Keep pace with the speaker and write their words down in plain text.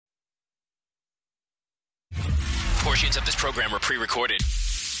Portions of this program are pre-recorded.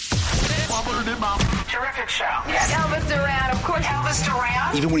 Terrific show. Yes, Elvis Duran, of course. Elvis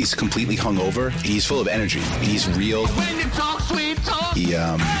Duran. Even when he's completely hungover, he's full of energy. He's real. When you talk sweet talk, He, in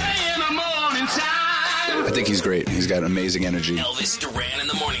the morning time. I think he's great. He's got amazing energy. Elvis Duran in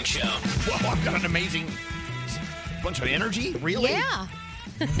the Morning Show. Whoa, I've got an amazing bunch of energy? Really? Yeah.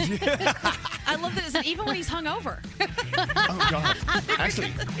 I love that it's even when he's hungover. Oh, God.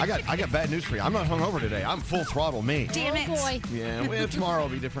 Actually, I got bad news for you. I'm not hungover today. I'm full throttle me. Damn it. boy. Yeah, well, tomorrow will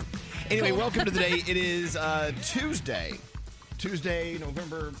be different. Anyway, welcome to the day. It is Tuesday. Tuesday,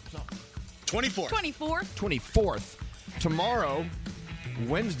 November 24th. 24th. Tomorrow,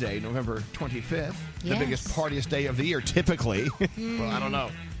 Wednesday, November 25th, the Yes. biggest, partiest day of the year, typically. Well, I don't know.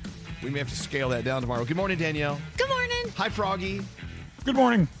 We may have to scale that down tomorrow. Good morning, Danielle. Good morning. Hi, Froggy. Good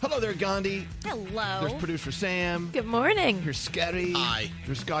morning. Hello there, Gandhi. Hello. There's producer Sam. Good morning. Here's Scotty. Hi.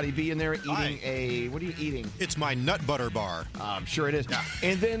 There's Scotty B in there eating Hi. what are you eating? It's my nut butter bar. I'm sure it is. Yeah.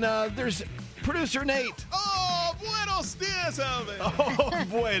 And then there's producer Nate. Oh, buenos dias, Elvis. Oh,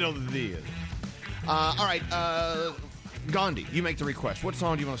 buenos dias. All right, Gandhi, you make the request. What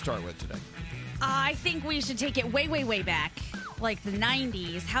song do you want to start with today? I think we should take it way, way, way back, like the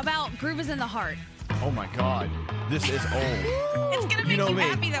 90s. How about Groove is in the Heart? Oh, my God. This is old. It's going to make You know you me.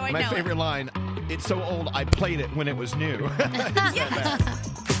 happy, though. I My know favorite line, it's so old, I played it when it was new. I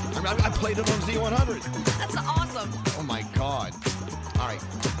played it on Z100. That's awesome. Oh, my God. All right.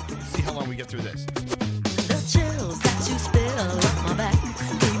 Let's see how long we get through this. The chills that you spill up my back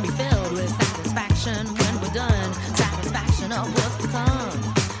keep me filled with satisfaction when we're done. Satisfaction of what's to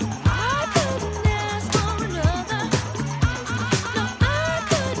come. I couldn't ask for another. No, I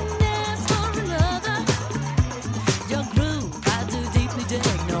couldn't ask for another. Your groove, I do deeply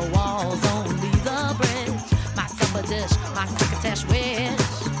dig. No walls, only the bridge. My supper dish, my crocketesh wish.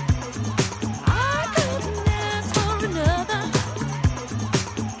 I couldn't ask for another.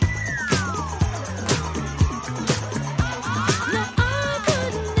 No, I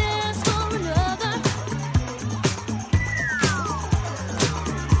couldn't ask for another.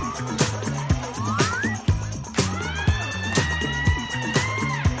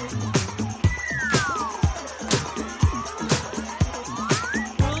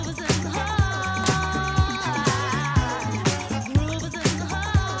 Groove is in the heart. Groove is in the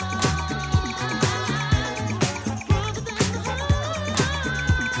heart. Groove is in the heart.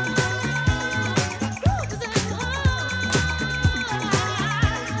 Groove is in the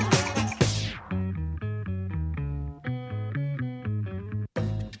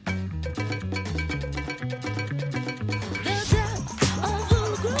The depth of who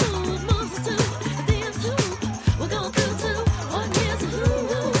the groove moves us to, the end's who we're going through to, what is who.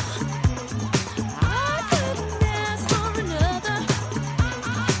 I couldn't ask for another.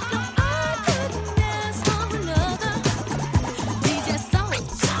 No, I couldn't ask for another. DJ Soul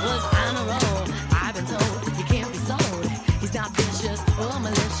was on a roll. I've been told he can't be sold. He's not vicious or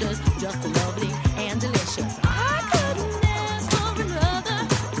malicious, just lovely and delicious. I couldn't ask for another.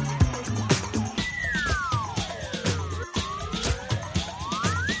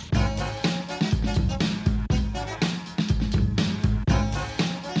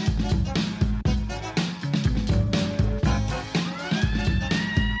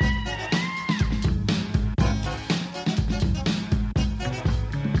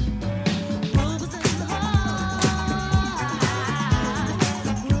 Groove is in the heart.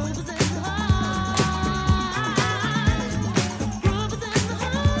 Groove is in the heart. Groove is in the heart. Groove is in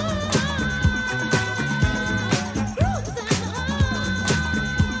the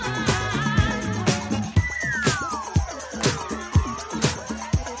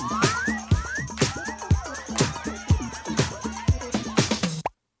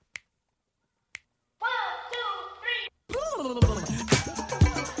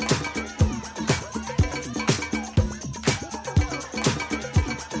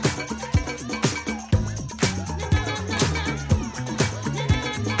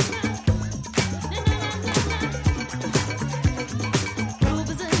Groove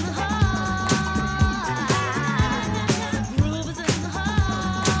is in the heart. Groove is in the heart.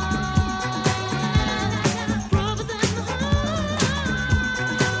 Groove is in the heart.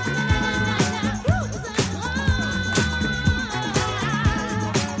 Groove is in the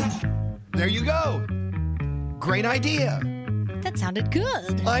heart. There you go. Great idea. That sounded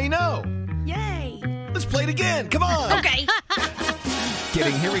good. I know. Yay. Let's play it again. Come on. Okay.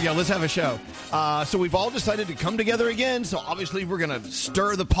 Kidding. Here we go. Let's have a show. So we've all decided to come together again. So obviously we're going to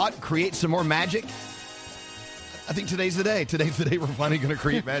stir the pot, create some more magic. I think today's the day. Today's the day we're finally going to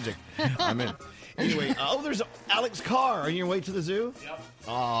create magic. I'm in. Anyway, there's Alex Carr. Are you on your way to the zoo? Yep.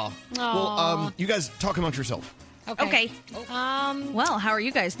 Well, you guys talk amongst yourself. Okay. Well, how are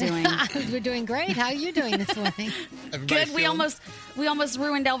you guys doing? We're doing great. How are you doing this morning? Good. We almost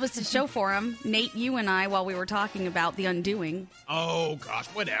ruined Elvis's show for him. Nate, you and I, while we were talking about The Undoing. Oh, gosh,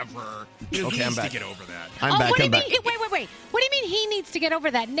 whatever. He Okay, I'm needs back. to get over that. I'm back. What do I'm you back. mean? Wait. What do you mean he needs to get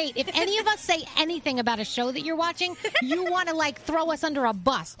over that, Nate? If any of us say anything about a show that you're watching, you want to like throw us under a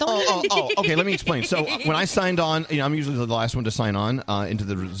bus? Don't even. Okay. Let me explain. So when I signed on, I'm usually the last one to sign on into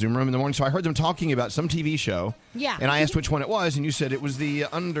the Zoom room in the morning. So I heard them talking about some TV show. Yeah. And I asked which one it was, and you said it was the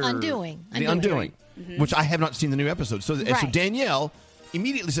Undoing. The Undoing, which I have not seen the new episode. So Right. Danielle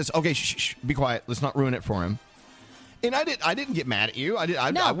immediately says, "Okay, shh, be quiet. Let's not ruin it for him." And I didn't get mad at you.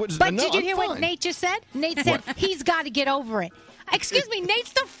 I was, but no, did you I'm hear fine. what Nate just said? Nate said he's got to get over it. Excuse me,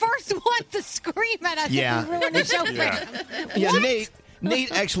 Nate's the first one to scream at us Yeah. if we ruin the show for him. Yeah, What?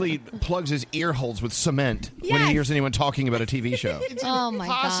 Nate actually plugs his ear holes with cement when Yes. he hears anyone talking about a TV show. Oh my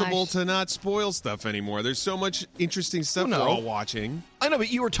Impossible gosh. to not spoil stuff anymore. There's so much interesting stuff Well, no. we're all watching. I know,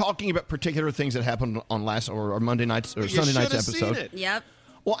 but you were talking about particular things that happened on last or Monday nights or You Sunday night's should have seen episode. it. Yep.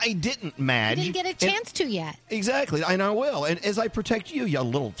 Well, I didn't, Madge. You didn't get a chance to yet. Exactly, and I will. And as I protect you, you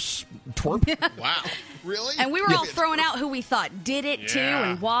little twerp. Wow. Really? And we were all throwing out who we thought did it too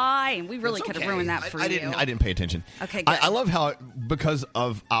Yeah. and why, and we really It's could have okay. ruined that for I you. didn't pay attention. Okay, I good. love how, because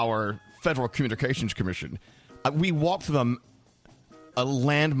of our Federal Communications Commission, we walk through a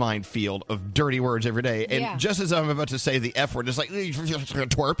landmine field of dirty words every day. And Yeah. just as I'm about to say the F word, it's like,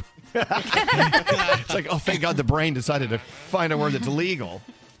 twerp. It's like, oh, thank God the brain decided to find a word that's legal.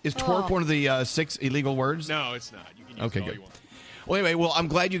 Is twerp one of the 6 illegal words? No, it's not. You can use Okay, it all good. you want. Well, anyway, I'm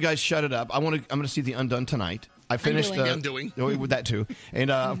glad you guys shut it up. I'm going to see The Undone tonight. I finished Undoing. with that too, and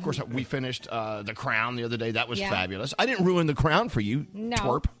of course we finished The Crown the other day. That was Yeah. fabulous. I didn't ruin The Crown for you, No.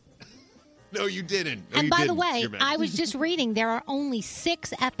 twerp. No, you didn't. No, And you by the didn't. way, You're mad. I was just reading there are only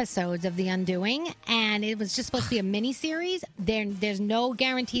 6 episodes of The Undoing, and it was just supposed to be a mini series. There's no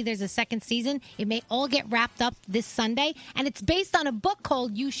guarantee there's a second season. It may all get wrapped up this Sunday, and it's based on a book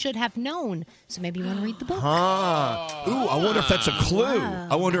called You Should Have Known. So maybe you want to read the book. Ooh, I wonder if that's a clue.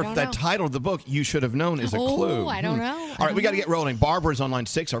 I wonder if don't that know. title of the book, You Should Have Known, is a Oh, clue. I don't know. All right, we got to get rolling. Barbara's on line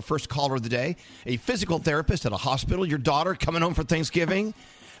 6, our first caller of the day. A physical therapist at a hospital. Your daughter coming home for Thanksgiving.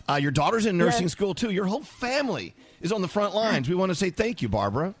 Your daughter's in nursing school, too. Your whole family is on the front lines. We want to say thank you,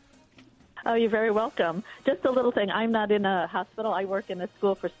 Barbara. Oh, you're very welcome. Just a little thing. I'm not in a hospital. I work in a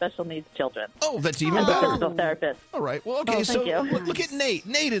school for special needs children. Oh, that's even I'm a better. physical therapist. All right. Well, okay. Oh, so thank you. look at Nate.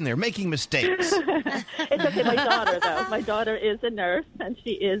 Nate in there making mistakes. It's okay. My daughter, though. My daughter is a nurse, and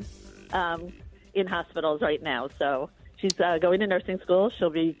she is in hospitals right now. So she's going to nursing school. She'll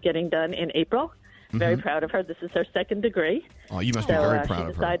be getting done in April. Very proud of her. This is her second degree. Oh, you must be So very she proud of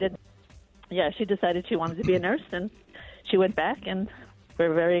her. decided, yeah, she decided she wanted to be a nurse, and she went back, and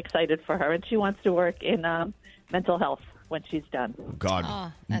we're very excited for her. And she wants to work in mental health when she's done. God,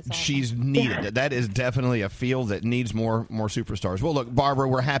 Oh, that's awesome. she's needed. That is definitely a field that needs more superstars. Well, look, Barbara,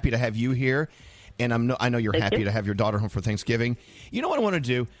 we're happy to have you here. And I know you're Thank happy you. to have your daughter home for Thanksgiving. You know what I want to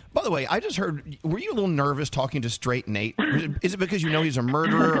do? By the way, I just heard, were you a little nervous talking to straight Nate? Is it because you know he's a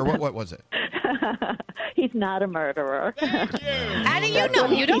murderer, or what was it? He's not a murderer. How do you know?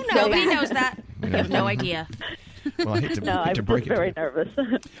 You don't know. Nobody knows that. You have no idea. Well, I hate to, No, hate I'm to break just it. very nervous.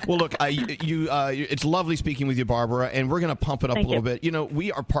 Well, look, it's lovely speaking with you, Barbara, and we're going to pump it up Thank a little you. bit. You know,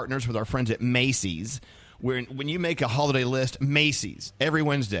 we are partners with our friends at Macy's. When you make a holiday list, Macy's, every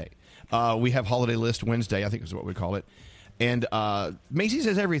Wednesday, we have Holiday List Wednesday, I think is what we call it. And Macy's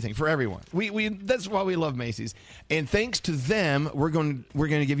has everything for everyone. We that's why we love Macy's. And thanks to them, we're going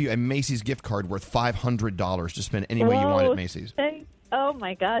to give you a Macy's gift card worth $500 to spend any way you want Whoa, at Macy's. Oh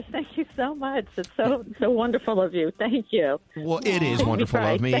my goch! Thank you so much. It's so wonderful of you. Thank you. Well, it is Make me wonderful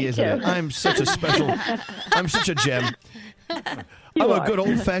cry. of me, Thank isn't you. it? I'm such a special. I'm such a gem. You I'm a are. good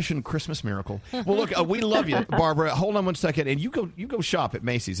old-fashioned Christmas miracle. Well, look, we love you, Barbara. Hold on one second, and you go shop at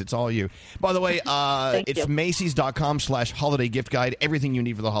Macy's. It's all you. By the way, it's you. Macy's.com/holiday gift guide. Everything you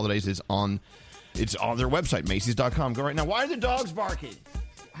need for the holidays is on. It's on their website, Macy's.com. Go right now. Why are the dogs barking?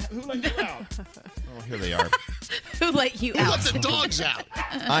 Who let you out? Oh, here they are. Who let you Let out? the dogs out.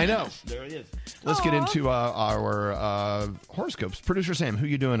 I know. There he is. Let's get into our horoscopes. Producer Sam, who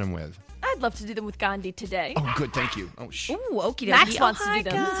you doing them with? I'd love to do them with Gandhi today. Oh, good. Thank you. Oh, Ooh, okie Max dokie. wants Oh, to hi, do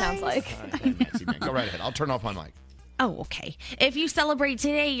them, it sounds guys. like. Nancy, man. Go right ahead. I'll turn off my mic. Oh, okay. If you celebrate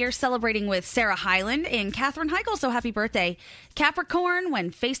today, you're celebrating with Sarah Hyland and Katherine Heigl, so happy birthday. Capricorn,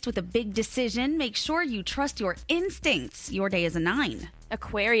 when faced with a big decision, make sure you trust your instincts. Your day is a 9.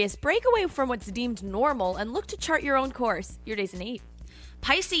 Aquarius, break away from what's deemed normal and look to chart your own course. Your day's an 8.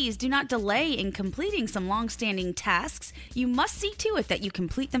 Pisces, do not delay in completing some long-standing tasks. You must see to it that you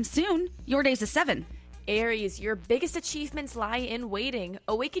complete them soon. Your day's a 7. Aries, your biggest achievements lie in waiting.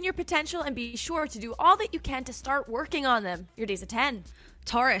 Awaken your potential and be sure to do all that you can to start working on them. Your day's a 10.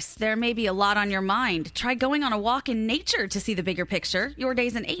 Taurus, there may be a lot on your mind. Try going on a walk in nature to see the bigger picture. Your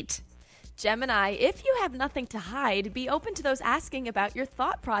day's an 8. Gemini, if you have nothing to hide, be open to those asking about your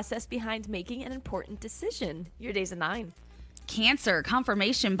thought process behind making an important decision. Your day's a 9. Cancer,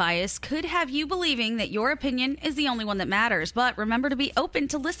 confirmation bias could have you believing that your opinion is the only one that matters, but remember to be open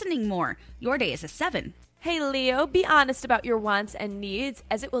to listening more. Your day is a 7. Hey Leo, be honest about your wants and needs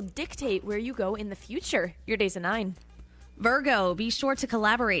as it will dictate where you go in the future. Your day's a 9. Virgo, be sure to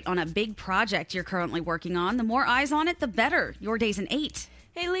collaborate on a big project you're currently working on. The more eyes on it, the better. Your day's an 8.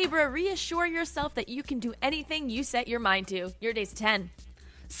 Hey Libra, reassure yourself that you can do anything you set your mind to. Your day's a 10.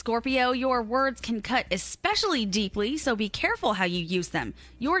 Scorpio, your words can cut especially deeply, so be careful how you use them.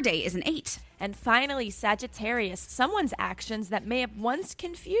 Your day is an 8. And finally, Sagittarius, someone's actions that may have once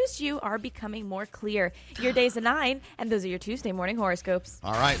confused you are becoming more clear. Your day's a 9, and those are your Tuesday morning horoscopes.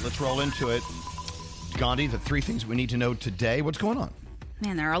 All right, let's roll into it. Gandhi, the 3 things we need to know today. What's going on?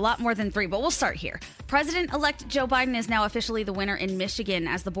 Man, there are a lot more than 3, but we'll start here. President-elect Joe Biden is now officially the winner in Michigan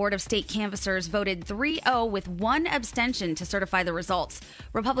as the Board of State Canvassers voted 3-0 with 1 abstention to certify the results.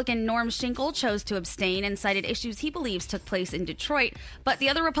 Republican Norm Schinkel chose to abstain and cited issues he believes took place in Detroit, but the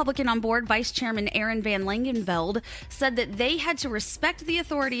other Republican on board, Vice Chairman Aaron Van Langenveld, said that they had to respect the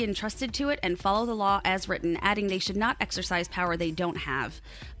authority entrusted to it and follow the law as written, adding they should not exercise power they don't have.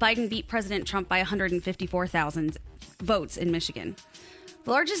 Biden beat President Trump by 154,000 votes in Michigan. The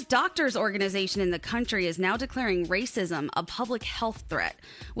largest doctors organization in the country is now declaring racism a public health threat.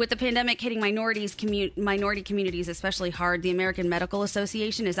 With the pandemic hitting minority communities especially hard, the American Medical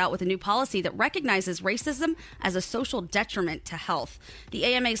Association is out with a new policy that recognizes racism as a social detriment to health. The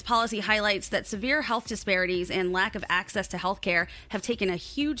AMA's policy highlights that severe health disparities and lack of access to health care have taken a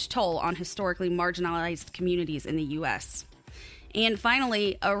huge toll on historically marginalized communities in the U.S. And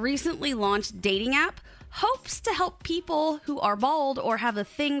finally, a recently launched dating app hopes to help people who are bald or have a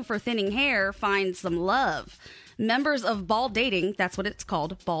thing for thinning hair find some love. Members of Bald Dating, that's what it's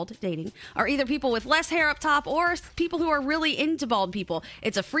called, Bald Dating, are either people with less hair up top or people who are really into bald people.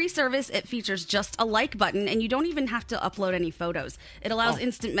 It's a free service. It features just a like button, and you don't even have to upload any photos. It allows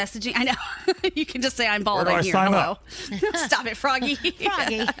instant messaging. I know. You can just say, I'm bald. Where do I'm I here. sign Hello. up? Stop it, Froggy.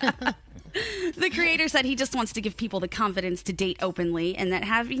 Froggy. The creator said he just wants to give people the confidence to date openly and that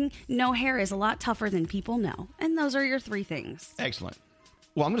having no hair is a lot tougher than people know. And those are your 3 things. Excellent.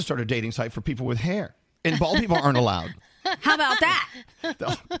 Well, I'm going to start a dating site for people with hair. And bald people aren't allowed. How about that? I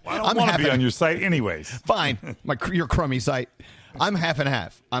don't want to be on your site anyways. Fine. Your crummy site. I'm half and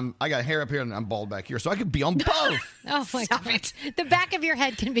half. I got hair up here and I'm bald back here, so I could be on both. Oh my God! The back of your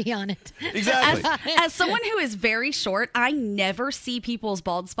head can be on it. Exactly. As someone who is very short, I never see people's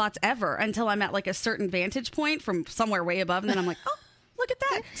bald spots ever until I'm at like a certain vantage point from somewhere way above, and then I'm like, oh, look at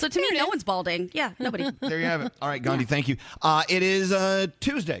that. So to me, no one's balding. Yeah, nobody. There you have it. All right, Gandhi, thank you. It is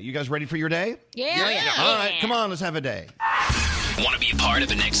Tuesday. You guys ready for your day? Yeah. All right, come on, let's have a day. Want to be a part of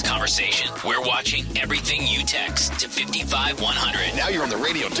the next conversation? We're watching everything you text to 55100. Now you're on the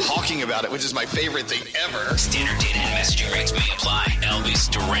radio talking about it, which is my favorite thing ever. Standard data and messaging rates may apply.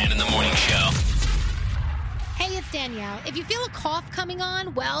 Elvis Duran in the Morning Show. Hey, it's Danielle. If you feel a cough coming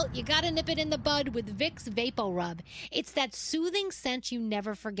on, well, you gotta nip it in the bud with Vicks Vapor Rub. It's that soothing scent you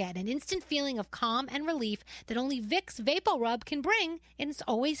never forget, an instant feeling of calm and relief that only Vicks Vapor Rub can bring, and it's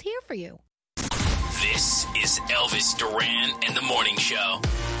always here for you. This is Elvis Duran and the Morning Show.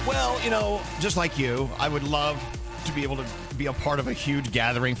 Well, just like you, I would love to be able to be a part of a huge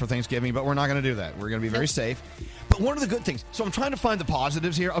gathering for Thanksgiving, but we're not going to do that. We're going to be very safe. But one of the good things, so I'm trying to find the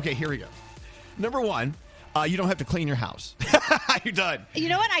positives here. Okay, here we go. Number 1, you don't have to clean your house. You're done. You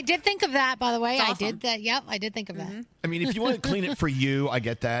know what? I did think of that, by the way. Awesome. I did that. Yep, I did think of that. I mean, if you want to clean it for you, I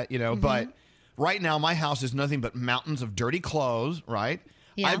get that, but right now my house is nothing but mountains of dirty clothes, right?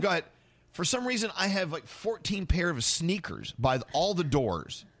 Yeah. I've got, for some reason, I have like 14 pair of sneakers by all the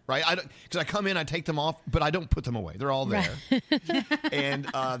doors, right? Because I come in, I take them off, but I don't put them away. They're all there. And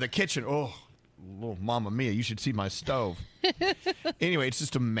the kitchen, oh, mamma mia, you should see my stove. Anyway, it's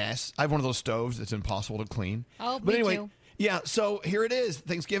just a mess. I have one of those stoves that's impossible to clean. Oh, but me anyway, too. Yeah, so here it is.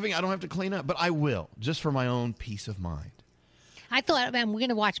 Thanksgiving, I don't have to clean up, but I will, just for my own peace of mind. I thought, man, we're going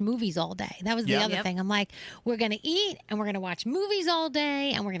to watch movies all day. That was the other thing. I'm like, we're going to eat and we're going to watch movies all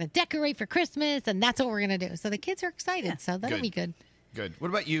day and we're going to decorate for Christmas and that's what we're going to do. So the kids are excited. So that'll be good. Good. What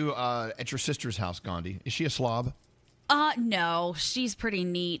about you at your sister's house, Gandhi? Is she a slob? No, she's pretty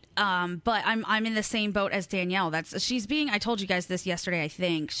neat. But I'm in the same boat as Danielle. She's being. I told you guys this yesterday. I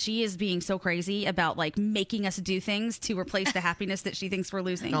think she is being so crazy about like making us do things to replace the happiness that she thinks we're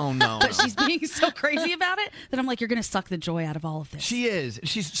losing. Oh no! But she's being so crazy about it that I'm like, you're going to suck the joy out of all of this. She is.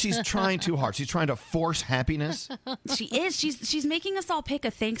 She's trying too hard. She's trying to force happiness. She is. She's making us all pick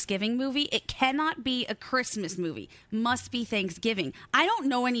a Thanksgiving movie. It cannot be a Christmas movie. Must be Thanksgiving. I don't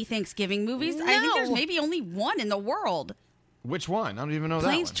know any Thanksgiving movies. I think there's maybe only one in the world. Which one? I don't even know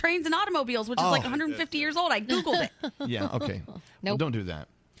Planes, that one. Trains, and Automobiles, which is like 150 years old. I Googled it. Yeah, okay. Well, don't do that.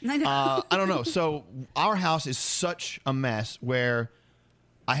 I know. I don't know. So our house is such a mess where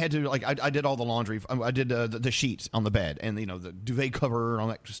I had to, like, I did all the laundry. I did the sheets on the bed and, you know, the duvet cover and all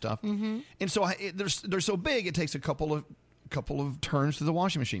that stuff. Mm-hmm. And so they're so big, it takes a couple of turns to the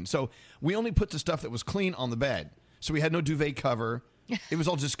washing machine. So we only put the stuff that was clean on the bed. So we had no duvet cover. It was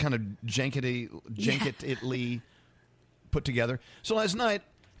all just kind of janketly put together. So last night,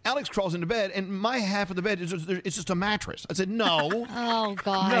 Alex crawls into bed, and my half of the bed is just a mattress. I said, no. Oh,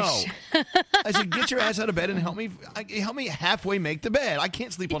 gosh. No. I said, get your ass out of bed and help me halfway make the bed. I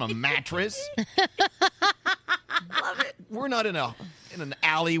can't sleep on a mattress. Love it. We're not in an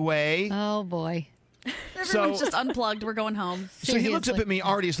alleyway. Oh, boy. Everyone's just unplugged. We're going home. So he looks up at me,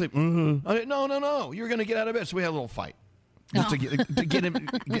 already asleep. Mm-hmm. I said, no. You're going to get out of bed. So we had a little fight. Just to get him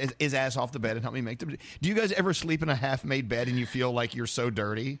his ass off the bed and help me make them. Do you guys ever sleep in a half-made bed and you feel like you're so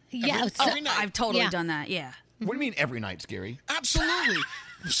dirty? Yeah, every night. I've totally done that. Yeah. What do you mean every night, Scary? Absolutely.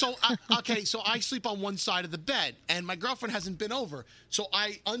 So, so I sleep on one side of the bed, and my girlfriend hasn't been over. So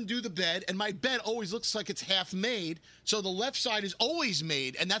I undo the bed, and my bed always looks like it's half made. So the left side is always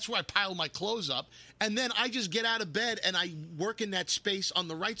made, and that's where I pile my clothes up. And then I just get out of bed, and I work in that space on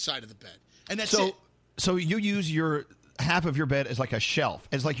the right side of the bed. And that's it. So you use your half of your bed as like a shelf,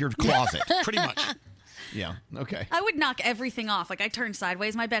 as like your closet. Pretty much. Yeah, okay. I would knock everything off. Like, I turn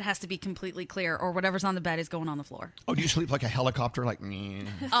sideways. My bed has to be completely clear, or whatever's on the bed is going on the floor. Oh, do you sleep like a helicopter? Like, me?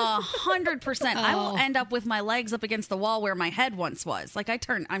 100%. I will end up with my legs up against the wall where my head once was. Like,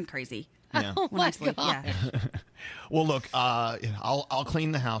 I'm crazy. Yeah. When I sleep. Yeah. Well, look, I'll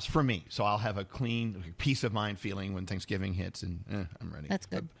clean the house for me, so I'll have a clean, peace of mind feeling when Thanksgiving hits, and I'm ready. That's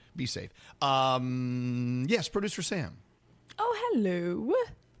good. Be safe. Yes, producer Sam. Oh, hello.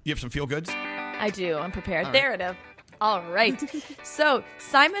 You have some feel goods? I do. I'm prepared. All right. There it is. All right. So,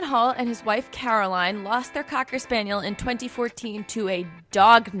 Simon Hall and his wife Caroline lost their Cocker Spaniel in 2014 to a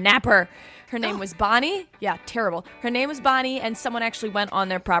dog napper. Her name was Bonnie. Yeah, terrible. Her name was Bonnie, and someone actually went on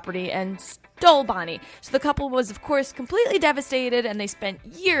their property and stole Bonnie. So the couple was, of course, completely devastated, and they spent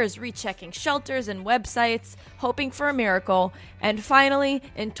years rechecking shelters and websites, hoping for a miracle. And finally,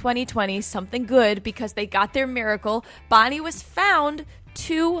 in 2020, something good, because they got their miracle. Bonnie was found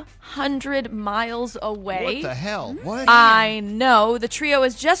 200 miles away. What the hell? What? I know. The trio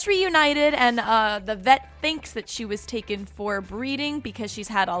is just reunited, and the vet thinks that she was taken for breeding because she's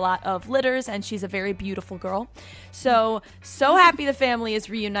had a lot of litters, and she's a very beautiful girl. So happy the family is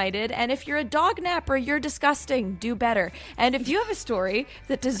reunited. And if you're a dog napper, you're disgusting. Do better. And if you have a story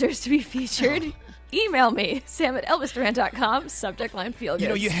that deserves to be featured, email me, sam@elvisduran.com, subject line feel good. You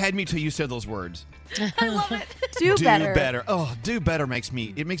know, you had me till you said those words. I love it. Do better. Oh, do better makes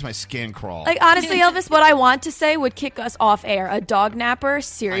my skin crawl. Like, honestly, Elvis, what I want to say would kick us off air. A dog napper?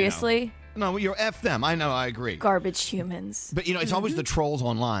 Seriously? No, you're F them. I know, I agree. Garbage humans. But, you know, it's always the trolls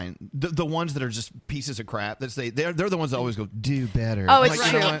online. The ones that are just pieces of crap. They're the ones that always go, do better. Oh, it's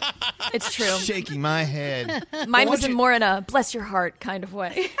like, true. You know what? It's true. Shaking my head. Mine was more in a bless your heart kind of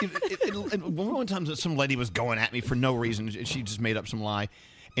way. One time some lady was going at me for no reason. She just made up some lie.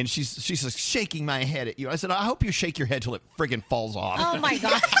 And she's just shaking my head at you. I said, I hope you shake your head till it friggin' falls off. Oh, my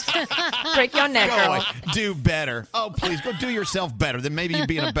gosh. Break your neck, Go girl. away. Do better. Oh, please, go do yourself better. Then maybe you'd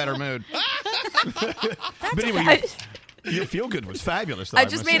be in a better mood. But anyway, your feel good was fabulous. Though, I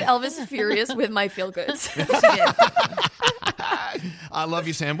just made Elvis furious with my feel goods. I love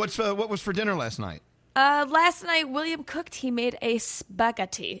you, Sam. What was for dinner last night? Last night, William cooked. He made a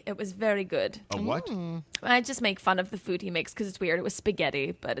spaghetti. It was very good. A what? I just make fun of the food he makes because it's weird. It was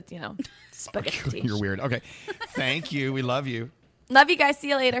spaghetti, but it's, spaghetti. You're weird. Okay. Thank you. We love you. Love you guys. See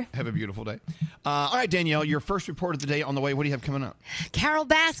you later. Have a beautiful day. All right, Danielle, your first report of the day on the way. What do you have coming up? Carol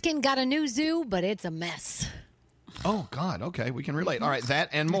Baskin got a new zoo, but it's a mess. Oh, God. Okay. We can relate. All right. That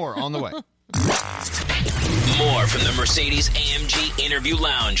and more on the way. More from the Mercedes-AMG Interview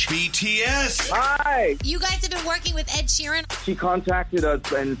Lounge. BTS. Hi. You guys have been working with Ed Sheeran. She contacted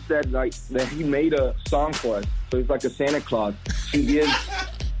us and said that he made a song for us. So he's like a Santa Claus. He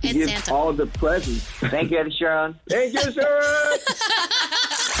gives all the presents. Thank you, Ed Sheeran. Thank you, sir.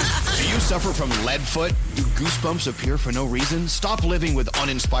 Do you suffer from lead foot? Do goosebumps appear for no reason? Stop living with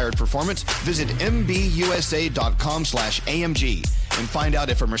uninspired performance. Visit MBUSA.com/AMG and find out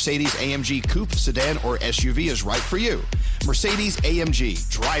if a Mercedes-AMG Coupe, sedan, or SUV is right for you. Mercedes-AMG,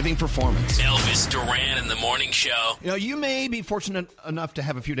 driving performance. Elvis Duran in the Morning Show. You know, you may be fortunate enough to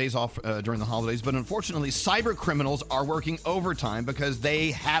have a few days off during the holidays, but unfortunately, cyber criminals are working overtime because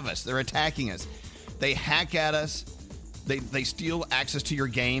they have us. They're attacking us. They hack at us. They steal access to your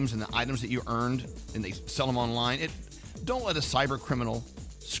games and the items that you earned, and they sell them online. Don't let a cyber criminal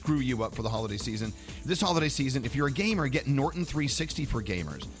screw you up for the holiday season. This holiday season, if you're a gamer, get Norton 360 for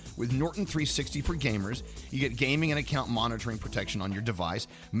gamers. With Norton 360 for gamers, you get gaming and account monitoring protection on your device,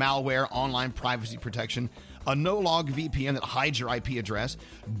 malware, online privacy protection, a no-log VPN that hides your IP address,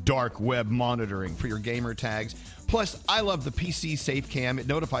 dark web monitoring for your gamer tags. Plus, I love the PC Safe Cam. It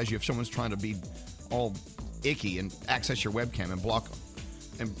notifies you if someone's trying to be all icky and access your webcam and block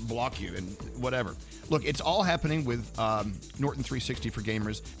you and whatever. Look, it's all happening with Norton 360 for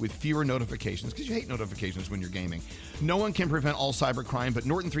gamers with fewer notifications, because you hate notifications when you're gaming. No one can prevent all cybercrime, but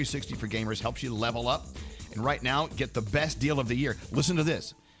Norton 360 for gamers helps you level up. And right now, get the best deal of the year. Listen to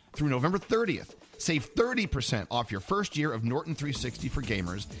this. Through November 30th, save 30% off your first year of Norton 360 for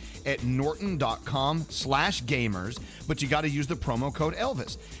gamers at norton.com/gamers, but you got to use the promo code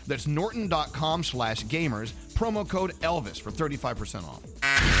Elvis. That's norton.com/gamers, promo code Elvis for 35% off.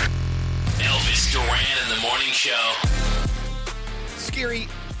 Elvis Duran in the Morning Show. Scary,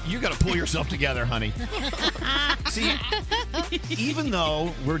 you got to pull yourself together, honey. See, even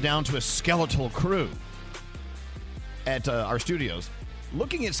though we're down to a skeletal crew at our studios,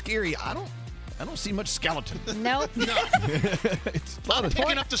 looking at Scary, I don't see much skeleton. Nope. No. It's a lot I'm of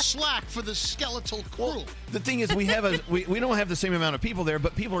picking up the slack for the skeletal crew. The thing is, we don't have the same amount of people there,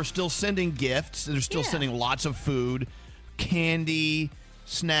 but people are still sending gifts. They're still sending lots of food, candy,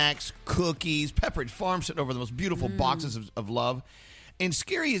 snacks, cookies. Pepperidge Farm sitting over the most beautiful boxes of love. And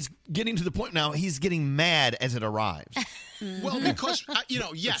Scary is getting to the point now, he's getting mad as it arrives. Well, because, yes.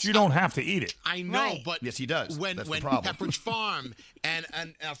 But you don't have to eat it. I know, Right. but Yes, he does. When That's the problem. Pepperidge Farm and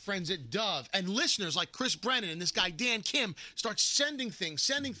our friends at Dove and listeners like Chris Brennan and this guy Dan Kim start sending things,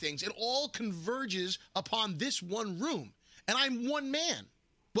 it all converges upon this one room. And I'm one man.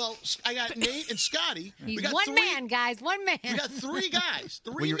 Well, I got Nate and Scotty. He's we got one man, guys. One man. We got three guys,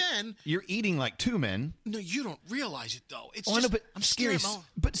 three men. You're eating like two men. No, you don't realize it though. It's Oh, I know, just, but I'm Scary. scared.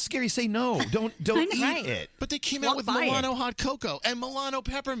 But Scary, say no. Don't eat it. But they came Walk out with by Milano it. Hot Cocoa and Milano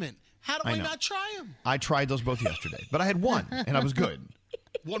Peppermint. How do I I know. not try them? I tried those both yesterday, but I had one, and I was good.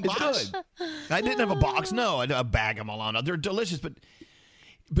 One It's box. good. I didn't have a box. No, I had a bag of Milano. They're delicious, but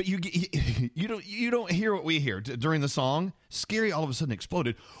you don't hear what we hear during the song. Scary all of a sudden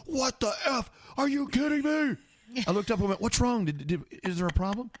exploded. What the F? Are you kidding me? I looked up and went, "What's wrong? Is there a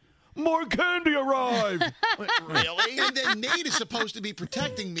problem?" More candy arrived. Really? And then Nate is supposed to be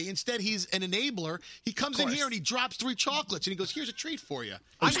protecting me. Instead, he's an enabler. He comes in course. here and he drops 3 chocolates and he goes, "Here's a treat for you."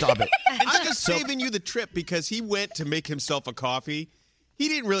 Oh, stop it. I'm just saving you the trip because he went to make himself a coffee. He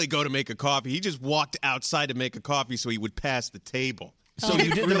didn't really go to make a coffee. He just walked outside to make a coffee so he would pass the table. So He you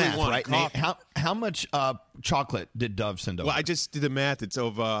did didn't the really math, want a right, Nate? coffee. How much chocolate did Dove send over? Well, I just did the math. It's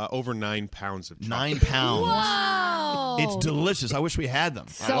over 9 pounds of chocolate. 9 pounds. Whoa. It's delicious. I wish we had them.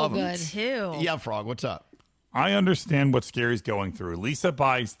 I So love them. good. Too. Yeah, Frog, what's up? I understand what Scary's going through. Lisa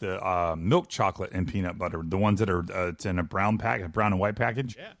buys the milk chocolate and peanut butter, the ones that are it's in a brown and white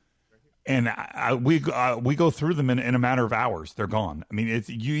package. Yeah. And we go through them in a matter of hours. They're gone. I mean,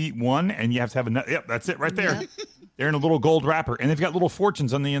 you eat one and you have to have another. Yep, that's it right there. They're in a little gold wrapper, and they've got little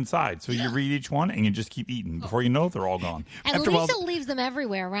fortunes on the inside. So you read each one, and you just keep eating. Before you know it, they're all gone. And After a while- Lisa leaves them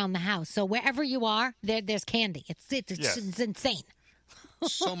everywhere around the house. So wherever you are, there's candy. It's insane.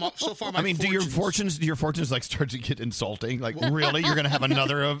 So far, my I mean, do your fortunes like start to get insulting? Like, really, you're going to have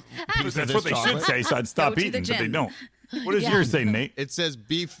another piece of That's this what they should chocolate? say, so I'd stop Go to the eating, but they gym. don't. What does Yeah. yours say, Nate? It says,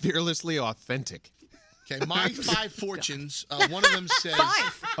 "Be fearlessly authentic." Okay, my 5 fortunes. One of them says,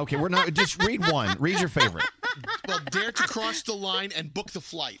 Okay, we're not. Just read one. Read your favorite. "Well, dare to cross the line and book the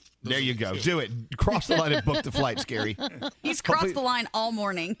flight." There you go. Do it. Cross the line and book the flight, Scary. He's crossed Hopefully- the line all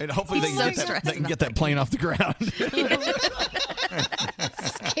morning. And hopefully they He's can, so get, that, stressed they can about get that plane off the ground.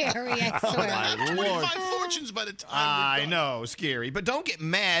 Scary, I swear. My Lord. 25 fortunes by the time. I we're done. know, Scary. But don't get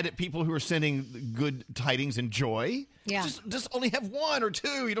mad at people who are sending good tidings and joy. Yeah. Just only have 1 or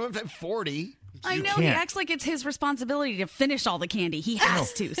 2. You don't have to have 40. I You know he can't. acts like it's his responsibility to finish all the candy. He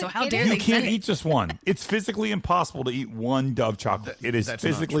has to. So how dare You they can't send it? eat just one. It's physically impossible to eat one Dove chocolate. It is That's not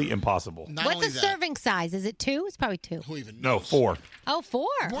physically true. impossible. What's the serving size? Is it 2? It's probably 2. No, 4. Oh, 4.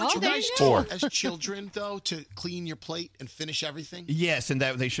 Weren't Oh, you there guys you taught go. as children, though, to clean your plate and finish everything? Yes, and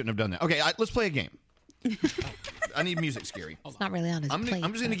that they shouldn't have done that. Okay, let's play a game. I need music, Scary. It's not really on his I'm plate.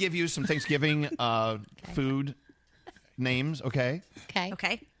 just going to give you some Thanksgiving food names, okay? Okay.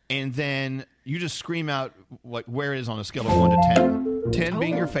 Okay. And then you just scream out where it is on a scale of 1 to 10. 10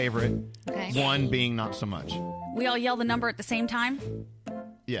 being your favorite, Okay. 1 being not so much. We all yell the number at the same time?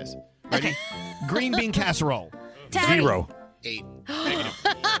 Yes. Ready? Green bean casserole. 0. 8.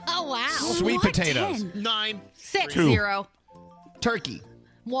 Oh, wow. Sweet potatoes. 9. 6. 2. 0. Turkey.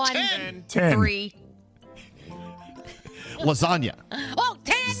 1. 10. 3. Lasagna. Oh,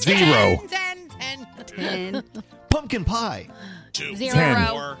 10. 0. 10. 10. Pumpkin pie. 2.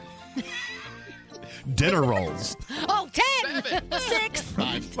 0. Dinner rolls. Oh, 10. 6.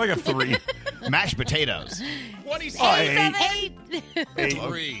 5. Like a 3. Mashed potatoes. 27. 8.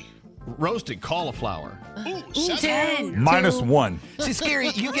 3. Roasted cauliflower. Ooh, 7. 10. -1. See, Scary,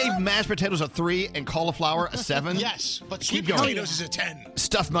 you gave mashed potatoes a 3 and cauliflower a 7. Yes, but Keep sweet going. potatoes is a 10.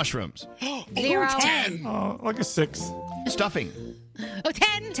 Stuffed mushrooms. 0. 10. Like a 6. Stuffing. Oh,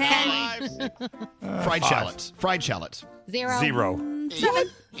 10. 10. Fried 5. shallots. Fried shallots. 0. 0. 7.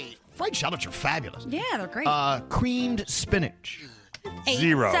 Fried shallots are fabulous. Yeah, they're great. Creamed spinach.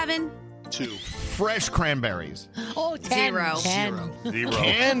 0. 7. 2. Fresh cranberries. Oh, 10. 0. 10. 0.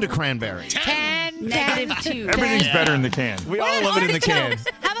 Canned cranberries. 10. Negative 2. Everything's better in the can. We all love it in the can.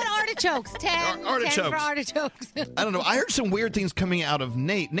 How about artichokes? 10. Artichokes. 10 for artichokes. I don't know. I heard some weird things coming out of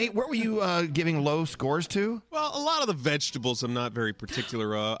Nate. Nate, what were you giving low scores to? Well, a lot of the vegetables I'm not very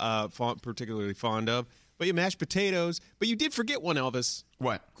particularly fond of. But you mashed potatoes. But you did forget one, Elvis.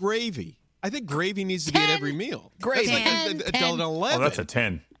 What? Gravy. I think gravy needs to be at every meal. Gravy. That's like an 11. Oh, that's a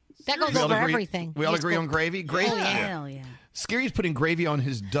 10. That goes We all over agree- everything. We all agree on gravy? Gravy? Oh, yeah. Hell yeah. Scary's putting gravy on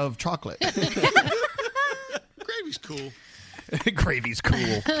his Dove chocolate. Gravy's cool. Gravy's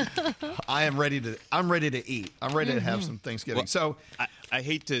cool. I'm ready to eat. I'm ready to have some Thanksgiving. Well, So I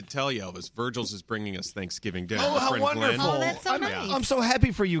hate to tell you, Elvis, Virgil's is bringing us Thanksgiving dinner. Oh, Our how friend Glenn. wonderful. Oh, that's so I'm, nice. I'm so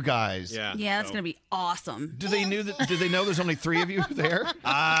happy for you guys. Yeah. Yeah, that's going to be awesome. Do they know there's only 3 of you there?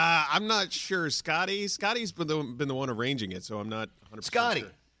 I'm not sure. Scotty's been the one arranging it, so I'm not 100% Scotty. sure.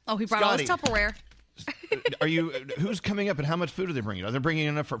 Oh, he brought all his Scotty. Tupperware. Who's coming up and how much food are they bringing? Are they bringing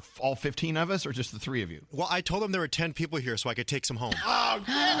enough for all 15 of us or just the 3 of you? Well, I told them there were 10 people here so I could take some home. Oh,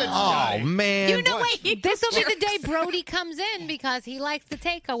 damn it, Oh, Scotty. man. You know what? This will be the day Brody comes in because he likes the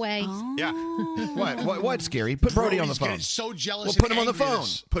takeaway. Yeah. What, Scary? Put Brody on the Brody's gonna phone. be so jealous We'll and put him on the angry at phone.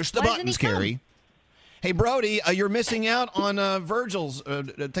 us. Push the Why doesn't button, he Scary. Hey, Brody, you're missing out on Virgil's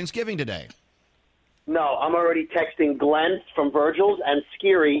Thanksgiving today. No, I'm already texting Glenn from Virgil's and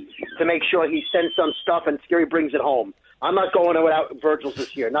Scary to make sure he sends some stuff and Scary brings it home. I'm not going without Virgil's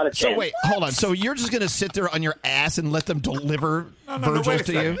this year. Not a So chance. wait, hold on. So you're just going to sit there on your ass and let them deliver Virgil's wait a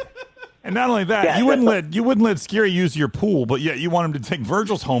to you? And not only that, Yeah, you wouldn't let Scary use your pool, but yet you want him to take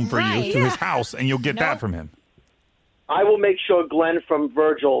Virgil's home for Right. you to his house, and you'll get that Nope. from him. I will make sure Glenn from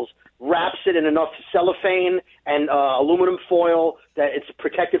Virgil's wraps it in enough cellophane and aluminum foil that it's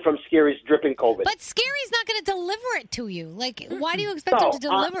protected from Scary's dripping COVID. But Scary's not going to deliver it to you. Like, why do you expect No, him to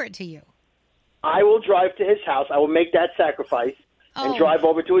deliver it to you? I will drive to his house. I will make that sacrifice and Oh. drive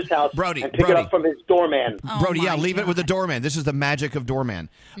over to his house Brody, and pick Brody. it up from his doorman. Brody, yeah, my leave it with the God. doorman. This is the magic of doorman.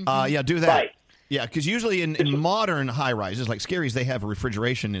 Yeah, do that. Right. Yeah, because usually in modern high rises like Scary's, they have a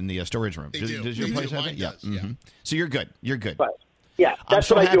refrigeration in the storage room. They Does, do. does your They place do. have Mine it? Yeah. does, yeah. Mhm. So you're good. You're good. Right. Yeah, that's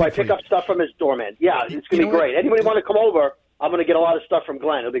so what I do. happy I for pick you. up stuff from his doorman. Yeah, it's going You to be know great. Anybody want to come over, I'm going to get a lot of stuff from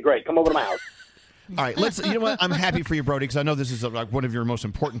Glenn. It'll be great. Come over to my house. All right, let's. You know what? I'm happy for you, Brody, because I know this is like one of your most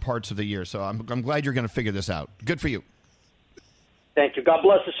important parts of the year. So I'm glad you're going to figure this out. Good for you. Thank you. God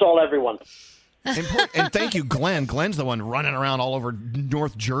bless us all, everyone. And thank you, Glenn. Glenn's the one running around all over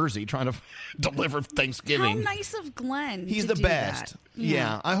North Jersey trying to deliver How Thanksgiving. nice of Glenn. He's to the do best. that.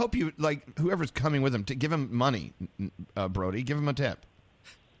 Yeah. I hope you like whoever's coming with him to give him money, Brody. Give him a tip.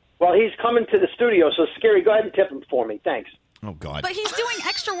 Well, he's coming to the studio, so Scary, go ahead and tip him for me. Thanks. Oh God. But he's doing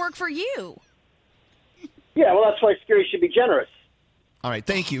extra work for you. Yeah, well, that's why Scary should be generous. All right,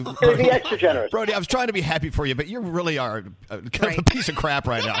 thank you, Scary, be extra generous. Brody. I was trying to be happy for you, but you really are kind of a piece of crap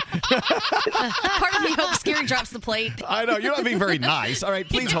right now. Part of me hopes Scary drops the plate. I know you're not being very nice. All right,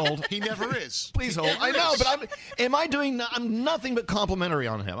 please hold. He never is. Please hold. I know, but I'm nothing but complimentary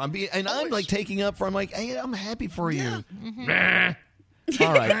on him. I'm like taking up for. I'm like, hey, I'm happy for you. Nah.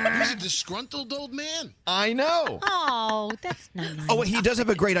 All right. He's a disgruntled old man. I know. Oh, that's not nice. Oh, he does have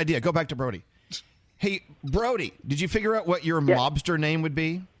a great idea. Go back to Brody. Hey, Brody, did you figure out what your mobster name would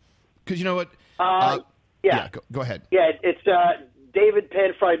be? Because you know what? Yeah. Go ahead. Yeah, it's David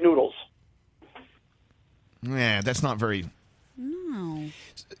Pan-Fried Noodles. Yeah, that's not very. No.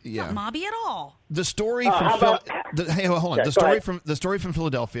 Yeah. Not mobby at all. The story how from about- hey, hold on. Yeah, The go story ahead. from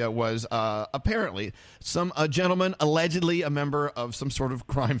Philadelphia was apparently a gentleman, allegedly a member of some sort of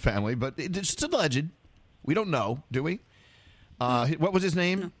crime family, but it's just alleged. We don't know, do we? What was his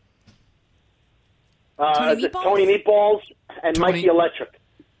name? Tony Meatballs and Mikey Electric.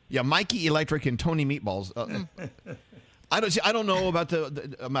 Yeah, Mikey Electric and Tony Meatballs. I don't know about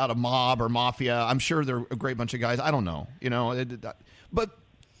the amount of mob or mafia. I'm sure they're a great bunch of guys. I don't know, but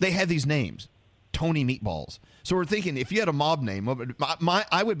they had these names, Tony Meatballs. So we're thinking, if you had a mob name,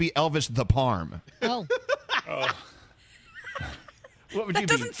 I would be Elvis the Parm. Oh. What would That you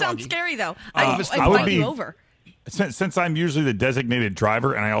doesn't be, sound Froggy? scary, though. I I'd would fight be you over. Since I'm usually the designated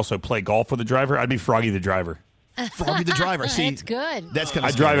driver and I also play golf with the driver, I'd be Froggy the driver. Froggy the driver. See, That's good. That's kind I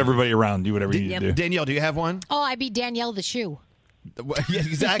of drive everybody around, do whatever you need to do. Danielle, do you have one? Oh, I'd be Danielle the shoe. Yeah,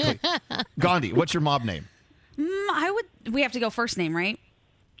 exactly. Gandhi, what's your mob name? We have to go first name, right?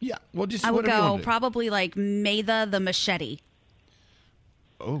 Yeah. Well, just I would whatever you go want to do. probably like Matha the Machete.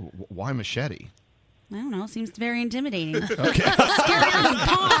 Oh, why machete? I don't know. Seems very intimidating. Okay. Scarier than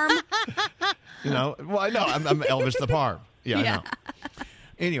Parm. Well, I know. I'm Elvis the Parm. Yeah, I know.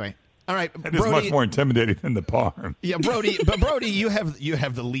 Anyway, all right. That is much more intimidating than the Parm. Yeah, Brody. But Brody, you have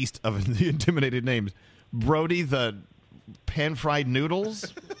the least of the intimidated names. Brody the pan-fried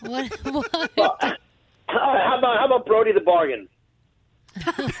noodles. What? How about Brody the Bargain?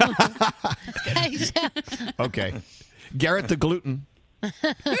 Okay. Garrett the gluten.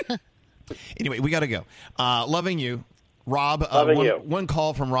 Anyway, we got to go. Loving you. Rob, one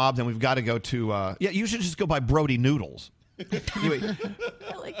call from Rob, then we've got to go to... you should just go by Brody Noodles. Anyway,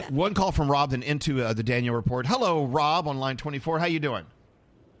 one call from Rob, then into the Daniel Report. Hello, Rob, on line 24. How you doing?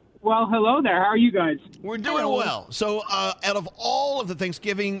 Well, hello there. How are you guys? We're doing well. So, out of all of the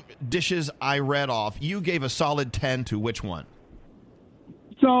Thanksgiving dishes I read off, you gave a solid 10 to which one?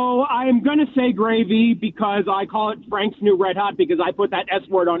 So I'm going to say gravy because I call it Frank's New Red Hot because I put that S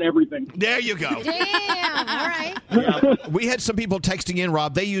word on everything. There you go. Damn. All right. We had some people texting in,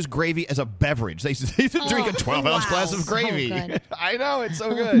 Rob. They use gravy as a beverage. They drink a 12-ounce glass of gravy. So good. I know. It's so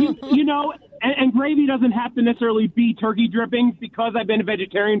good. You know, and gravy doesn't have to necessarily be turkey drippings because I've been a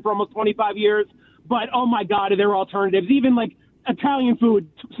vegetarian for almost 25 years. But, oh, my God, there are alternatives. Even, like, Italian food,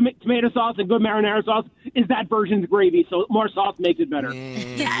 tomato sauce and good marinara sauce is that version's gravy, so more sauce makes it better.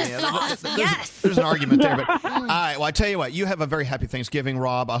 There's an argument there. But, all right, well, I tell you what. You have a very happy Thanksgiving,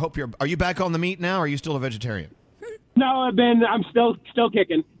 Rob. I hope are you back on the meat now, or are you still a vegetarian? No, I'm still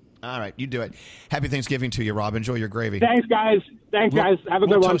kicking. All right, you do it. Happy Thanksgiving to you, Rob. Enjoy your gravy. Thanks, guys. Have a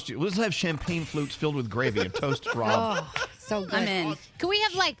good one. Toast you. Let's have champagne flutes filled with gravy and toast Rob. Oh, so good. I'm in. Can we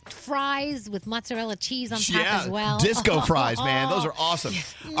have like fries with mozzarella cheese on top as well? Disco fries, man. Those are awesome.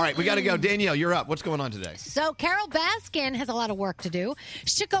 All right, we got to go. Danielle, you're up. What's going on today? So Carol Baskin has a lot of work to do.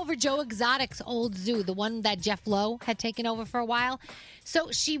 She took over Joe Exotic's old zoo, the one that Jeff Lowe had taken over for a while.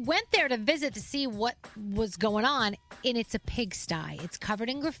 So she went there to visit to see what was going on, and it's a pigsty. It's covered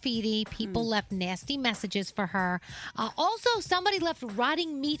in graffiti. People left nasty messages for her. Also, somebody left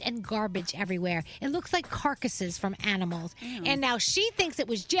rotting meat and garbage everywhere. It looks like carcasses from animals. And now she thinks it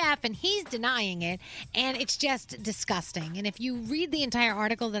was Jeff, and he's denying it, and it's just disgusting. And if you read the entire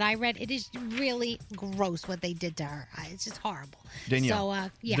article that I read, it is really gross what they did to her. It's just horrible. Danielle, So,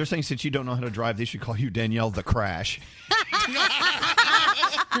 yeah. they're saying since you don't know how to drive, they should call you Danielle the Crash.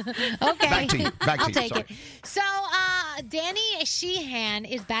 Okay. Back to you. I'll take Sorry. it. So, Danny Sheehan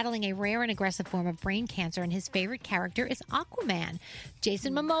is battling a rare and aggressive form of brain cancer, and his favorite character is Aquaman.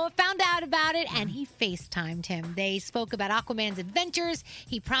 Jason Momoa found out about it, and he FaceTimed him. They spoke about Aquaman's adventures.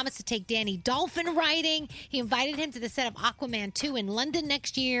 He promised to take Danny dolphin riding. He invited him to the set of Aquaman 2 in London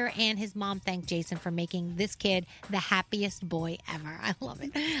next year, and his mom thanked Jason for making this kid the happiest boy ever. I love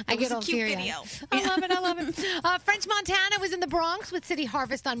it. I get was a all cute teary-eyed. video. I love it. French Montana was in the Bronx with City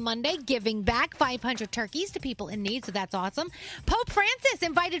Harvest on Monday, giving back 500 turkeys to people in need, so that's awesome. Pope Francis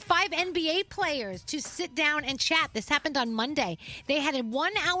invited 5 NBA players to sit down and chat. This happened on Monday. They had a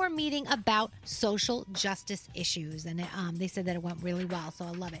 1-hour meeting about social justice issues, and they said that it went really well, so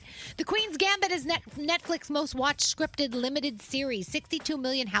I love it. The Queen's Gambit is Netflix's most watched scripted limited series. 62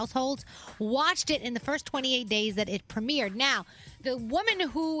 million households watched it in the first 28 days that it premiered. Now, the woman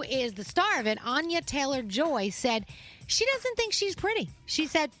who is the star of it, Anya Taylor-Joy, said she doesn't think she's pretty. She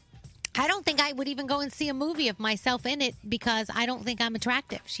said, I don't think I would even go and see a movie of myself in it because I don't think I'm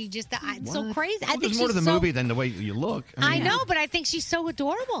attractive. She just, it's so What? crazy. I Well, think there's more to she's the so- movie than the way you look. I mean, know, but I think she's so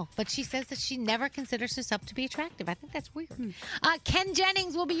adorable. But she says that she never considers herself to be attractive. I think that's weird. Ken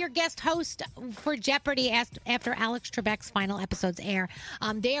Jennings will be your guest host for Jeopardy after Alex Trebek's final episodes air.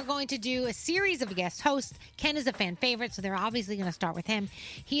 They are going to do a series of guest hosts. Ken is a fan favorite, so they're obviously going to start with him.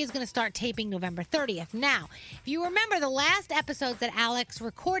 He is going to start taping November 30th. Now, if you remember, the last episodes that Alex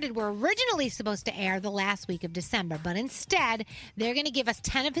recorded were originally supposed to air the last week of December, but instead, they're going to give us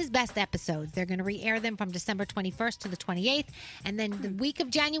 10 of his best episodes. They're going to re-air them from December 21st to the 28th, and then the week of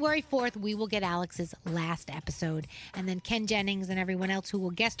January 4th, we will get Alex's last episode. And then Ken Jennings and everyone else who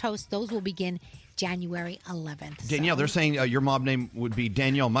will guest host, those will begin January 11th. Danielle, they're saying your mob name would be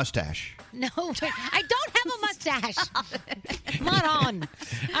Danielle Mustache. No, I don't have a mustache. Come on.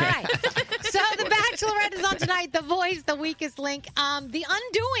 All right. So The Bachelorette is on tonight. The Voice, The Weakest Link. The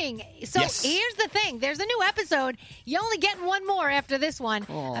Undoing. So Yes. here's the thing. There's a new episode. You only get one more after this one.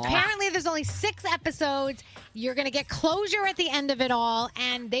 Aw. Apparently, there's only 6 episodes. You're going to get closure at the end of it all,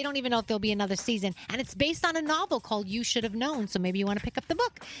 and they don't even know if there'll be another season. And it's based on a novel called You Should Have Known, so maybe you want to pick up the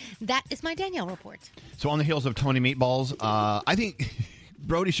book. That is my Danielle report. So on the heels of Tony Meatballs, I think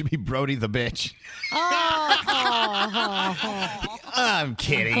Brody should be Brody the bitch. I'm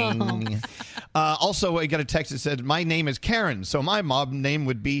kidding. Also, I got a text that said, my name is Karen, so my mob name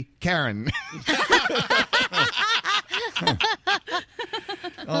would be Karen.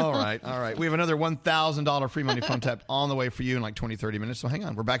 All right. We have another $1,000 free money phone tap on the way for you in like 20, 30 minutes, so hang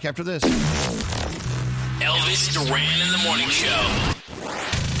on. We're back after this. Elvis Duran in the Morning Show.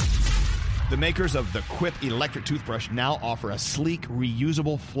 The makers of the Quip electric toothbrush now offer a sleek,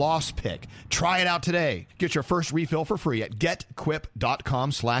 reusable floss pick. Try it out today. Get your first refill for free at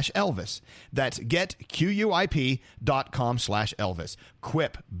getquip.com/Elvis. That's getquip.com/Elvis.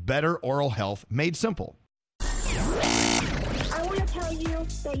 Quip, better oral health made simple. I want to tell you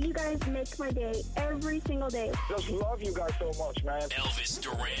that you guys make my day every single day. Just love you guys so much, man. Elvis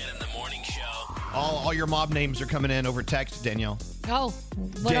Duran in the Morning Show. All your mob names are coming in over text, Danielle. Oh,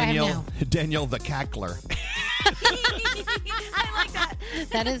 what do I have now? Danielle the Cackler. I like that.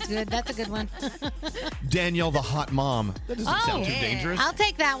 That is good. That's a good one. Danielle the Hot Mom. That doesn't sound too dangerous. I'll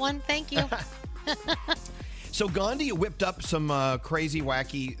take that one. Thank you. So Gandhi whipped up some crazy,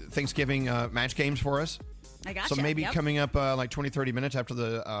 wacky Thanksgiving match games for us. I gotcha. So maybe Yep. coming up like 20, 30 minutes after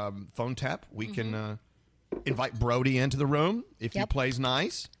the phone tap, we can invite Brody into the room if he plays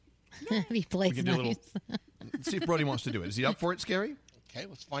nice. He plays We can do a nice. See if Brody wants to do it. Is he up for it, Scary? Okay,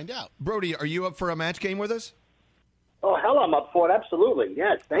 let's find out. Brody, are you up for a match game with us? Oh, hell, I'm up for it. Absolutely.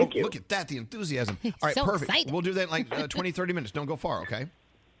 Yes, thank you. Look at that, the enthusiasm. All right, so perfect. excited. We'll do that in like 20, 30 minutes. Don't go far, okay?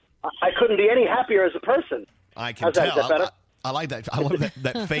 I couldn't be any happier as a person. I can How's that? tell. Is that better? I like that. I love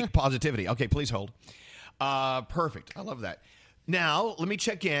that fake positivity. Okay, please hold. Perfect. I love that. Now, let me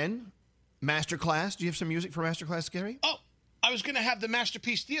check in. Masterclass. Do you have some music for Masterclass, Scary? Oh, I was going to have the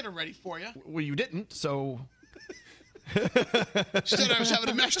Masterpiece Theater ready for you. Well, you didn't, so... Instead, I was having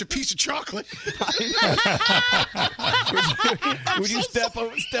a masterpiece of chocolate. Would you step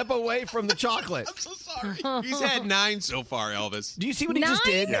away from the chocolate? I'm so sorry. He's had 9 so far, Elvis. Do you see what he just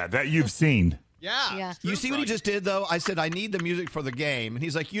did? Yeah, that you've seen. Yeah. You see what he just did, though? I said, I need the music for the game. And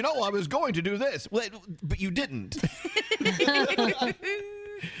he's like, I was going to do this. Well, but you didn't.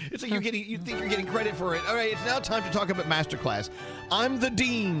 It's like you think you're getting credit for it. All right, it's now time to talk about Masterclass. I'm the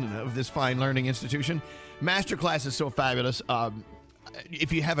dean of this fine learning institution. Masterclass is so fabulous.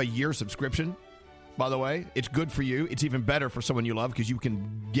 If you have a year subscription, by the way, it's good for you. It's even better for someone you love because you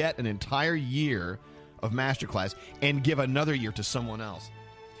can get an entire year of Masterclass and give another year to someone else.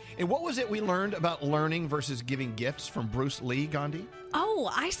 And what was it we learned about learning versus giving gifts from Bruce Lee, Gandhi?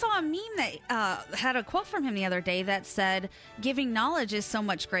 Oh, I saw a meme that had a quote from him the other day that said, giving knowledge is so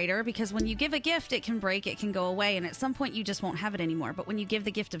much greater because when you give a gift, it can break, it can go away, and at some point you just won't have it anymore. But when you give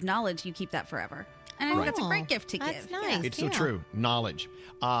the gift of knowledge, you keep that forever. And I think that's a great gift to That's give. nice. It's so true. Knowledge.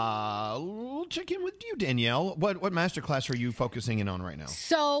 We'll check in with you, Danielle. What masterclass are you focusing in on right now?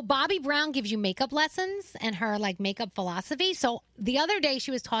 So Bobby Brown gives you makeup lessons and her makeup philosophy. So the other day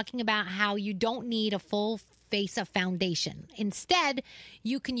she was talking about how you don't need a full face of foundation. Instead,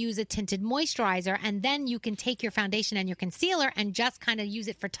 you can use a tinted moisturizer and then you can take your foundation and your concealer and just kind of use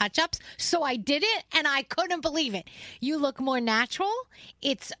it for touch-ups. So I did it and I couldn't believe it. You look more natural.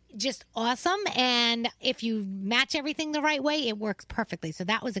 It's just awesome. And if you match everything the right way, it works perfectly. So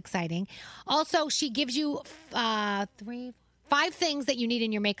that was exciting. Also, she gives you 5 things that you need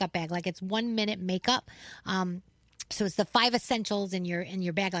in your makeup bag. Like it's 1 minute makeup. So it's the 5 essentials in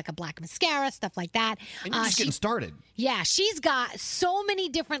your bag, like a black mascara, stuff like that. And you're just getting started. Yeah, she's got so many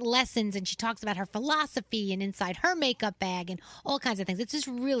different lessons, and she talks about her philosophy and inside her makeup bag and all kinds of things. It's just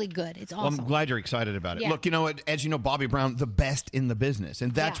really good. It's Well, awesome. I'm glad you're excited about it. Yeah. Look, as you know, Bobby Brown, the best in the business.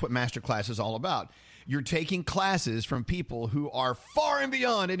 And that's what Masterclass is all about. You're taking classes from people who are far and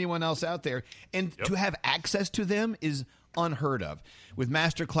beyond anyone else out there. And to have access to them is unheard of. With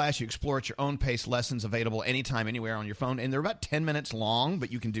Masterclass, you explore at your own pace lessons available anytime, anywhere on your phone. And they're about 10 minutes long,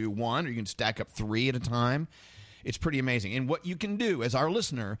 but you can do one or you can stack up 3 at a time. It's pretty amazing. And what you can do as our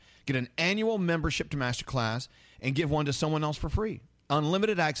listener, get an annual membership to Masterclass and give one to someone else for free.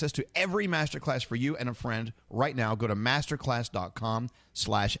 Unlimited access to every Masterclass for you and a friend. Right now, go to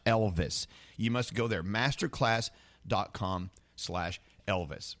masterclass.com/Elvis. You must go there,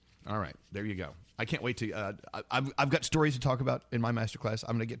 masterclass.com/Elvis. All right, there you go. I can't wait to. I've got stories to talk about in my Masterclass.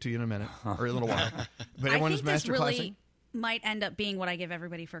 I'm going to get to you in a minute or a little while. But I everyone think is this Masterclass. really might end up being what I give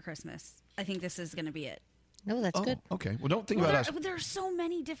everybody for Christmas. I think this is going to be it. No, that's good. Okay. Well, don't think about us. There are so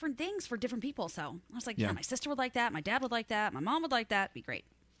many different things for different people. So I was like, Yeah. yeah, my sister would like that. My dad would like that. My mom would like that. Be great.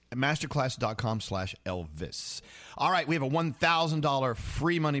 Masterclass.com/Elvis. All right, we have a $1,000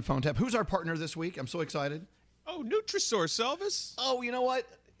 free money phone tap. Who's our partner this week? I'm so excited. Oh, Nutrisource, Elvis. Oh, you know what?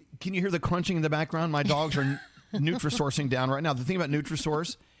 Can you hear the crunching in the background? My dogs are Nutrisourcing down right now. The thing about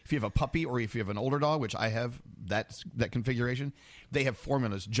Nutrisource, if you have a puppy or if you have an older dog, which I have that configuration, they have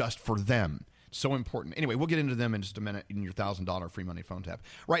formulas just for them. So important. Anyway, we'll get into them in just a minute in your $1,000 free money phone tap.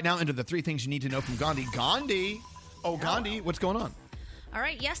 Right now, into the 3 things you need to know from Gandhi. Gandhi! Oh, Gandhi, what's going on? All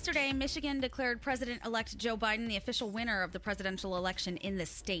right, yesterday, Michigan declared President-elect Joe Biden the official winner of the presidential election in the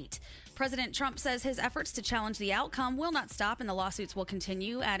state. President Trump says his efforts to challenge the outcome will not stop and the lawsuits will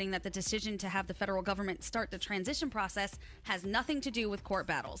continue, adding that the decision to have the federal government start the transition process has nothing to do with court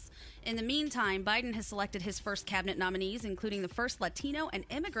battles. In the meantime, Biden has selected his first cabinet nominees, including the first Latino and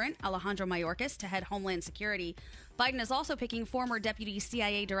immigrant, Alejandro Mayorkas, to head Homeland Security. Biden is also picking former Deputy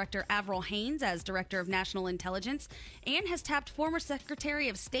CIA Director Avril Haines as Director of National Intelligence and has tapped former Secretary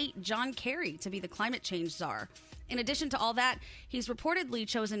of State John Kerry to be the climate change czar. In addition to all that, he's reportedly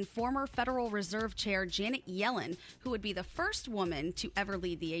chosen former Federal Reserve Chair Janet Yellen, who would be the first woman to ever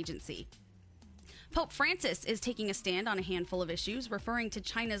lead the agency. Pope Francis is taking a stand on a handful of issues, referring to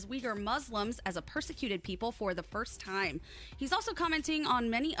China's Uyghur Muslims as a persecuted people for the first time. He's also commenting on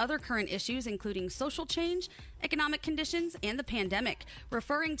many other current issues, including social change, economic conditions, and the pandemic,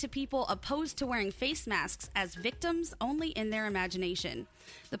 referring to people opposed to wearing face masks as victims only in their imagination.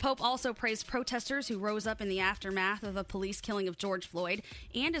 The Pope also praised protesters who rose up in the aftermath of the police killing of George Floyd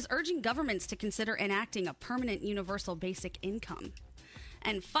and is urging governments to consider enacting a permanent universal basic income.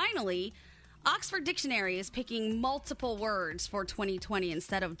 And finally, Oxford Dictionary is picking multiple words for 2020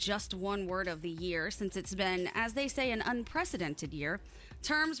 instead of just one word of the year, since it's been, as they say, an unprecedented year.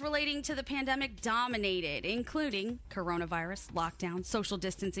 Terms relating to the pandemic dominated, including coronavirus, lockdown, social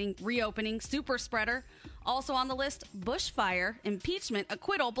distancing, reopening, super spreader. Also on the list, bushfire, impeachment,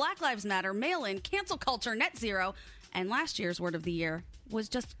 acquittal, Black Lives Matter, mail-in, cancel culture, net zero. And last year's word of the year was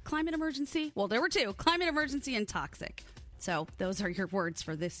just climate emergency. Well, there were 2, climate emergency and toxic. So those are your words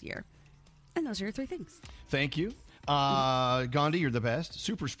for this year. And those are your 3 things. Thank you. Gandhi, you're the best.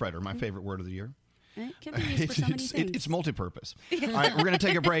 Super spreader, my favorite word of the year. It can be used for so many things. It's multi-purpose. All right, we're going to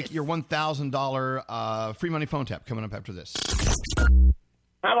take a break. Your $1,000 free money phone tap coming up after this.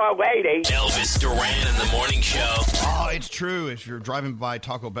 Hello, lady. Elvis Duran in the morning show. Oh, it's true. If you're driving by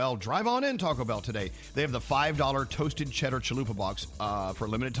Taco Bell, drive on in Taco Bell today. They have the $5 toasted cheddar chalupa box for a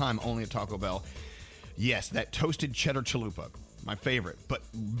limited time only at Taco Bell. Yes, that toasted cheddar chalupa, my favorite. But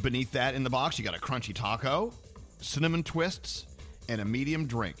beneath that in the box, you got a crunchy taco, cinnamon twists, and a medium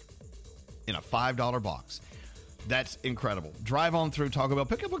drink in a $5 box. That's incredible. Drive on through Taco Bell.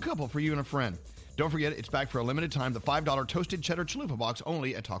 Pick up a couple for you and a friend. Don't forget, it's back for a limited time. The $5 toasted cheddar chalupa box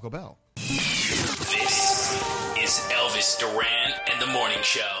only at Taco Bell. This is Elvis Duran and the Morning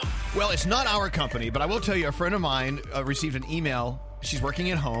Show. Well, it's not our company, but I will tell you, a friend of mine received an email. She's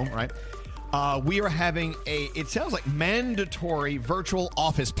working at home, right? We are having it sounds like mandatory virtual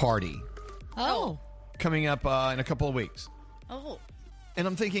office party. Oh. Coming up in a couple of weeks. Oh. And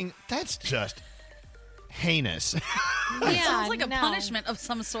I'm thinking, that's just heinous. It sounds like a punishment of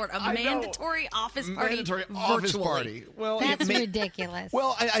some sort. A mandatory office party. Mandatory office virtually. party. Well, That's ridiculous.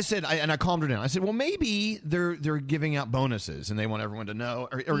 Well, I said, and I calmed her down. I said, well, maybe they're giving out bonuses and they want everyone to know,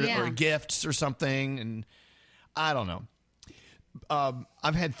 or gifts or something. And I don't know.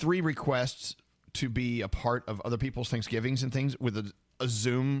 I've had 3 requests to be a part of other people's Thanksgivings and things with a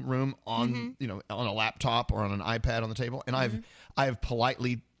Zoom room on, on a laptop or on an iPad on the table, and I've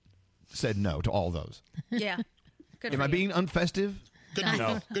politely said no to all those. Yeah. Good Am for I you. being unfestive? Good move.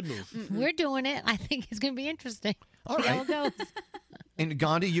 No. Good move. We're doing it. I think it's going to be interesting. All See how right. it goes. And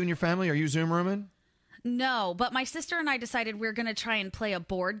Gandhi, you and your family, are you Zoom rooming? No, but my sister and I decided we're going to try and play a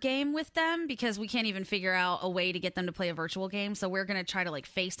board game with them because we can't even figure out a way to get them to play a virtual game. So we're going to try to like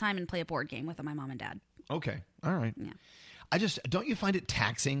FaceTime and play a board game with my mom and dad. Okay. All right. Yeah. Don't you find it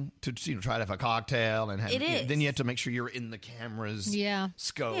taxing to try to have a cocktail and have, It is. then you have to make sure you're in the camera's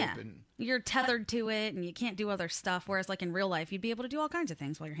scope Yeah. and You're tethered to it and you can't do other stuff. Whereas like in real life, you'd be able to do all kinds of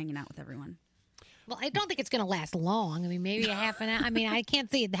things while you're hanging out with everyone. Well, I don't think it's going to last long. I mean, maybe a half an hour. I mean, I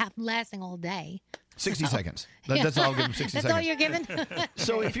can't see it lasting all day. 60 seconds. That's all. I'll give them 60 That's seconds. all you're giving?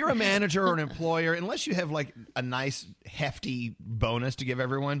 So if you're a manager or an employer, unless you have like a nice hefty bonus to give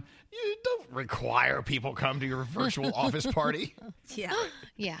everyone, you don't require people come to your virtual office party. Yeah.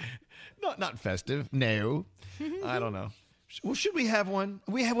 Yeah. Not festive. No. I don't know. Well, should we have one?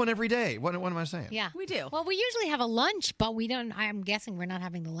 We have one every day. What am I saying? Yeah. We do. Well, we usually have a lunch, but we don't. I'm guessing we're not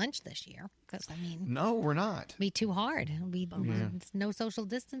having the lunch this year because, I mean, No, we're not. it'll be too hard. It'll be it's no social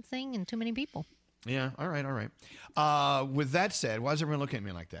distancing and too many people. Yeah. All right. With that said, why is everyone looking at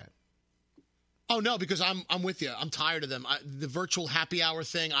me like that? Oh no, because I'm with you. I'm tired of them. The virtual happy hour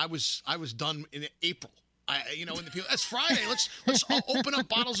thing. I was done in April. When the people, it's Friday. Let's open up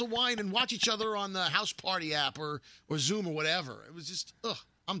bottles of wine and watch each other on the House Party app or Zoom or whatever. It was just,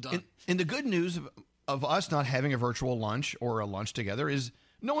 I'm done. And the good news of us not having a virtual lunch or a lunch together is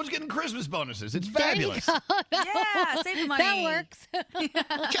no one's getting Christmas bonuses. It's fabulous. Yeah, save the money. That works.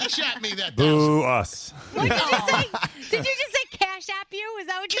 Cash at me that. Boo us. What did you say? Did you just say cash app you? Is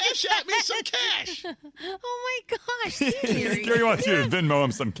that what you Cash just at me some cash. Oh my gosh. Gary wants you to Venmo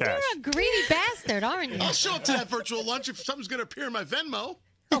him some cash. You're a greedy bastard, aren't you? I'll show up to that virtual lunch if something's going to appear in my Venmo.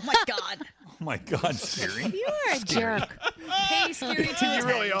 Oh my God. Oh my God, Siri. You're a jerk. Hey, Scary. You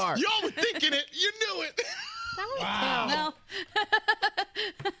really are. Y'all were thinking it. You knew it. No.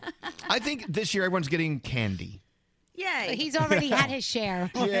 I think this year everyone's getting candy. Yay. He's already had his share.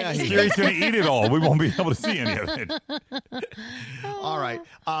 Yeah, Gary's going to eat it all. We won't be able to see any of it. All right.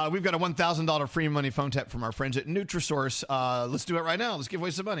 We've got a $1,000 free money phone tap from our friends at Nutrisource. Let's do it right now. Let's give away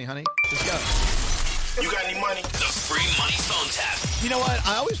some money, honey. Let's go. You got any money? The free money phone tap. You know what?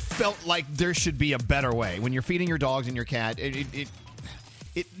 I always felt like there should be a better way. When you're feeding your dogs and your cat, it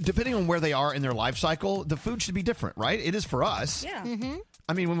depending on where they are in their life cycle, the food should be different, right? It is for us. Yeah. Mm-hmm.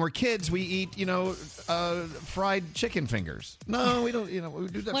 I mean, when we're kids, we eat, fried chicken fingers. No, we don't. We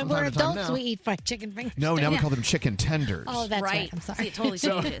do that When from we're time to time adults, now. we eat fried chicken fingers. No, now we Yeah. call them chicken tenders. Oh, that's right. I'm sorry. See, it totally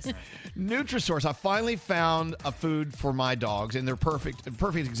changes. Nutrisource. I finally found a food for my dogs, and they're perfect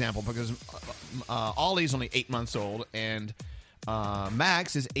example because Ollie's only 8 months old, and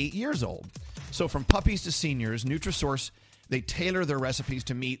Max is 8 years old. So from puppies to seniors, Nutrisource, they tailor their recipes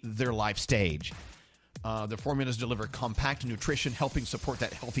to meet their life stage. The formulas deliver compact nutrition, helping support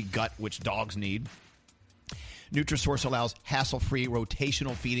that healthy gut which dogs need. Nutrisource allows hassle-free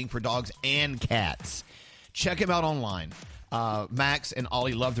rotational feeding for dogs and cats. Check them out online. Max and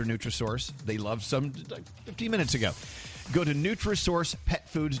Ollie love their Nutrisource. They loved some like 15 minutes ago. Go to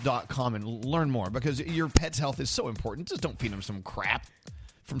NutrisourcePetFoods.com and learn more because your pet's health is so important. Just don't feed them some crap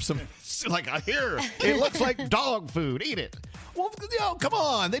from some, like, here, it looks like dog food. Eat it. Well, come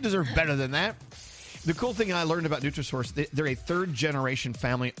on. They deserve better than that. The cool thing I learned about Nutrisource, they're a third-generation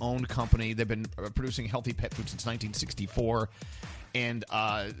family-owned company. They've been producing healthy pet food since 1964. And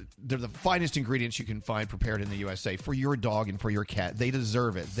they're the finest ingredients you can find prepared in the USA for your dog and for your cat. They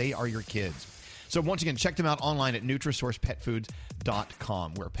deserve it. They are your kids. So once again, check them out online at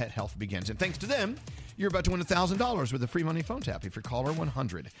NutrisourcePetFoods.com, where pet health begins. And thanks to them, you're about to win $1,000 with a free money phone tap if you're caller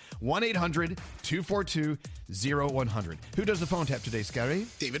 100. 1-800-242-0100. Who does the phone tap today, Scary?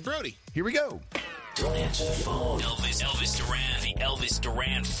 David Brody. Here we go. Don't answer the phone. Elvis Duran, the Elvis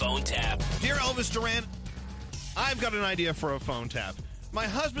Duran phone tap. Dear Elvis Duran, I've got an idea for a phone tap. My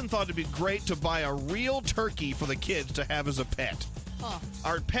husband thought it'd be great to buy a real turkey for the kids to have as a pet.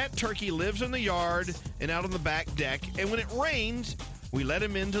 Our pet turkey lives in the yard and out on the back deck, and when it rains, we let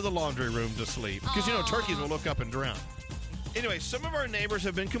him into the laundry room to sleep. Because, turkeys will look up and drown. Anyway, some of our neighbors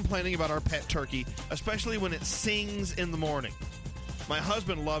have been complaining about our pet turkey, especially when it sings in the morning. My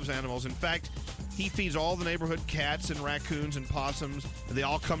husband loves animals. In fact, he feeds all the neighborhood cats and raccoons and possums, and they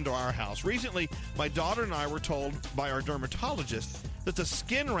all come to our house. Recently, my daughter and I were told by our dermatologist that the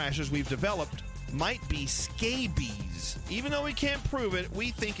skin rashes we've developed might be scabies. Even though we can't prove it,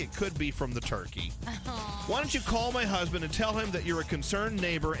 we think it could be from the turkey. Why don't you call my husband and tell him that you're a concerned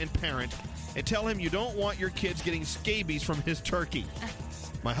neighbor and parent, and tell him you don't want your kids getting scabies from his turkey.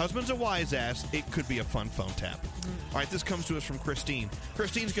 My husband's a wise ass. It could be a fun phone tap. All right, this comes to us from Christine.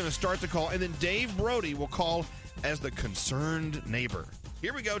 Christine's going to start the call, and then Dave Brody will call as the concerned neighbor.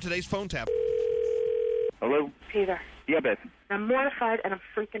 Here we go, today's phone tap. Hello? Peter, Yeah, Beth. I'm mortified and I'm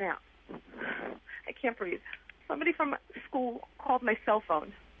freaking out. I can't breathe. Somebody from school called my cell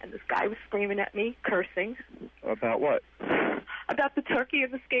phone, and this guy was screaming at me, cursing, About what? about the turkey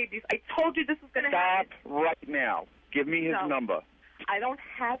and the scabies. I told you this was going to happen. Stop right now. Give me his No. number. I don't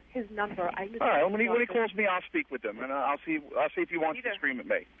have his number. All right, when he calls me, I'll speak with him, and I'll see if he wants to scream at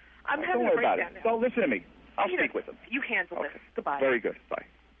me. I'm Don't having a worry about breakdown it. now. Don't listen to me. I'll Peter, speak with him. You handle this. Goodbye. Very good. Bye.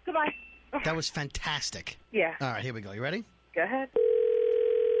 Goodbye. That was fantastic. Yeah. All right, here we go. You ready? Go ahead.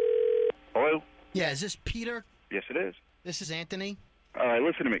 Hello? Yeah, is this Peter? Yes, it is. This is Anthony. All right,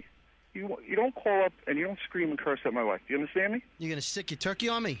 listen to me. You don't call up and you don't scream and curse at my wife. Do you understand me? You're going to stick your turkey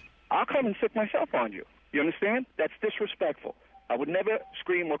on me? I'll come and sick myself on you. You understand? That's disrespectful. I would never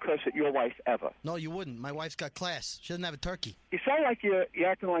scream or curse at your wife ever. No, you wouldn't. My wife's got class. She doesn't have a turkey. You sound like you're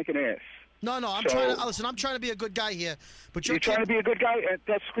acting like an ass. No, I'm So- trying to listen. I'm trying to be a good guy here, but You're trying to be a good guy?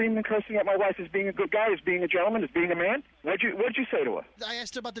 That's screaming and cursing at my wife is being a good guy, is being a gentleman, is being a man? What'd you say to her? I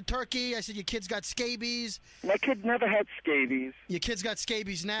asked her about the turkey. I said your kid's got scabies. My kid never had scabies. Your kid's got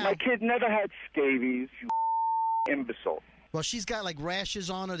scabies now. My kid never had scabies, you imbecile. Well, she's got like rashes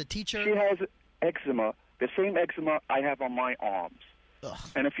on her. The teacher. She has eczema, the same eczema I have on my arms.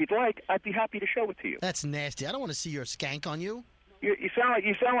 And if you'd like, I'd be happy to show it to you. That's nasty. I don't want to see your skank on you. You sound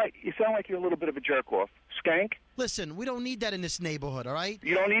like you're a little bit of a jerk off. Skank. Listen, we don't need that in this neighborhood, all right?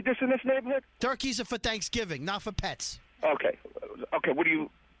 You don't need this in this neighborhood? Turkeys are for Thanksgiving, not for pets. Okay. What do you...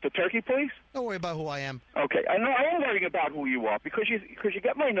 The turkey, please? Don't worry about who I am. Okay. I know I am worrying about who you are because you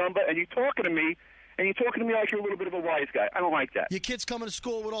get my number and you're talking to me like you're a little bit of a wise guy. I don't like that. Your kid's coming to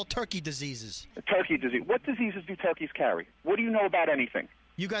school with all turkey diseases. Turkey disease. What diseases do turkeys carry? What do you know about anything?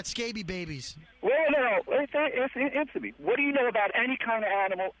 You got scaby babies. Well, no. Answer me. What do you know about any kind of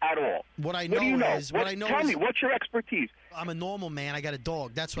animal at all? What I What do you know? know Tell is me, what's your expertise? I'm a normal man. I got a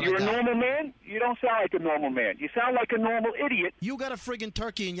dog. That's what You're I got. a normal man? You don't sound like a normal man. You sound like a normal idiot. You got a friggin'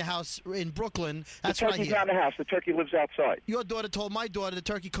 turkey in your house in Brooklyn. That's the what I turkey's hear. not in the house. The turkey lives outside. Your daughter told my daughter the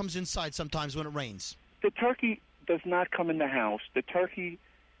turkey comes inside sometimes when it rains. The turkey does not come in the house. The turkey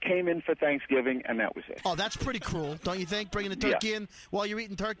came in for Thanksgiving, and that was it. Oh, that's pretty cruel, don't you think? Bringing the turkey in while you're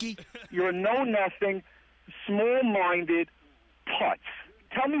eating turkey? You're a know-nothing, small-minded putz.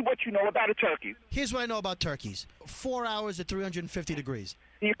 Tell me what you know about a turkey. Here's what I know about turkeys. 4 hours at 350 degrees.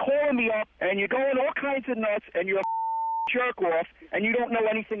 You're calling me up, and you're going all kinds of nuts, and you're a jerk off, and you don't know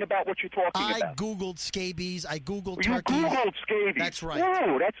anything about what you're talking I about. Googled scabies. I Googled You turkeys. Googled scabies. That's right.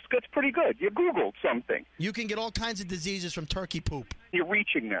 Whoa, that's pretty good. You Googled something. You can get all kinds of diseases from turkey poop. You're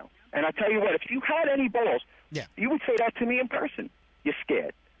reaching now. And I tell you what, if you had any balls, you would say that to me in person. You're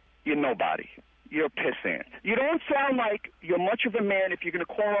scared. You're nobody. You're a pissant. You don't sound like you're much of a man if you're going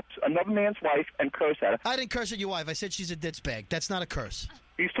to call up another man's wife and curse at her. I didn't curse at your wife. I said she's a ditz bag. That's not a curse.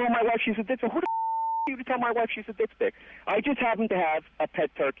 You told my wife she's a ditz. Who the you to tell my wife she's a ditz bag? I just happen to have a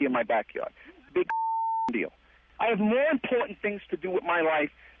pet turkey in my backyard. Big deal. I have more important things to do with my life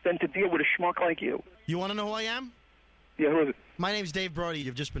than to deal with a schmuck like you. You want to know who I am? Yeah, who is it? My name's Dave Brody.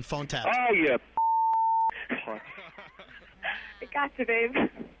 You've just been phone tapped. Oh, yeah. I got you, babe.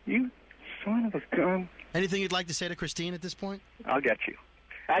 You son of a gun. Anything you'd like to say to Christine at this point? I'll get you.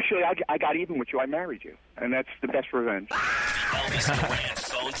 Actually, I got even with you. I married you. And that's the best revenge. Elvis Duran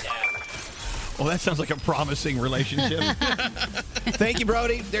phone tap. Oh, Well, that sounds like a promising relationship. Thank you,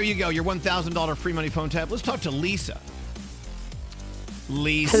 Brody. There you go. Your $1,000 free money phone tap. Let's talk to Lisa.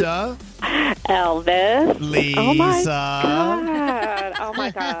 Lisa. Elvis. Lisa. Oh my God. Oh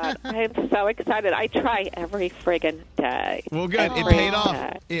my God. I'm so excited. I try every friggin' day. Well, good. It Every paid off.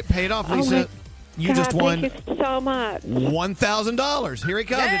 day. It paid off, Oh Lisa. my You God, just won Thank you so much. $1,000. Here it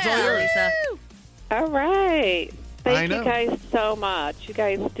comes. It's all yours. All right. I Thank know. you guys so much. You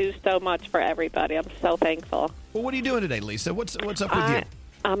guys do so much for everybody. I'm so thankful. Well, what are you doing today, Lisa? What's up with you?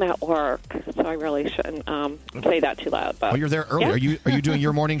 I'm at work, so I really shouldn't say that too loud. But Oh, you're there early. Yeah. Are you doing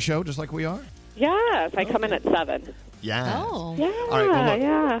your morning show just like we are? Yes, I come in at 7. Yeah. Oh. Yeah, All right. Well, look,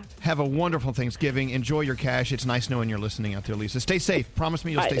 yeah. have a wonderful Thanksgiving. Enjoy your cash. It's nice knowing you're listening out there, Lisa. Stay safe. Promise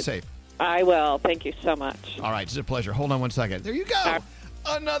me you'll stay safe. I will. Thank you so much. All right. It's a pleasure. Hold on one second. There you go.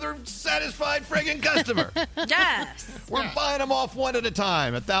 Another satisfied friggin' customer. Yes. We're buying them off one at a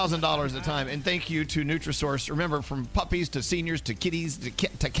time, $1,000 at a time. And thank you to Nutrisource. Remember, from puppies to seniors to kitties to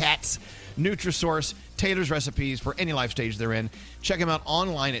cats, Nutrisource tailors recipes for any life stage they're in. Check them out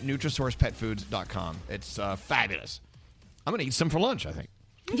online at NutrisourcePetFoods.com. It's fabulous. I'm going to eat some for lunch, I think.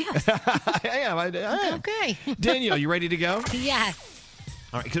 Yes. I am. Okay. Danielle, you ready to go? Yes.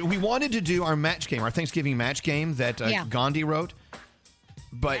 All right, 'cause we wanted to do our match game, our Thanksgiving match game that Yeah. Gandhi wrote,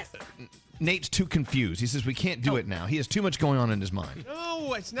 but Nate's too confused. He says we can't do it now. He has too much going on in his mind.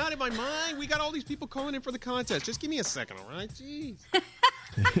 No, it's not in my mind. We got all these people calling in for the contest. Just give me a second, all right? Jeez.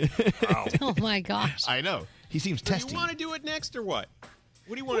 Oh my gosh. I know. He seems Do testy. you want to do it next or what?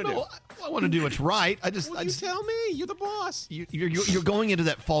 What do you want to Well, do? no, I want to do what's right. I just tell me. You're the boss. You're going into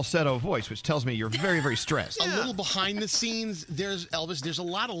that falsetto voice, which tells me you're very, very stressed. A little behind the scenes, there's a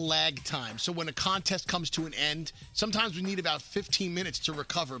lot of lag time. So when a contest comes to an end, sometimes we need about 15 minutes to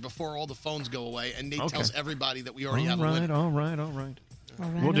recover before all the phones go away. And Nate Okay. tells everybody that we already have a winner. All right. All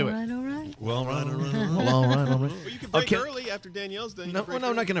right, We'll do it. all right. Well, all right. Well, you can break Okay. early after Danielle's done. You No, can break I'm not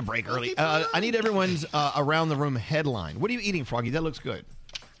early. going to break early. keep going. I need everyone's around the room headline. What are you eating, Froggy? That looks good.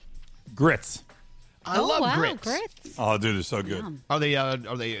 Grits. I love grits. Oh, dude, they're so good. Are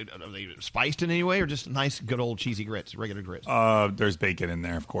they spiced in any way, or just nice, good old cheesy grits, regular grits? There's bacon in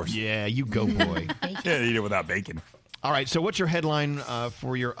there, of course. Yeah, you go, boy. Yeah, eat it without bacon. All right, so what's your headline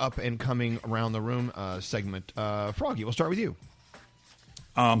for your up and coming around the room segment? Froggy, we'll start with you.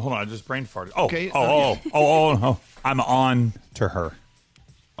 Hold on, I just brain farted. Oh, Okay, oh, I'm on to her.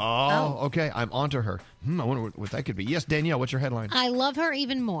 Oh, okay. I'm onto her. I wonder what that could be. Yes, Danielle, what's your headline? I love her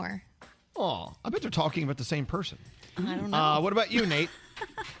even more. Oh, I bet they're talking about the same person. I don't know. What about you, Nate?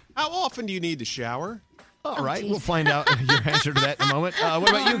 How often do you need to shower? All right, we'll find out your answer to that in a moment. What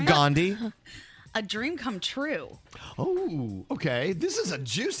about you, Gandhi? A dream come true. Oh, okay. This is a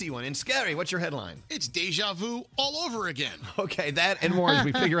juicy one. And Scary, what's your headline? It's deja vu all over again. Okay, that and more as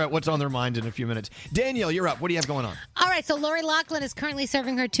we figure out what's on their minds in a few minutes. Danielle, you're up. What do you have going on? All right, so Lori Loughlin is currently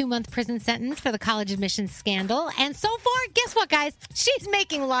serving her 2-month prison sentence for the college admissions scandal. And so far, guess what, guys? She's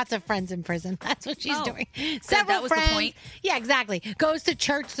making lots of friends in prison. That's what she's doing. Several that was the friends. point. Yeah, exactly. Goes to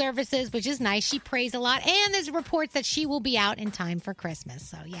church services, which is nice. She prays a lot. And there's reports that she will be out in time for Christmas.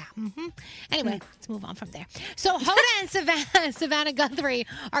 So, yeah. Anyway, let's move on from there. So, Hoda and Savannah Guthrie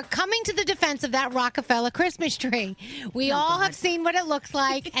are coming to the defense of that Rockefeller Christmas tree. We all have seen what it looks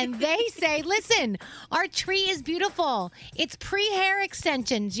like, and they say, listen, our tree is beautiful. It's pre-hair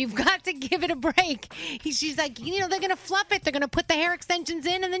extensions. You've got to give it a break. She's like, they're going to fluff it. They're going to put the hair extensions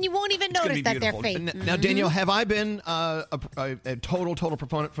in, and then you won't even notice that they're fake. Now, Danielle, have I been a total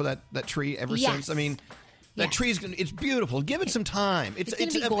proponent for that tree ever Yes. since? I mean, that tree's it's beautiful. Give it some time. It's gonna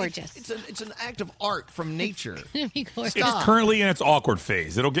be gorgeous. It's an act of art from nature. It's currently in its awkward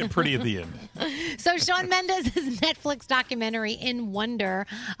phase. It'll get pretty at the end. So Shawn Mendes' Netflix documentary In Wonder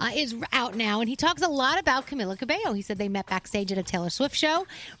is out now, and he talks a lot about Camila Cabello. He said they met backstage at a Taylor Swift show,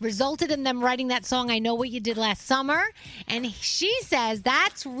 resulted in them writing that song I Know What You Did Last Summer, and she says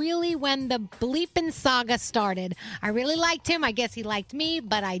that's really when the bleeping saga started. I really liked him. I guess he liked me,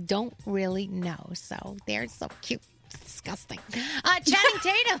 but I don't really know. So they're so cute. Disgusting. Channing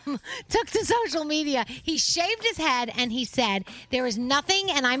Tatum took to social media. He shaved his head and he said, there is nothing,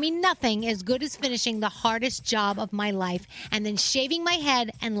 and I mean nothing, as good as finishing the hardest job of my life and then shaving my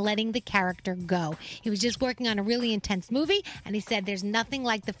head and letting the character go. He was just working on a really intense movie, and he said there's nothing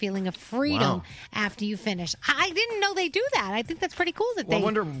like the feeling of freedom after you finish. I didn't know they do that. I think that's pretty cool that Well, they... I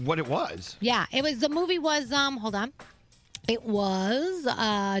wonder what it was. Yeah, the movie was, hold on. It was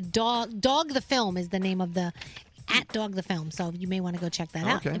Dog the Film is the name of the... At Dog the Film, so you may want to go check that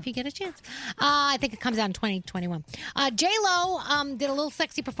out if you get a chance. I think it comes out in 2021. J-Lo did a little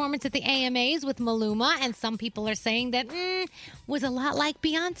sexy performance at the AMAs with Maluma, and some people are saying that was a lot like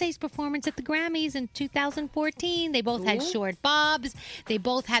Beyonce's performance at the Grammys in 2014. They both had short bobs. They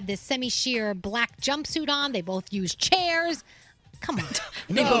both had this semi-sheer black jumpsuit on. They both used chairs. Come on.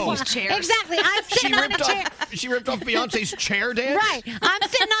 They both use chairs. Exactly. I'm sitting on a chair. She ripped off Beyonce's chair dance? Right. I'm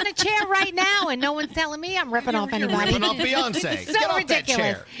sitting on a chair right now, and no one's telling me I'm ripping off anybody. ripping off Beyonce. It's Get so off that ridiculous.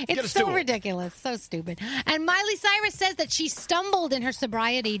 chair. Get a It's so stool. ridiculous. So stupid. And Miley Cyrus says that she stumbled in her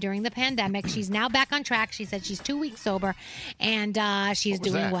sobriety during the pandemic. She's now back on track. She said she's 2 weeks sober, and she's What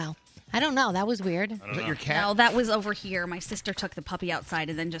was doing that? well. I don't know. That was weird. Was that your cat? No, that was over here. My sister took the puppy outside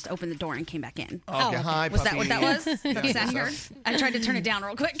and then just opened the door and came back in. Okay, hi, Was that what that was? puppy. That sound heard? I tried to turn it down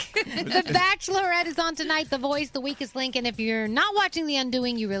real quick. The Bachelorette is on tonight. The Voice, The Weakest Link. And if you're not watching The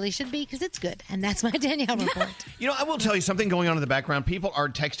Undoing, you really should be because it's good. And that's my Danielle report. You know, I will tell you something going on in the background. People are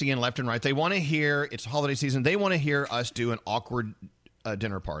texting in left and right. They want to hear, it's holiday season, they want to hear us do an awkward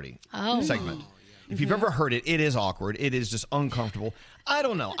dinner party segment. If you've ever heard it, it is awkward. It is just uncomfortable. I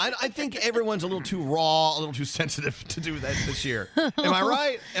don't know. I think everyone's a little too raw, a little too sensitive to do that this year. Am I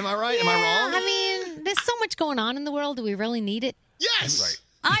right? Am I right? Am I wrong? I mean, there's so much going on in the world. Do we really need it? Yes. Right.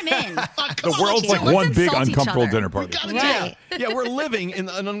 I'm in. The world's like Let's one big insult each uncomfortable other. dinner party. Right. Yeah, we're living in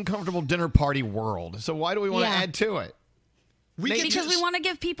an uncomfortable dinner party world. So why do we want to Yeah. add to it? We get Because to- we want to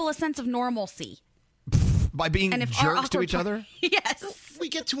give people a sense of normalcy. By being And if our jerks to awkward each other? Yes. We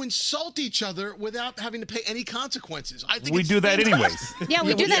get to insult each other without having to pay any consequences. I think We it's do that fantastic. anyways. Yeah,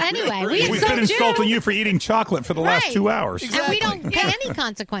 we do that anyway. We We've insult been insulting you. you for eating chocolate for the last 2 hours. And we don't pay any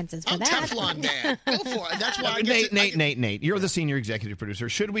consequences for that. Teflon man. Go for it. That's why I get Nate, you're the senior executive producer.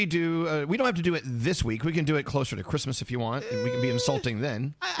 Should we do, we don't have to do it this week. We can do it closer to Christmas if you want, and we can be insulting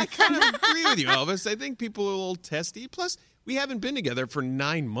then. I kind of agree with you, Elvis. I think people are a little testy. Plus, we haven't been together for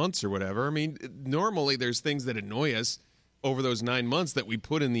 9 months or whatever. I mean, normally there's things that annoy us over those 9 months that we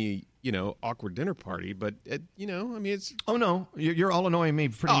put in the, awkward dinner party. But, I mean, it's... Oh, no. You're all annoying me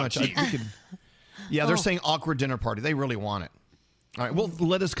pretty much. Yeah, they're saying awkward dinner party. They really want it. All right, well,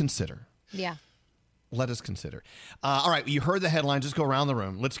 let us consider. Yeah. Let us consider. All right, you heard the headline. Just go around the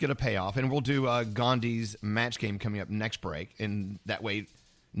room. Let's get a payoff. And we'll do Gandhi's match game coming up next break. And that way,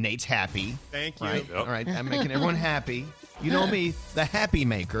 Nate's happy. Thank you. Right? Yep. All right, I'm making everyone happy. You know me, the happy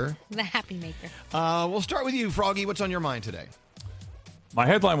maker. The happy maker. We'll start with you, Froggy. What's on your mind today? My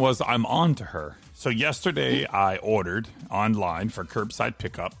headline was, I'm on to her. So yesterday I ordered online for curbside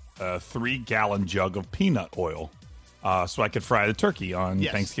pickup a 3-gallon jug of peanut oil so I could fry the turkey on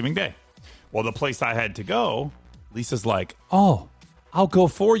Thanksgiving Day. Well, the place I had to go, Lisa's like, oh, I'll go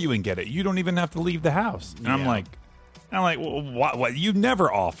for you and get it. You don't even have to leave the house. And I'm like, well, what? You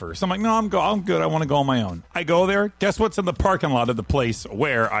never offer. So I'm like, no, I'm good. I want to go on my own. I go there. Guess what's in the parking lot of the place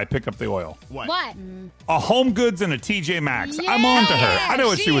where I pick up the oil? What? A Home Goods and a TJ Maxx. I'm on to her. I know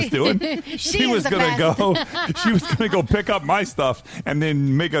what she was doing. She was gonna go. She was gonna go pick up my stuff and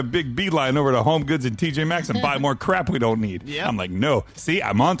then make a big beeline over to Home Goods and TJ Maxx and buy more crap we don't need. Yep. I'm like, no. See,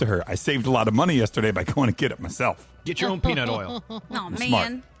 I'm on to her. I saved a lot of money yesterday by going to get it myself. Get your own peanut oil. Oh, I'm man.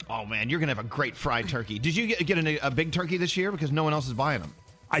 smart. Oh, man, you're going to have a great fried turkey. Did you get a big turkey this year? Because no one else is buying them.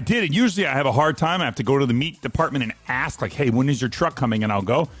 I did. And usually I have a hard time. I have to go to the meat department and ask, like, hey, when is your truck coming? And I'll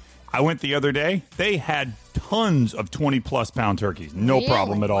go. I went the other day. They had tons of 20-plus pound turkeys. No Really?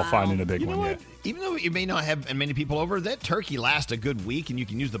 problem at all finding a big You know one what? yet. Even though you may not have many people over, that turkey lasts a good week, and you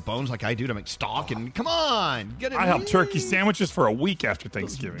can use the bones like I do to make stock. And come on, get it. I have turkey sandwiches for a week after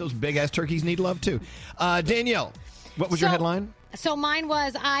Thanksgiving. Those big-ass turkeys need love, too. Danielle, what was your headline? So mine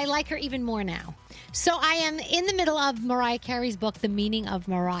was, I like her even more now. So I am in the middle of Mariah Carey's book, The Meaning of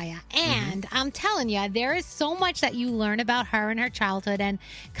Mariah. And I'm telling you, there is so much that you learn about her and her childhood and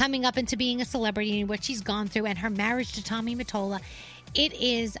coming up into being a celebrity and what she's gone through and her marriage to Tommy Mottola. It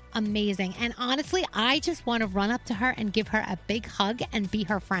is amazing. And honestly, I just want to run up to her and give her a big hug and be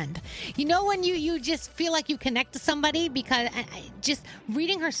her friend. You know when you just feel like you connect to somebody? Because just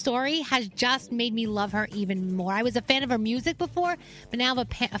reading her story has just made me love her even more. I was a fan of her music before, but now I'm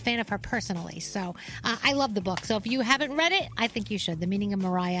a fan of her personally. So I love the book. So if you haven't read it, I think you should. The Meaning of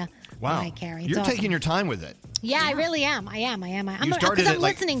Mariah. Wow. Mariah Carey. It's You're awesome. taking your time with it. Yeah, I really am. I am. You started I'm it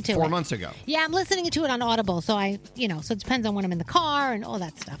like listening to 4 it. months ago. Yeah, I'm listening to it on Audible. So so it depends on when I'm in the car and all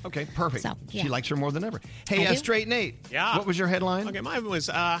that stuff. Okay, perfect. So, yeah. She likes her more than ever. Hey, I do. Straight Nate. Yeah. What was your headline? Okay, mine was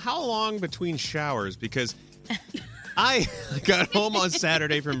how long between showers? Because I got home on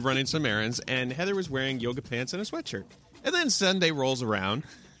Saturday from running some errands, and Heather was wearing yoga pants and a sweatshirt. And then Sunday rolls around,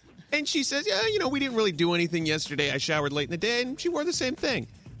 and she says, yeah, we didn't really do anything yesterday. I showered late in the day, and she wore the same thing.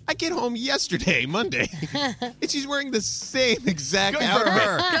 I get home yesterday, Monday, and she's wearing the same exact Good for outfit.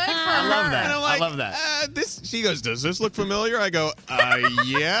 her. Good for I love that. And I'm like, I love that. She goes, does this look familiar? I go,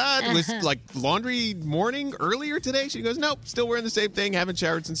 yeah. It was like laundry morning earlier today. She goes, nope, still wearing the same thing. Haven't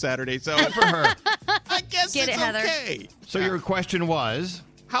showered since Saturday. So Good for her. I guess Get it's it, Heather. okay. So your question was?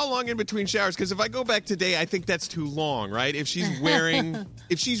 How long in between showers? Because if I go back today, I think that's too long, right? If she's wearing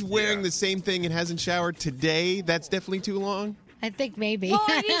the same thing and hasn't showered today, that's definitely too long. I think maybe. Well,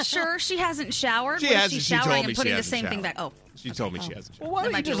 are you sure she hasn't showered? She Was hasn't. she She told showering me and she putting the hasn't same thing showered. back? Oh. She told me she hasn't showered. Well, why don't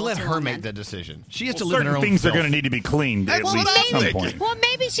you might be a just little let too her long make then. the decision? She has to Well, live in her certain own things are filth. going to need to be cleaned at That's least what at I'm some thinking. point. Well,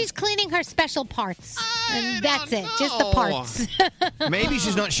 maybe she's cleaning her special parts. And that's it. Just the know. parts. Maybe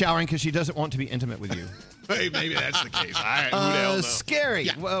she's not showering because she doesn't want to be intimate with you. Hey, maybe that's the case. All right, who the hell knows? Scary.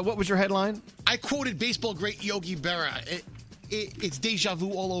 What was your headline? I quoted baseball great Yogi Berra. It's deja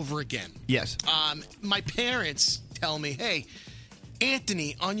vu all over again. Yes. My parents tell me, hey,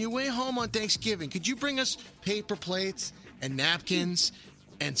 Anthony, on your way home on Thanksgiving, could you bring us paper plates and napkins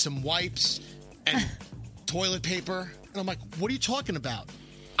and some wipes and toilet paper? And I'm like, what are you talking about?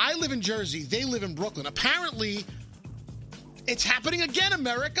 I live in Jersey. They live in Brooklyn. Apparently, it's happening again,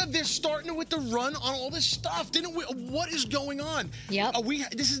 America. They're starting with the run on all this stuff. What is going on? Yep.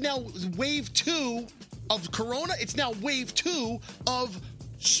 This is now wave 2 of Corona. It's now wave 2 of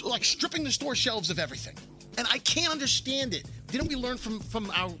like stripping the store shelves of everything. And I can't understand it. Didn't we learn from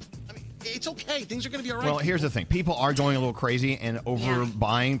our... It's okay. Things are going to be all right. Well, here's the thing. People are going a little crazy and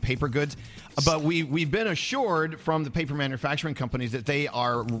overbuying paper goods. But we've been assured from the paper manufacturing companies that they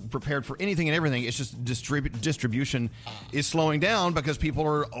are prepared for anything and everything. It's just distribution is slowing down because people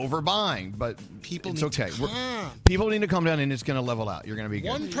are overbuying. But it's okay. People need to calm down, and it's going to level out. You're going to be good.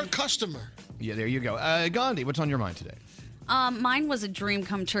 One per customer. Yeah, there you go. Gandhi, what's on your mind today? Mine was a dream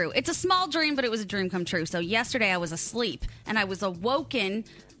come true. It's a small dream, but it was a dream come true. So yesterday I was asleep, and I was awakened.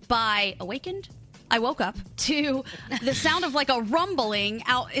 I woke up to the sound of like a rumbling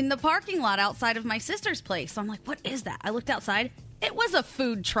out in the parking lot outside of my sister's place. So I'm like, what is that? I looked outside. It was a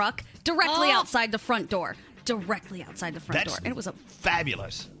food truck directly outside the front door. Directly outside the front door. And it was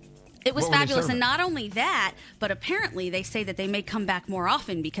fabulous. It was What were they fabulous. serving? And not only that, but apparently they say that they may come back more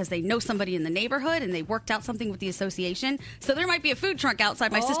often because they know somebody in the neighborhood and they worked out something with the association. So there might be a food truck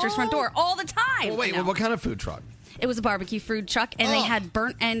outside my sister's front door all the time. Well, wait, No. what kind of food truck? It was a barbecue food truck, and they had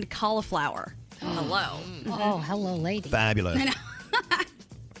burnt end cauliflower. Hello. Oh, hello, lady. Fabulous. I know.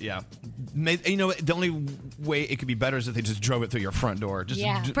 Yeah. You know, the only way it could be better is if they just drove it through your front door. Just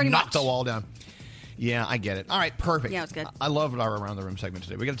Pretty knock much. the wall down. Yeah, I get it. All right, perfect. Yeah, it's good. I love our Around the Room segment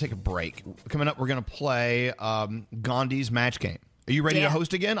today. We got to take a break. Coming up, we're going to play Gandhi's Match Game. Are you ready to Yeah.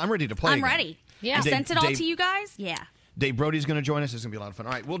 host again? I'm ready to play I'm again. ready. Yeah. I sent it all to you guys? Yeah. Dave Brody's going to join us. It's going to be a lot of fun.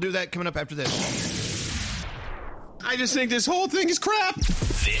 All right, we'll do that coming up after this. I just think this whole thing is crap.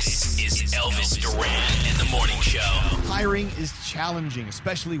 This is Elvis Duran in the morning show. Hiring is challenging,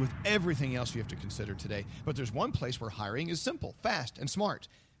 especially with everything else you have to consider today. But there's one place where hiring is simple, fast, and smart.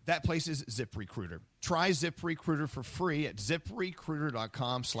 That place is ZipRecruiter. Try ZipRecruiter for free at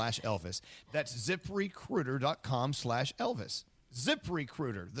ZipRecruiter.com/Elvis. That's ZipRecruiter.com/Elvis.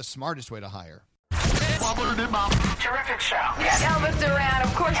 ZipRecruiter, the smartest way to hire. Terrific show. Yes, Elvis Duran.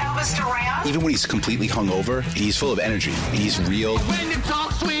 Of course, Elvis Duran. Even when he's completely hungover, he's full of energy. He's real. When you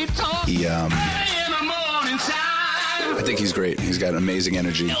talk sweet talk, He, in the morning time. I think he's great. He's got amazing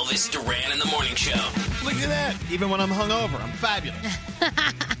energy. Elvis Duran in the morning show. Look at that. Even when I'm hungover, I'm fabulous.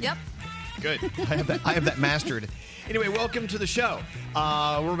 Yep. Good. I have that mastered. Anyway, welcome to the show.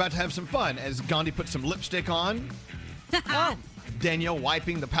 We're about to have some fun as Gandhi puts some lipstick on. Danielle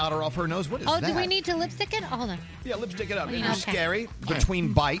wiping the powder off her nose. What is that? Do we need to lipstick it? Hold on. Yeah, lipstick it up. Okay. It's scary.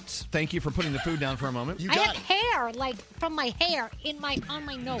 Between bites. Thank you for putting the food down for a moment. I have hair, like from my hair on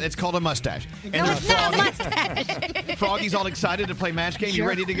my nose. It's called a mustache. No, it's not a mustache. Froggy's all excited to play match game. You Sure.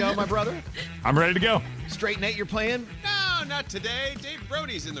 ready to go, my brother? I'm ready to go. Straight Nate, you're playing? No, not today. Dave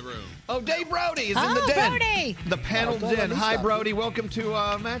Brody's in the room. Oh, Dave Brody is in the den. Brody. The panel Oh, den. don't Hi, stop. Brody. Welcome to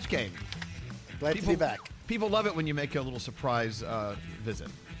Match Game. Glad to be back. People love it when you make a little surprise visit.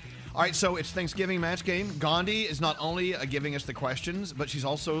 All right, so it's Thanksgiving Match Game. Gandhi is not only giving us the questions, but she's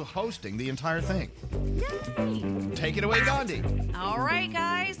also hosting the entire thing. Take it away, Gandhi. All right,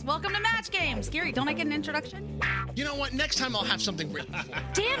 guys. Welcome to Match Game. Scary, don't I get an introduction? You know what? Next time I'll have something written for you.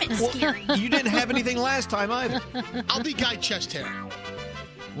 Damn it, Scary. You didn't have anything last time either. I'll be Guy Chest Hair.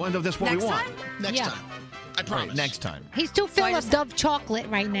 Well, that's what Next we want. time? Next Yeah. time. I All promise. right, next time. He's too full of Dove chocolate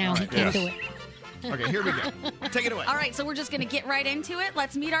right now. He can't do it. Okay, here we go. Take it away. All right, so we're just going to get right into it.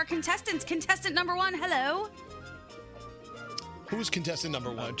 Let's meet our contestants. Contestant number 1, hello. Who's contestant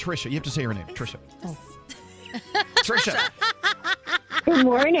number 1? Trisha. You have to say her name. Trisha. Oh. Trisha. Good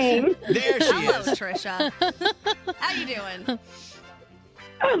morning. There she Hello, is. Trisha. How you doing?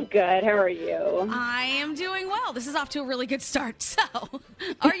 I'm good. How are you? I am doing well. This is off to a really good start. So,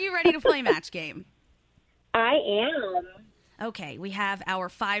 are you ready to play Match Game? I am. Okay, we have our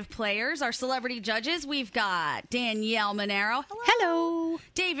 5 players, our celebrity judges. We've got Danielle Monero. Hello.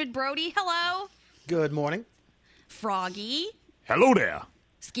 David Brody. Hello. Good morning. Froggy. Hello there.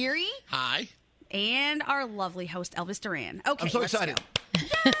 Scary. Hi. And our lovely host, Elvis Duran. Okay, I'm so let's excited. go.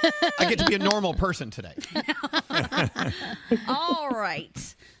 I get to be a normal person today. All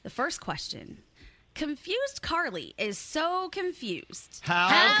right. The first question. Confused Carly is so confused.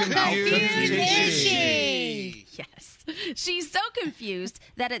 How confused is she? Yes. She's so confused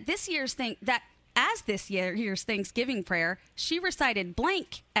that at this year's year's Thanksgiving prayer, she recited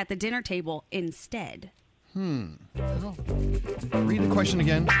blank at the dinner table instead. Read the question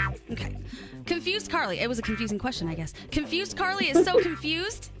again. Okay. Confused Carly. It was a confusing question, I guess. Confused Carly is so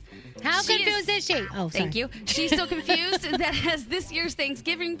confused. How She confused is she? Oh, sorry. Thank you. She's so confused that as this year's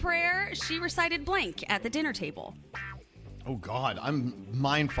Thanksgiving prayer, she recited blank at the dinner table. Oh, God. I'm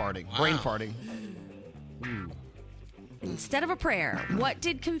mind farting. Brain farting. Ooh. Instead of a prayer, what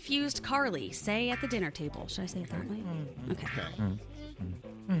did confused Carly say at the dinner table? Should I say it that way? Okay.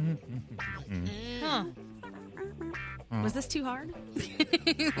 Huh. Was this too hard?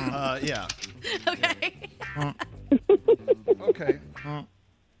 Yeah. Okay. Okay.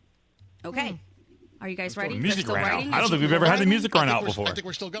 Okay. Are you guys ready? The music They're still ran out. writing? I don't think we've ever had the music run out I before. think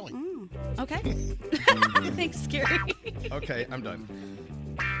we're still going. Okay. Thanks, Scary. Okay, I'm done.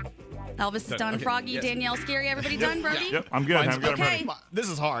 Elvis is done. Okay, Froggy, yes. Danielle, Scary. Everybody done, Brody? Yep, I'm good. I'm good. I'm Okay. ready. This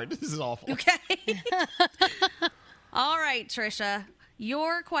is hard. This is awful. Okay. All right, Trisha.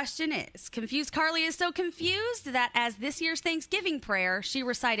 Your question is, Confused Carly is so confused that as this year's Thanksgiving prayer, she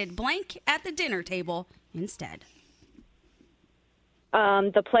recited blank at the dinner table instead.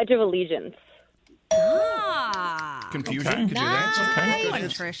 The Pledge of Allegiance. Ah. Confusion. Okay. Could do that. Good one,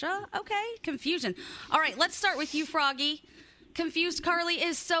 Trisha. Okay, confusion. All right, let's start with you, Froggy. Confused Carly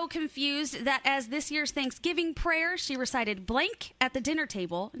is so confused that as this year's Thanksgiving prayer, she recited blank at the dinner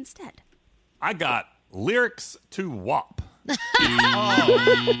table instead. I got lyrics to WAP.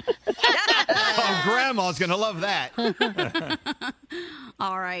 Oh, Grandma's going to love that.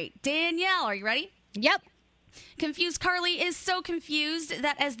 All right, Danielle, are you ready? Yep. Confused Carly is so confused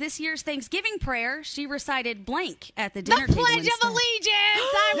that as this year's Thanksgiving prayer, she recited blank at the dinner table Pledge instead. of Allegiance.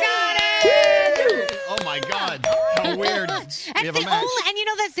 I got it. Oh, my God. How weird. We have a match. And you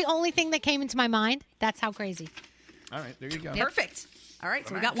know that's the only thing that came into my mind. That's how crazy. All right, there you go. Perfect. All right,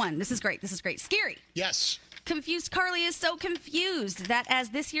 so we got one. This is great. This is great. Scary. Yes. Confused Carly is so confused that as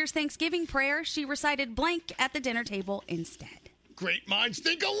this year's Thanksgiving prayer, she recited blank at the dinner table instead. Great minds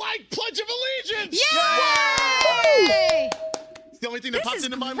think alike. Pledge of Allegiance. Yay! It's the only thing that popped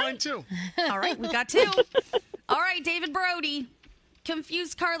into my mind, too. All right, we got two. All right, David Brody.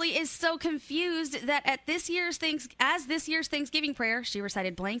 Confused Carly is so confused that at this year's Thanksgiving prayer, she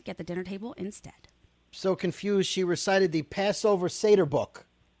recited blank at the dinner table instead. So confused, she recited the Passover Seder book.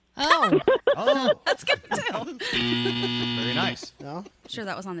 Oh. That's good too. Very nice. No? Sure,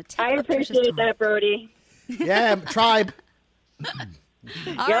 that was on the tip. I of Trisha's appreciate tongue. that, Brody. Yeah, tribe. All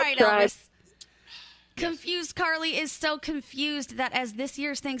Yep, right, tribe. Elvis. Confused Carly is so confused that as this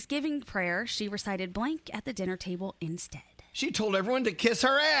year's Thanksgiving prayer, she recited blank at the dinner table instead. She told everyone to kiss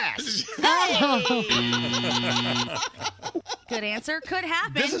her ass. Good answer. Could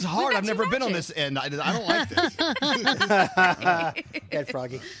happen. This is hard. I've never been on this end. I don't like this. Get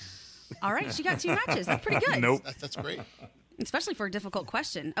Froggy. All right, she got two matches. That's pretty good. Nope. That's great. Especially for a difficult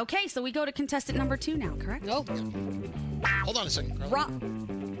question. Okay, so we go to contestant number 2 now, correct? Nope. Hold on a second, Carly.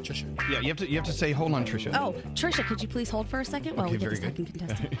 Trisha. Yeah, you have to say, hold on, Trisha. Oh, Trisha, could you please hold for a second while Okay, we get the very second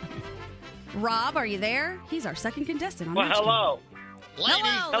contestant? Rob, are you there? He's our second contestant. On Well, Match hello. Game.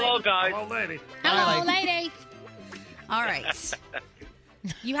 Hello, Hello, lady. guys. Hello, lady. Hello, lady. All right.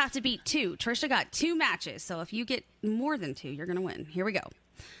 You have to beat 2. Trisha got 2 matches, so if you get more than 2, you're going to win. Here we go.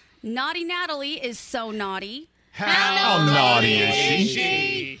 Naughty Natalie is so naughty. How naughty is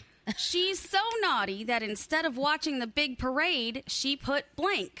she? She's so naughty that instead of watching the big parade, she put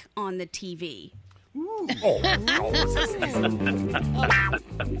blank on the TV.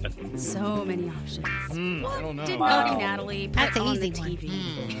 So many options. I don't know. Did Naughty Natalie put That's an on easy the TV?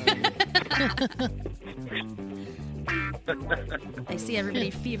 I see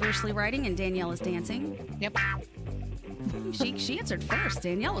everybody feverishly writing, and Danielle is dancing. Yep. She answered first.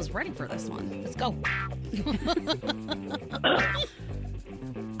 Danielle was ready for this one. Let's go.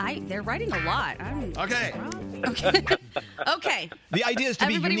 They're writing a lot. Okay. Okay. Okay. The idea is to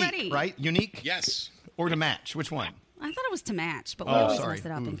Everybody be unique, ready? right? Unique? Yes. Or to match? Which one? I thought it was to match, but we Oh, always sorry. mess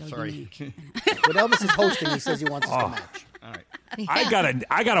it up and go sorry. unique. When Elvis is hosting, he says he wants us to match. All right.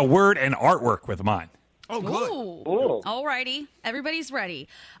 I got a word and artwork with mine. Oh, good. Ooh. All righty. Everybody's ready.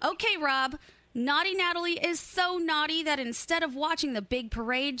 Okay, Rob. Naughty Natalie is so naughty that instead of watching the big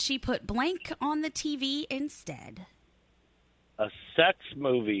parade, she put blank on the TV instead. A sex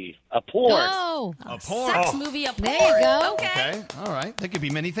movie. A porn. Oh. A porn. Sex movie, a porn. There you go. Okay. All right. That could be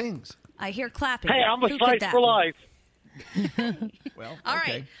many things. I hear clapping. Hey, I'm a Who could slice that for be? life. Well, All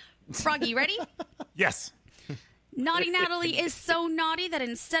okay. right. Froggy, you ready? Yes. Naughty Natalie is so naughty that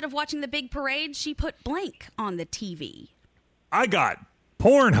instead of watching the big parade, she put blank on the TV. I got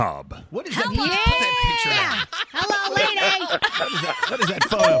Pornhub. What is that? Put that picture down. Hello, lady. What is that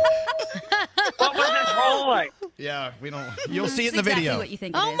photo? What was this rolling? Yeah, we don't. You'll see it in the That's exactly video. what you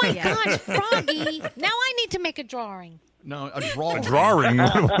think Oh it my is. Yeah. gosh, Froggy. Now I need to make a drawing. No, a drawing. A drawing.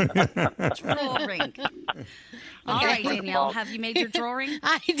 Drawing. All right, Danielle, have you made your drawing?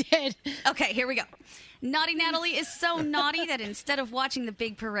 I did. Okay, here we go. Naughty Natalie is so naughty that instead of watching the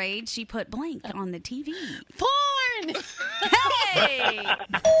big parade, she put blank on the TV. Porn. Hey!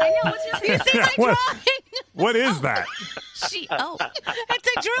 Danielle, what's your You see my What? drawing? What is that? It's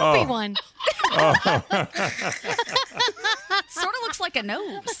a droopy one. Sort of looks like a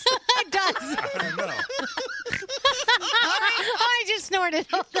nose. It does. I know. I just snorted.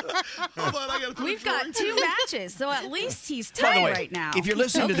 Hold on, I gotta put We've a got drawing. 2 matches, so at least he's By the tied way, right now. if you're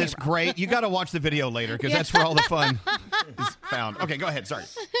listening to Okay, this, Rob. great. You got to watch the video later because that's where all the fun is found. Okay, go ahead. Sorry.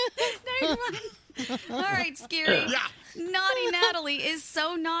 All right, Scary. Yeah. Naughty Natalie is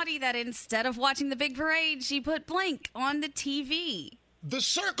so naughty that instead of watching the big parade, she put blank on the TV. The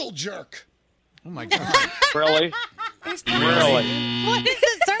circle jerk. Oh my God. Really? Really? What is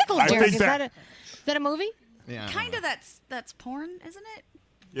a circle I jerk? think Is that a movie? Yeah. Kind of that's porn, isn't it?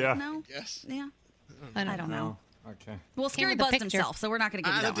 Yeah. No? Yes. Yeah. I I don't know. Okay. Well, Scary with the buzzed picture. himself, so we're not going to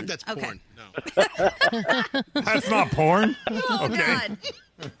give I you don't that think one. that's porn. No. That's not porn. Oh, Okay. God.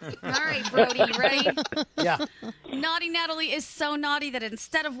 All right, Brody, you ready? Yeah. Naughty Natalie is so naughty that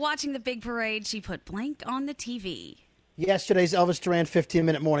instead of watching the big parade, she put blank on the TV. Yesterday's Elvis Duran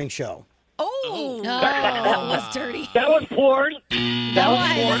 15-minute morning show. Oh, that was dirty. That was porn. That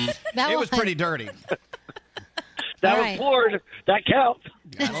was. It was pretty dirty. That All was right. porn. That counts.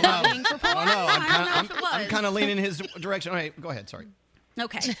 I don't know. Being for porn? I don't know if it was. I'm kind of leaning his direction. All right, go ahead. Sorry.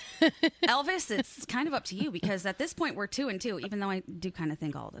 Okay. Elvis, it's kind of up to you because at this point we're 2-2, even though I do kind of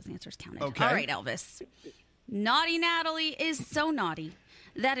think all of those answers counted. Okay. All right, Elvis. Naughty Natalie is so naughty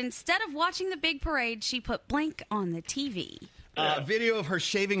that instead of watching the big parade, she put blank on the TV. Video of her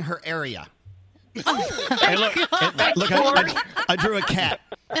shaving her area. Oh, Hey, look, I drew a cat.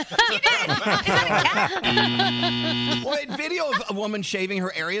 Wait, video of a woman shaving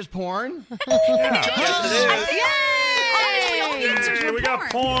her area is porn? Hey, we got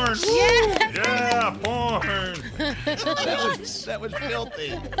porn. Yeah, porn. That was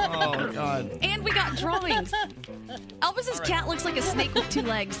filthy. Oh, God. And we got drawings. Elvis's cat looks like a snake with 2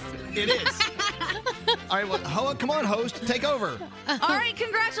 legs. It is. All right, well, come on, host. Take over. All right,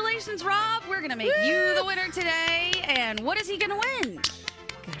 congratulations, Rob. We're going to make you the winner today. And what is he going to win?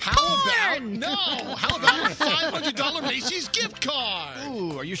 How about a $500 Macy's gift card?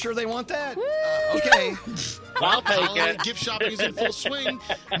 Ooh, are you sure they want that? Okay. I'll take Holiday it. gift shopping is in full swing.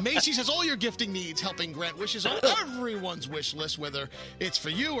 Macy's has all your gifting needs, helping grant wishes on everyone's wish list, whether it's for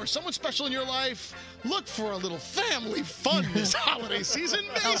you or someone special in your life. Look for a little family fun this holiday season.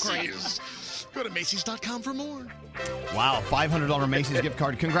 Macy's. Go to Macy's.com for more. Wow, $500 Macy's gift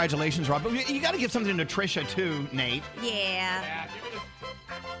card. Congratulations, Rob. But you got to give something to Trisha, too, Nate. Yeah.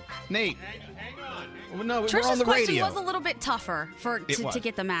 Nate. Well, no, we're Trisha's on the question radio. was a little bit tougher to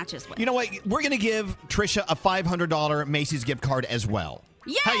get the matches with. You know what? We're going to give Trisha a $500 Macy's gift card as well.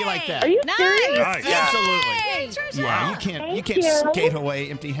 Yay! How you like that? Are you serious? Nice. Absolutely. Yay, Trisha! Yeah, you can't skate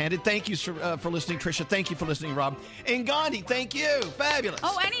away empty-handed. Thank you for listening, Trisha. Thank you for listening, Rob. And Gandhi, thank you. Fabulous.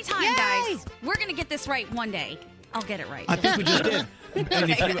 Oh, anytime, guys. We're going to get this right one day. I'll get it right. I think we just did. And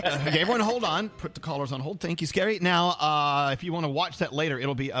if you, okay, everyone hold on. Put the callers on hold. Thank you, Scary. Now, if you want to watch that later,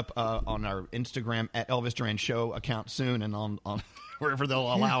 it'll be up on our Instagram at Elvis Duran Show account soon and on wherever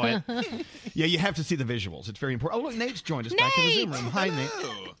they'll allow it. Yeah, you have to see the visuals. It's very important. Oh, look, Nate's joined us back in the Zoom room. Hi, Nate.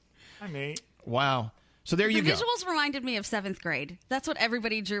 Hi, Nate. Wow. So there you the go. visuals reminded me of 7th grade. That's what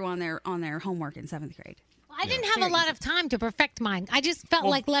everybody drew on their homework in 7th grade. I didn't have a lot of time to perfect mine. I just felt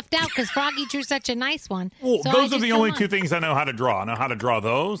like left out because Froggy drew such a nice one. Well, So I those are just the drew only one. 2 things I know how to draw. I know how to draw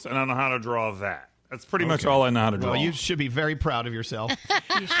those, and I know how to draw that. That's pretty much all I know how to draw. Well, you should be very proud of yourself.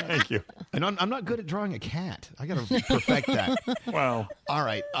 Thank you. And I'm not good at drawing a cat. I got to perfect that. Well. All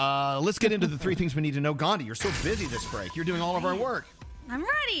right. Let's get into the 3 things we need to know. Gandhi, you're so busy this break. You're doing all of our work. I'm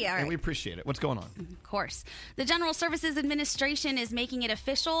ready. All right. And we appreciate it. What's going on? Of course. The General Services Administration is making it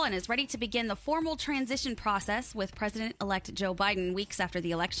official and is ready to begin the formal transition process with President-elect Joe Biden weeks after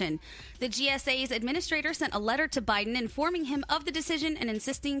the election. The GSA's administrator sent a letter to Biden informing him of the decision and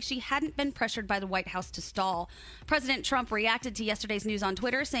insisting she hadn't been pressured by the White House to stall. President Trump reacted to yesterday's news on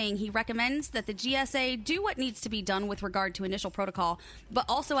Twitter, saying he recommends that the GSA do what needs to be done with regard to initial protocol, but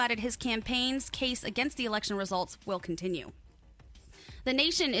also added his campaign's case against the election results will continue. The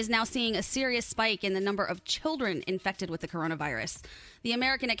nation is now seeing a serious spike in the number of children infected with the coronavirus. The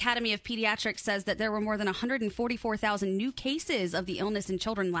American Academy of Pediatrics says that there were more than 144,000 new cases of the illness in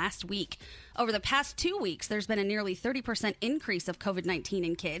children last week. Over the past 2 weeks, there's been a nearly 30% increase of COVID-19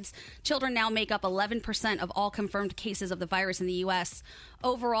 in kids. Children now make up 11% of all confirmed cases of the virus in the U.S.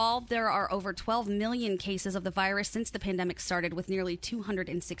 Overall, there are over 12 million cases of the virus since the pandemic started, with nearly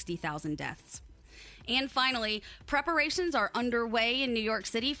 260,000 deaths. And finally, preparations are underway in New York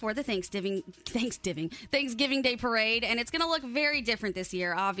City for the Thanksgiving Day Parade, and it's going to look very different this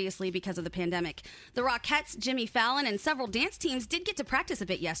year, obviously, because of the pandemic. The Rockettes, Jimmy Fallon, and several dance teams did get to practice a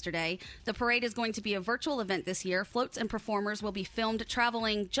bit yesterday. The parade is going to be a virtual event this year. Floats and performers will be filmed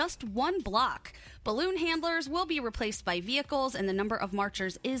traveling just one block. Balloon handlers will be replaced by vehicles, and the number of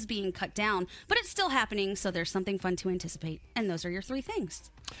marchers is being cut down, but it's still happening, so there's something fun to anticipate. And those are your 3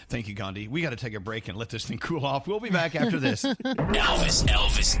 things. Thank you, Gandhi. We got to take a break and let this thing cool off. We'll be back after this.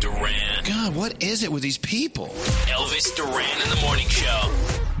 Elvis Duran. God, what is it with these people? Elvis Duran in the Morning Show.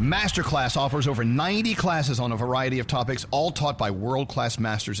 Masterclass offers over 90 classes on a variety of topics, all taught by world-class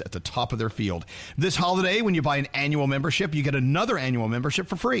masters at the top of their field. This holiday, when you buy an annual membership, you get another annual membership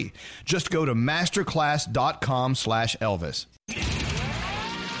for free. Just go to masterclass.com/Elvis.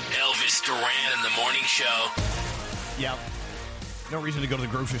 Elvis Duran in the Morning Show. Yep. No reason to go to the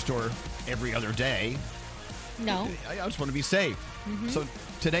grocery store every other day. No. I just want to be safe. Mhm. So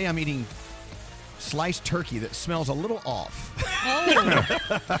today I'm eating sliced turkey that smells a little off. Oh.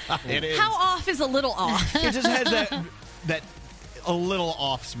 It is. How off is a little off? It just has that a little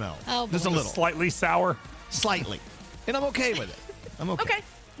off smell. Oh, just a boy. little. Slightly sour. Slightly. And I'm okay with it. I'm okay. Okay.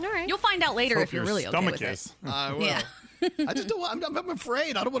 All right. You'll find out later Hope if you're your really okay stomach with is. it. I will. Yeah. I just don't. I'm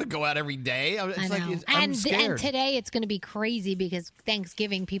afraid. I don't want to go out every day. I know. I'm and scared. today it's going to be crazy because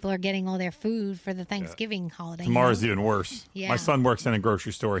Thanksgiving, people are getting all their food for the Thanksgiving holiday. Tomorrow's you know? even worse. Yeah. My son works in a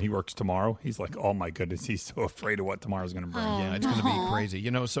grocery store. He works tomorrow. He's like, oh my goodness, he's so afraid of what tomorrow's going to bring. Yeah, it's going to be crazy. You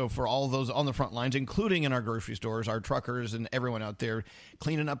know, so for all those on the front lines, including in our grocery stores, our truckers and everyone out there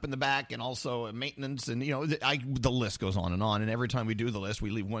cleaning up in the back and also maintenance and, you know, the list goes on. And every time we do the list, we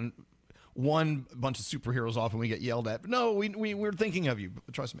leave one bunch of superheroes off and we get yelled at. But no, we're thinking of you.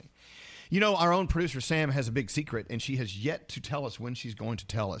 Trust me. You know, our own producer, Sam, has a big secret, and she has yet to tell us when she's going to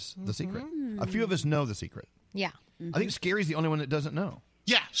tell us the secret. A few of us know the secret. Yeah. I think Scary's the only one that doesn't know.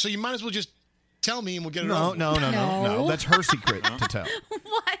 Yeah, so you might as well just tell me and we'll get it No, over. no. That's her secret to tell.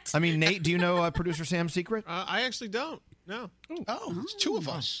 What? I mean, Nate, do you know producer Sam's secret? I actually don't. No. Oh, it's 2 of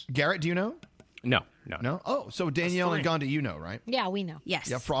us. Garrett, do you know? No. No? Oh, so Danielle and Gandhi, you know, right? Yeah, we know. Yes.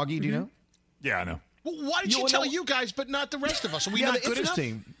 Yeah, Froggy, do you know? Yeah, I know. Well, why did you tell you guys but not the rest of us? Are we not good enough?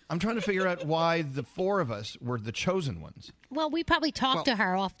 interesting. I'm trying to figure out why the 4 of us were the chosen ones. Well, we probably talked to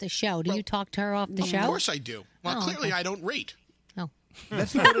her off the show. Do you talk to her off the show? Of course I do. Well, Oh, clearly okay. I don't rate. Oh.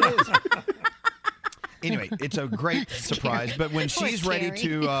 That's not what it is. Anyway, it's a great surprise. But when Poor she's ready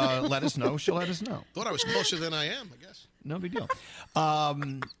Scary. to let us know, she'll let us know. Thought I was closer than I am, I guess. No big deal.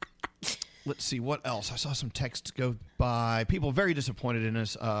 Let's see, what else? I saw some texts go by. People very disappointed in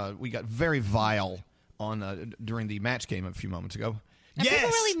us. We got very vile on during the match game a few moments ago. Are people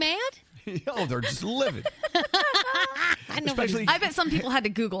really mad? Oh, they're just livid. Especially, I bet some people had to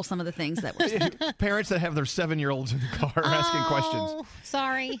Google some of the things that were. Parents that have their 7-year-olds in the car asking questions. Oh,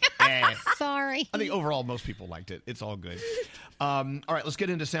 sorry. Sorry. I think overall most people liked it. It's all good. All right, let's get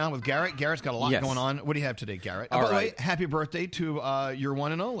into sound with Garrett. Garrett's got a lot Yes. going on. What do you have today, Garrett? All By the way, right. happy birthday to your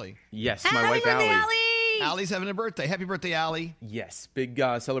one and only. Yes, my wife Allie. Allie's having a birthday. Happy birthday, Allie. Yes, big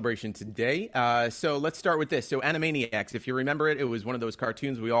celebration today. So let's start with this. So Animaniacs, if you remember it, it was one of those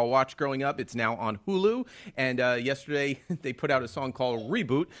cartoons we all watched growing up. It's now on Hulu. And yesterday they put out a song called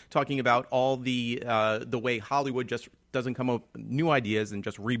Reboot, talking about all the way Hollywood just doesn't come up with new ideas and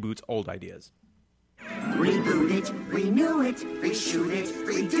just reboots old ideas. Reboot it, renew it, reshoot it,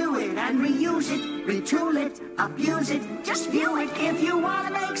 redo it, and reuse it, retool it, abuse it, just view it. If you want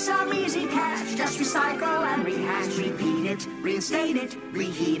to make some easy cash, just recycle and rehash, repeat it, reinstate it,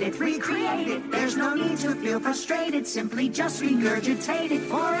 reheat it, recreate it. There's no need to feel frustrated, simply just regurgitate it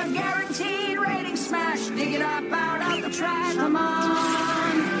for a guaranteed rating smash. Dig it up out of the trash, come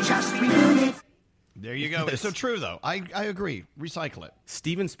on, just reboot it. There you go. It's so true, though. I agree. Recycle it.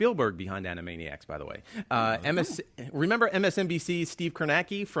 Steven Spielberg behind Animaniacs, by the way. Remember MSNBC's Steve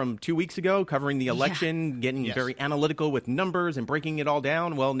Kornacki from 2 weeks ago covering the election, getting very analytical with numbers and breaking it all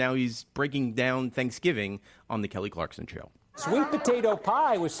down? Well, now he's breaking down Thanksgiving on the Kelly Clarkson Show. Sweet potato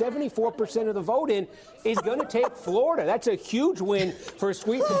pie with 74% of the vote in is going to take Florida. That's a huge win for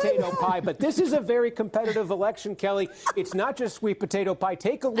sweet potato pie. But this is a very competitive election, Kelly. It's not just sweet potato pie.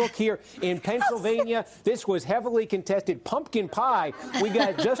 Take a look here in Pennsylvania. This was heavily contested. Pumpkin pie, we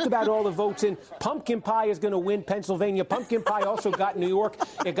got just about all the votes in. Pumpkin pie is going to win Pennsylvania. Pumpkin pie also got New York.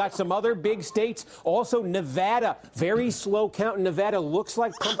 It got some other big states. Also Nevada. Very slow count in Nevada. Looks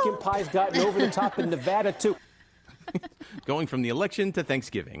like pumpkin pie's gotten over the top in Nevada, too. Going from the election to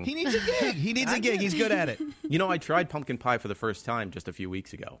Thanksgiving. He needs a gig. He needs a gig. He's good at it. You know, I tried pumpkin pie for the first time just a few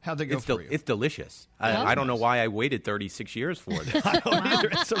weeks ago. How'd that go it's for you? It's delicious. Oh, I don't know why I waited 36 years for it. I don't either.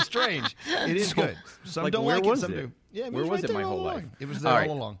 It's so strange. It is good. Some like, don't where like was it. Some it? do. Yeah, where was it my whole life? It was there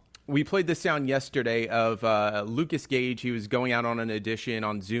all along. We played the sound yesterday of Lucas Gage. He was going out on an audition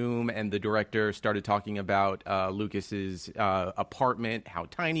on Zoom, and the director started talking about Lucas's apartment, how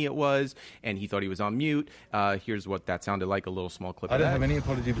tiny it was, and he thought he was on mute. Here's what that sounded like, a little small clip I of don't that. have any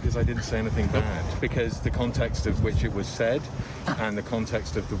apology because I didn't say anything bad. Because the context of which it was said and the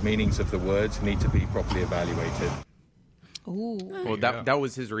context of the meanings of the words need to be properly evaluated. Ooh. Well, that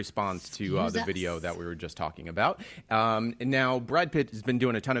was his response to the Jesus. video that we were just talking about. And now, Brad Pitt has been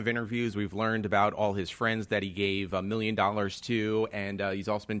doing a ton of interviews. We've learned about all his friends that he gave $1 million to, and he's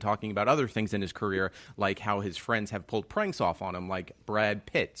also been talking about other things in his career, like how his friends have pulled pranks off on him, like Brad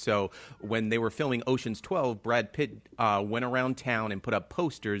Pitt. So when they were filming Ocean's 12, Brad Pitt went around town and put up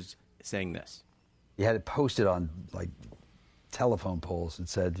posters saying this. You had it posted on, like, telephone poles and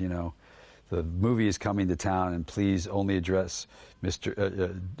said, you know, the movie is coming to town, and please only address Mr.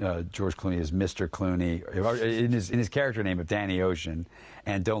 George Clooney as Mr. Clooney in his character name of Danny Ocean,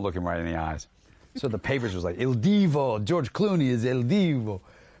 and don't look him right in the eyes. So the papers was like, El Divo, George Clooney is El Divo.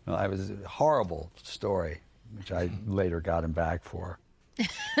 Well, it was a horrible story, which I later got him back for.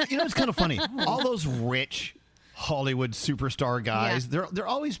 You know, it's kind of funny. All those rich Hollywood superstar guys, they're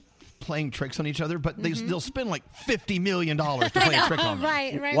always playing tricks on each other, but they'll spend like $50 million to play a trick on them.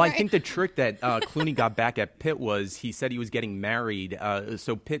 Right. Well, I think the trick that Clooney got back at Pitt was he said he was getting married.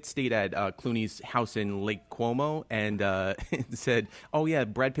 So Pitt stayed at Clooney's house in Lake Como and said, oh, yeah,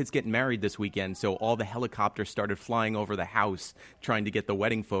 Brad Pitt's getting married this weekend. So all the helicopters started flying over the house trying to get the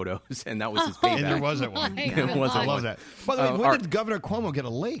wedding photos, and that was his payback. And there wasn't one. There wasn't I love one. that. By the way, when did Governor Cuomo get a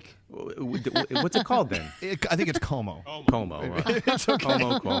lake? What's it called then? I think it's Como. Como, right? It's okay.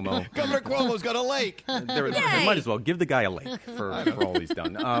 Como. Governor Cuomo's got a lake. They might as well give the guy a lake for all he's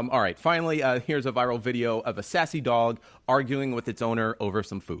done. All right, finally, here's a viral video of a sassy dog arguing with its owner over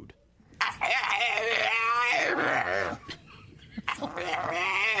some food.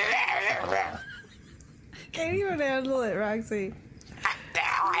 Can't even handle it, Roxy.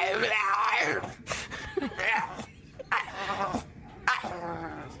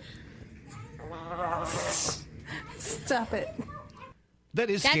 Stop it. That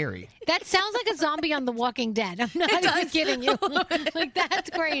is scary. That sounds like a zombie on The Walking Dead. I'm not even kidding you. Like, that's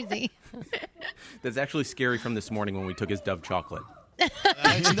crazy. That's actually scary from this morning when we took his Dove chocolate.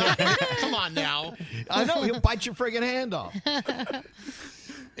 Come on now. I know, he'll bite your friggin' hand off.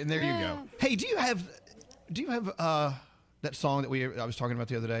 And there you go. Hey, do you have that song that I was talking about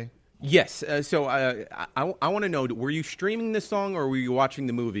the other day? Yes. So I want to know, were you streaming this song or were you watching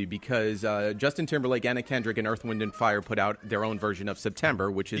the movie? Because Justin Timberlake, Anna Kendrick, and Earth, Wind & Fire put out their own version of September,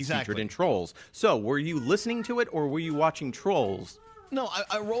 which is featured in Trolls. So were you listening to it or were you watching Trolls? No,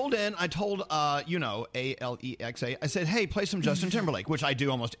 I rolled in. I told, Alexa, I said, hey, play some Justin Timberlake, which I do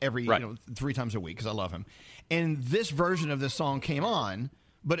almost every, 3 times a week because I love him. And this version of this song came on,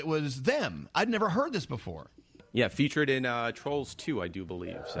 but it was them. I'd never heard this before. Yeah, featured in Trolls 2, I do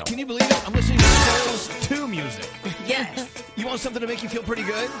believe. So. Can you believe it? I'm listening to Trolls 2 music. Yes. You want something to make you feel pretty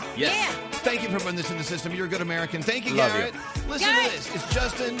good? Yes. Yeah. Thank you for putting this in the system. You're a good American. Thank you, Love Garrett. you. Listen to this. It's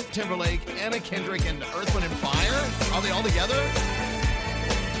Justin Timberlake, Anna Kendrick, and Earth, Wind & Fire. Are they all together?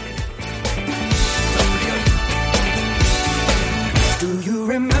 Do you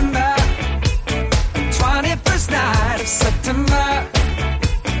remember 21st night of September?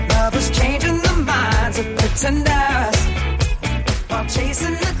 Lovers changing the minds of pretenders while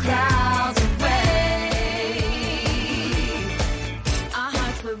chasing the clouds away. Our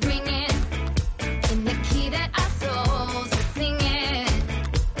hearts were ringing in the key that our souls were singing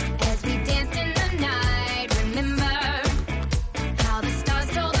as we danced in the night. Remember how the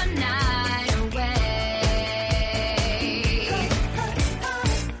stars stole the night away.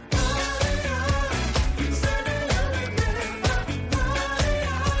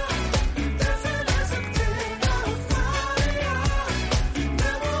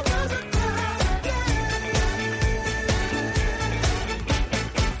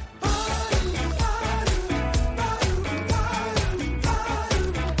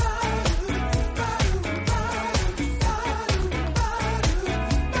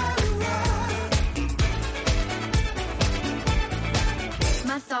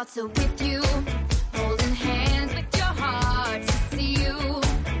 My thoughts are with you, holding hands with your heart to see you.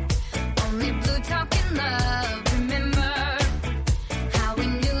 Only blue talking love. Remember how we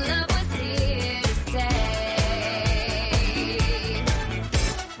knew love was here to stay.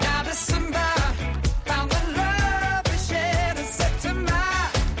 Now December found the love we shared in September.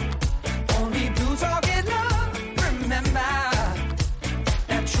 Only blue talking love.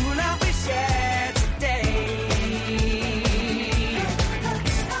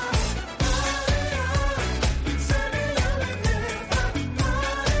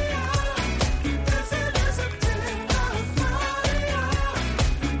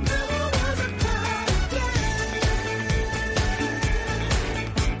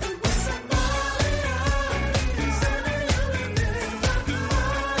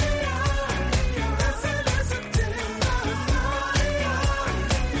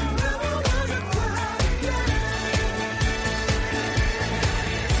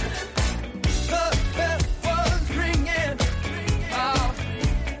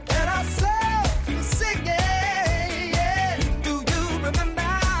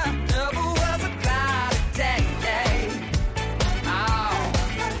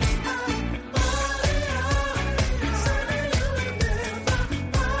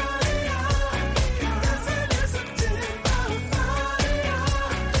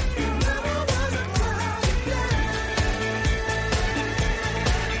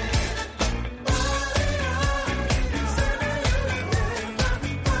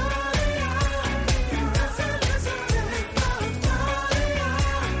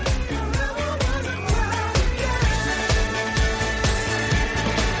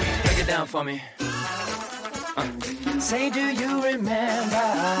 for me. Say, do you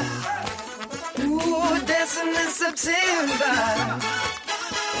remember? Ooh, dancing in September.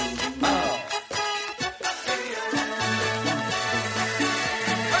 Oh.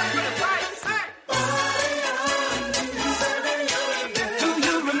 Do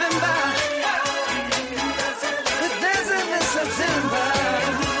you remember? Dancing in September.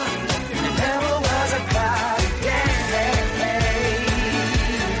 Never was a cloud.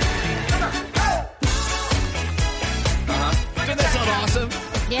 Doesn't that sound awesome?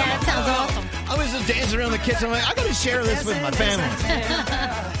 Yeah, that sounds awesome. I was just dancing around the kitchen. I'm like, I got to share this with my family.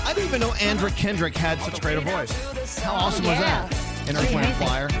 I didn't even know Andra Kendrick had such a great voice. How awesome was that? In Earth, Wind &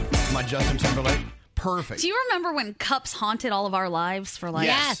 Fire, my Justin Timberlake. Perfect. Do you remember when cups haunted all of our lives for like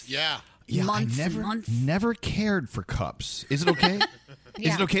Yeah. months I and months? never cared for cups. Is it okay?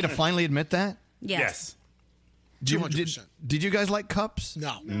 Is it okay to finally admit that? Yes. Did you guys like Cups?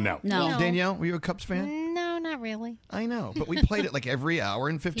 No. No. Danielle, were you a Cups fan? No, not really. I know, but we played it like every hour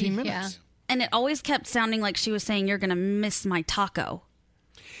and 15 minutes. And it always kept sounding like she was saying, "You're gonna miss my taco."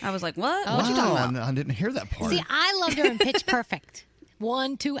 I was like, "What? What you talking about?" I didn't hear that part. See, I loved her in Pitch Perfect.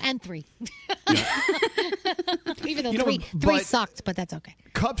 1, 2, and 3. Even though three but- sucked, but that's okay.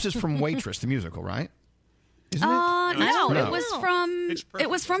 Cups is from Waitress, the musical, right? Isn't it? No, No. it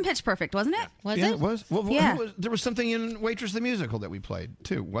was from Pitch Perfect, wasn't it? Yeah, it was. Well, Yeah. there was something in Waitress the musical that we played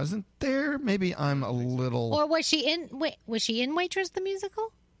too, wasn't there? Maybe I'm a little. Or was she in? Wait, was she in Waitress the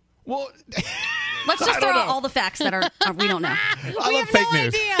musical? Well, let's just throw out all the facts that are we don't know. I love fake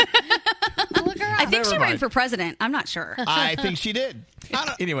news. I think Never she ran mind. for president. I'm not sure. I think she did.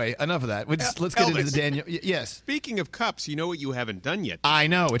 Anyway, enough of that. Let's get into the Daniel. Yes. Speaking of cups, you know what you haven't done yet? I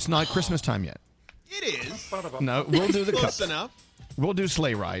know it's not Christmas time yet. It is. No, we'll do the Close cups. enough. We'll do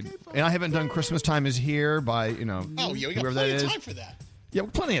Sleigh Ride, and I haven't done Christmas Time is Here by Oh, yeah, we got whoever that plenty of is. time for that. Yeah,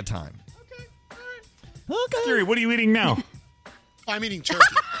 plenty of time. Gary, what are you eating now? I'm eating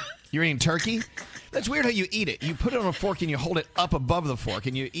turkey. You're eating turkey? That's weird how you eat it. You put it on a fork and you hold it up above the fork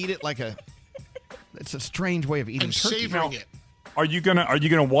and you eat it like a. It's a strange way of eating I'm turkey. savoring it. Are you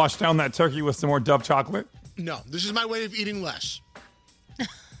gonna wash down that turkey with some more Dove chocolate? No, this is my way of eating less.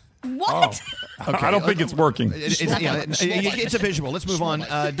 What? Oh. I don't think it's working. It's a visual. Let's move on.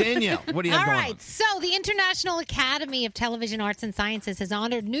 Danielle, what do you have All going right. So the International Academy of Television Arts and Sciences has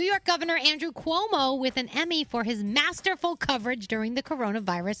honored New York Governor Andrew Cuomo with an Emmy for his masterful coverage during the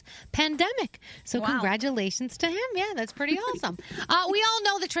coronavirus pandemic. So congratulations to him. Yeah, that's pretty awesome. We all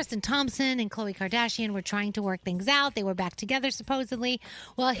know that Tristan Thompson and Khloe Kardashian were trying to work things out. They were back together, supposedly.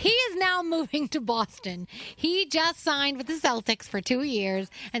 Well, he is now moving to Boston. He just signed with the Celtics for 2 years.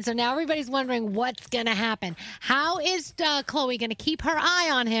 And so now everybody's wondering what's going to happen. How is Khloe going to keep her eye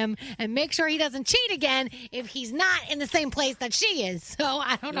on him and make sure he doesn't cheat again if he's not in the same place that she is? So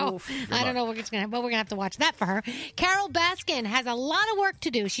I don't know. I don't know what we're going to have to watch that for her. Carol Baskin has a lot of work to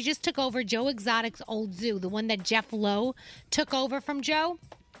do. She just took over Joe Exotic's old zoo, the one that Jeff Lowe took over from Joe.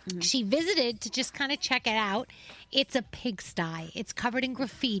 She visited to just kind of check it out. It's a pigsty. It's covered in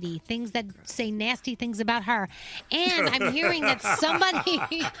graffiti, things that say nasty things about her. And I'm hearing that somebody,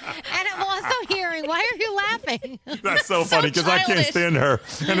 and I'm also hearing, why are you laughing? That's so funny because I can't stand her.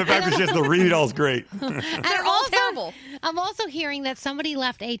 And the fact that she has to read it all is great. They're all terrible. I'm also hearing that somebody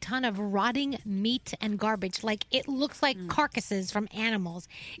left a ton of rotting meat and garbage. Like, it looks like carcasses from animals.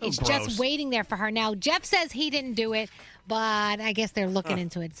 It's gross. just waiting there for her. Now, Jeff says he didn't do it, but I guess they're looking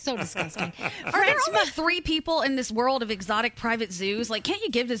into it. It's so disgusting. Are there only 3 people in this world of exotic private zoos? Like, can't you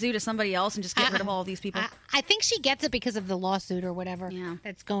give the zoo to somebody else and just get rid of all of these people? I think she gets it because of the lawsuit or whatever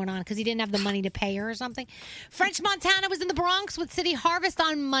that's going on, because he didn't have the money to pay her or something. French Montana was in the Bronx with City Harvest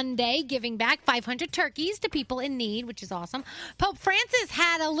on Monday, giving back 500 turkeys to people in need, which is awesome. Pope Francis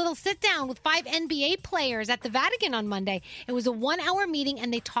had a little sit-down with 5 NBA players at the Vatican on Monday. It was a 1-hour meeting,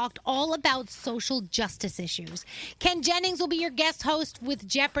 and they talked all about social justice issues. Ken Jennings will be your guest host with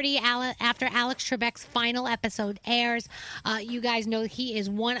Jeopardy after Alex Trebek's final episode airs. You guys know he is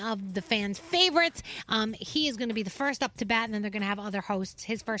one of the fans' favorites. He is going to be the first up to bat, and then they're going to have other hosts.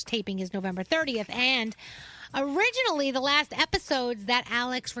 His first taping is November 30th. And originally, the last episodes that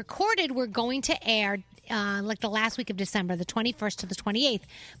Alex recorded were going to air like the last week of December, the 21st to the 28th.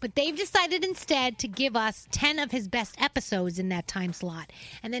 But they've decided instead to give us 10 of his best episodes in that time slot.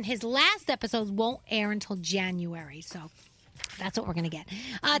 And then his last episodes won't air until January. So that's what we're going to get.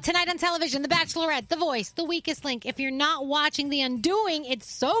 Tonight on television, The Bachelorette, The Voice, The Weakest Link. If you're not watching The Undoing, it's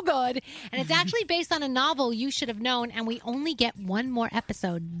so good. And it's actually based on a novel you should have known. And we only get one more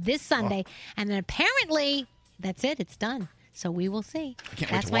episode this Sunday. And then apparently, that's it. It's done. So we will see. can't wait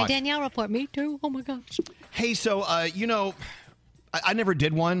That's to my watch. Danielle report. Me too. Oh, my gosh. Hey, so, I never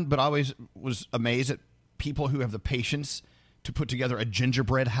did one, but I always was amazed at people who have the patience to put together a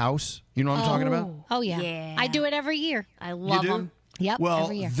gingerbread house. You know what I'm talking about? Oh, yeah. I do it every year. I You do? Yep, Well,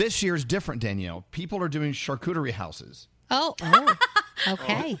 every year. this year's different, Danielle. People are doing charcuterie houses. Oh,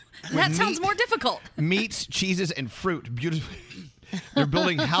 okay. That sounds more difficult. Meats, cheeses, and fruit. Beautiful. They're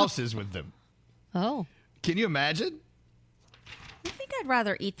building houses with them. Oh. Can you imagine? I think I'd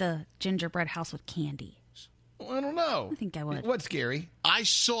rather eat the gingerbread house with candy. Well, I don't know. I think I would. What's scary? I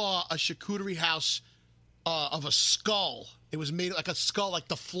saw a charcuterie house of a skull. It was made like a skull, like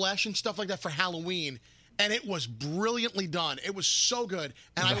the flesh and stuff like that for Halloween. And it was brilliantly done. It was so good.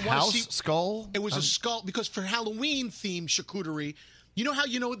 And It was a house skull? It was a skull because for Halloween themed charcuterie, you know how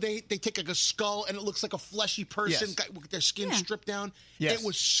they take like a skull and it looks like a fleshy person Yes. with their skin stripped down? Yes. It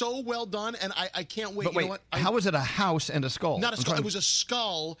was so well done, and I can't wait. But You wait, know what? how is it a house and a skull? Not a I'm skull. trying- It was a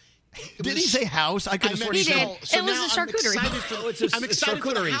skull. Did he say house? I could have sworn meant he said skull. So It was now a I'm charcuterie. excited for- Oh, it's a I'm excited for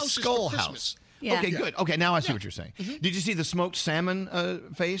the charcuterie houses for skull Christmas. house. Yeah. Okay, Yeah. good. Okay, now I see what you're saying. Did you see the smoked salmon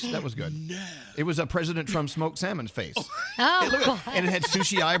face? That was good. No. It was a President Trump smoked salmon's face. Oh, And it had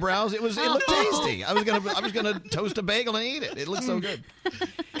sushi eyebrows. It looked tasty. I was gonna toast a bagel and eat it. It looked so good.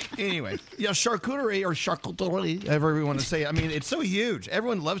 Anyway, yeah, charcuterie or charcuterie, however you want to say it. I mean, it's so huge.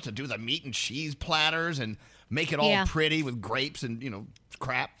 Everyone loves to do the meat and cheese platters and make it all Yeah. pretty with grapes and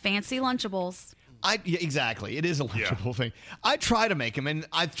crap. Fancy Lunchables. Yeah, exactly. It is a lunchable thing. I try to make them, and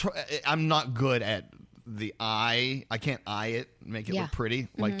I'm not good at the eye. I can't eye it, make it Yeah. look pretty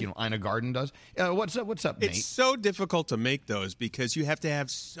like Ina Garden does. What's up, Nate? It's so difficult to make those because you have to have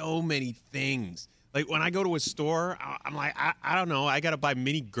so many things. Like when I go to a store, I'm like, I don't know, I got to buy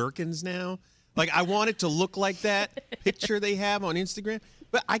mini gherkins now. Like I want it to look like that picture they have on Instagram,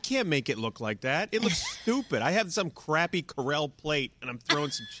 but I can't make it look like that. It looks stupid. I have some crappy Corel plate and I'm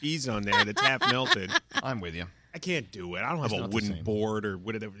throwing some cheese on there that's half melted. I'm with you. I can't do it. I don't It's have a not the wooden same. board or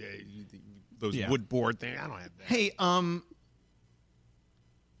whatever those Yeah. wood board thing. I don't have that. Hey,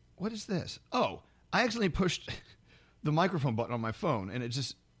 what is this? Oh, I accidentally pushed the microphone button on my phone, and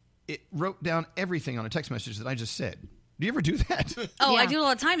it wrote down everything on a text message that I just said. Do you ever do that? Oh, I do it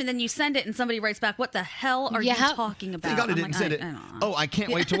all the time, and then you send it, and somebody writes back, "What the hell are you talking about?" Thank God I I'm didn't like, send it. I don't know. Oh, I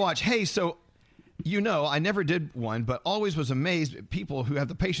can't wait to watch. Hey, so I never did one, but always was amazed at people who have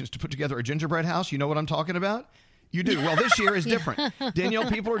the patience to put together a gingerbread house. You know what I'm talking about? You do. Well, this year is different. Danielle,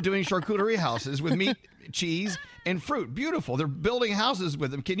 people are doing charcuterie houses with meat, cheese, and fruit. Beautiful. They're building houses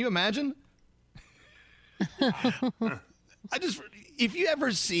with them. Can you imagine? If you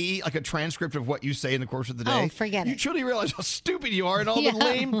ever see like a transcript of what you say in the course of the day, forget you truly realize how stupid you are and all the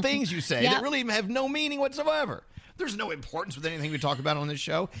lame things you say Yeah. that really have no meaning whatsoever. There's no importance with anything we talk about on this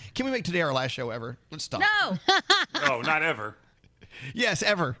show. Can we make today our last show ever? Let's stop. No. No, not ever. Yes,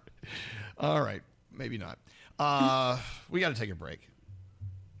 ever. All right. Maybe not. We got to take a break.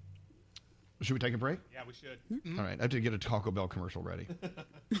 Should we take a break? Yeah, we should. All right. I have to get a Taco Bell commercial ready.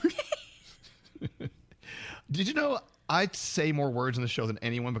 Did you know I say more words in the show than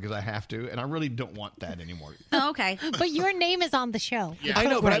anyone because I have to, and I really don't want that anymore. Oh, okay. But your name is on the show. The I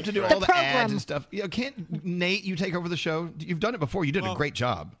know, but I have to do all the ads program. and stuff. Can't Nate, you take over the show? You've done it before. You did a great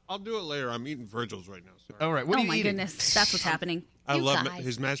job. I'll do it later. I'm eating Virgil's right now. Sorry. All right. What Oh are you my eating? goodness, that's what's happening. I You love guys.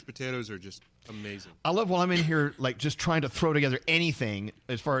 his mashed potatoes are just amazing. I love while I'm in here, like just trying to throw together anything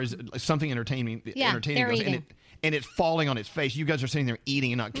as far as something entertaining Yeah, entertaining they're goes, eating. and it's falling on its face. You guys are sitting there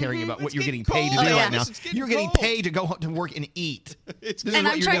eating and not caring about what you're getting paid to cold. do Oh, yeah. right now. It's getting You're getting cold. paid to go to work and eat. This is And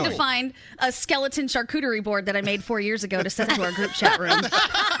what I'm you're trying doing. to find a skeleton charcuterie board that I made 4 years ago to send to our group chat room.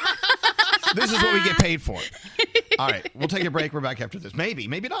 This is what we get paid for. All right, we'll take a break. We're back after this. Maybe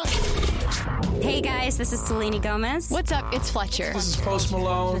not. Hey guys, this is Selene Gomez. What's up? It's Fletcher. This is Post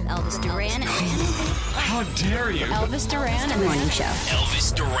Malone. With Elvis Duran. How dare you? Elvis Duran and the Morning Show.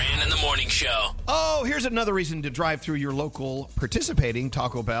 Elvis Duran in the Morning Show. Oh, here's another reason to drive through your local participating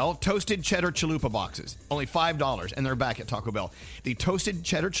Taco Bell. Toasted Cheddar Chalupa boxes. Only $5, and they're back at Taco Bell. The Toasted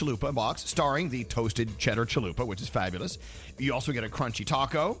Cheddar Chalupa box, starring the Toasted Cheddar Chalupa, which is fabulous. You also get a crunchy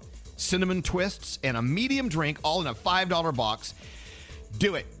taco, cinnamon twists, and a medium drink, all in a $5 box.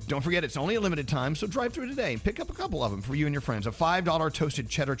 Do it. Don't forget, it's only a limited time, so drive through today and pick up a couple of them for you and your friends. A $5 Toasted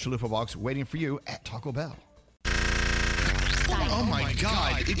Cheddar Chalupa box waiting for you at Taco Bell. Oh, my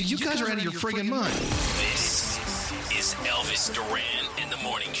God. You guys are out of your friggin' mind. This is Elvis Duran in the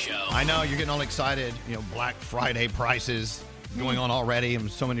Morning Show. I know, you're getting all excited. Black Friday prices going on already, and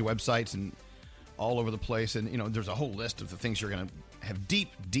so many websites and all over the place. And, there's a whole list of the things you're going to have deep,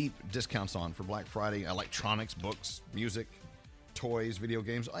 deep discounts on for Black Friday. Electronics, books, music, toys, video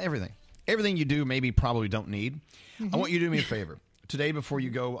games, everything. Everything you do maybe probably don't need. I want you to do me a favor. Today, before you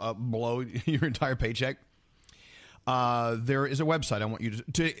go blow your entire paycheck, there is a website I want you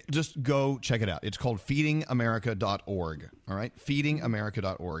to just go check it out. It's called feedingamerica.org. All right?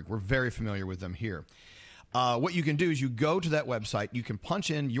 Feedingamerica.org. We're very familiar with them here. What you can do is you go to that website. You can punch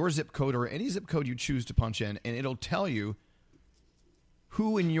in your zip code or any zip code you choose to punch in, and it'll tell you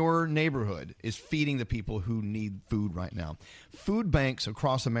who in your neighborhood is feeding the people who need food right now. Food banks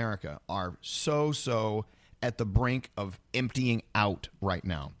across America are so at the brink of emptying out right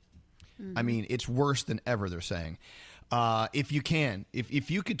now. Mm-hmm. I mean, it's worse than ever, they're saying. If you can,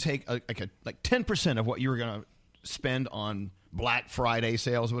 if you could take like 10% of what you were going to spend on Black Friday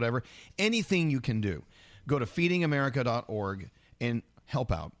sales or whatever, anything you can do, go to feedingamerica.org and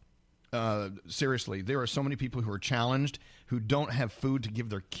help out. Seriously, there are so many people who are challenged, who don't have food to give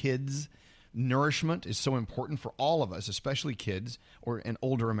their kids. Nourishment is so important for all of us, especially kids and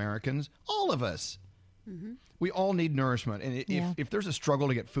older Americans. All of us. Mm-hmm. We all need nourishment. And if there's a struggle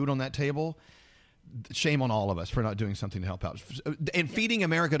to get food on that table, shame on all of us for not doing something to help out. And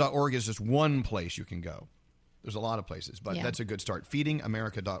feedingamerica.org is just one place you can go. There's a lot of places, but that's a good start.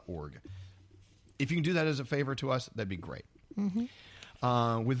 Feedingamerica.org. If you can do that as a favor to us, that'd be great.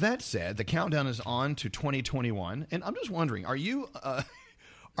 Mm-hmm. With that said, the countdown is on to 2021, and I'm just wondering: are you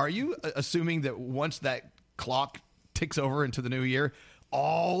assuming that once that clock ticks over into the new year,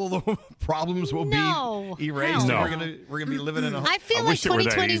 all the problems will be erased? No. And we're gonna be living in a. I feel like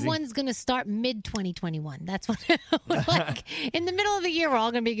 2021 is going to start mid 2021. That's what like in the middle of the year we're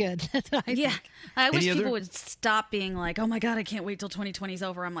all going to be good. That's what I think. I wish people would stop being like, "Oh my God, I can't wait till 2020 is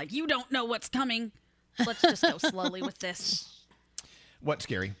over." I'm like, you don't know what's coming. Let's just go slowly with this. What's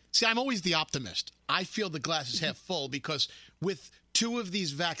scary? See, I'm always the optimist. I feel the glass is half full because with 2 of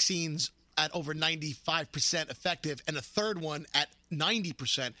these vaccines at over 95% effective and a third one at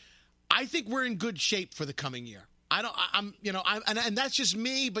 90%, I think we're in good shape for the coming year. And that's just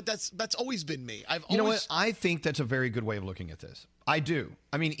me, but that's always been me. You know what? I think that's a very good way of looking at this. I do.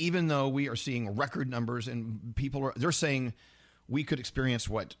 I mean, even though we are seeing record numbers and they're saying we could experience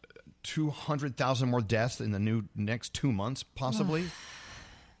 200,000 more deaths in the next 2 months, possibly.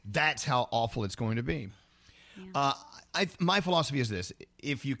 That's how awful it's going to be. Yeah. My philosophy is this: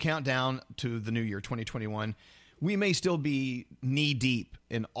 if you count down to the new year, 2021, we may still be knee deep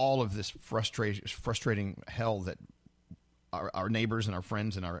in all of this frustrating hell that our neighbors and our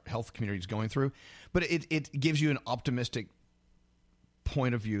friends and our health community is going through. But it gives you an optimistic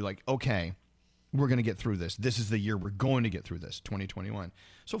point of view, like, okay, we're going to get through this. This is the year we're going to get through this, 2021.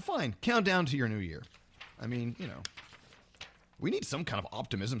 So fine, count down to your new year. I mean, we need some kind of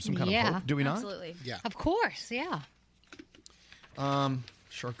optimism, some kind of hope. Do we not? Absolutely. Yeah. Of course, yeah.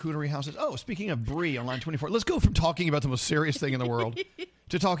 Charcuterie houses. Oh, speaking of Brie on line 24, let's go from talking about the most serious thing in the world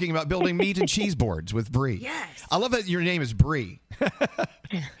to talking about building meat and cheese boards with Brie. Yes. I love that your name is Brie.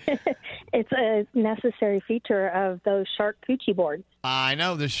 It's a necessary feature of those charcuterie boards. I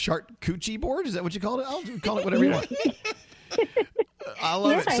know, the charcuterie board. Is that what you call it? I'll call it whatever you want. I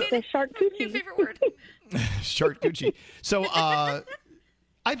love it. It's a charcuterie. Your favorite word. Charcuterie. So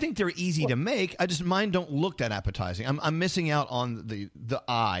I think they're easy to make. Mine don't look that appetizing. I'm missing out on the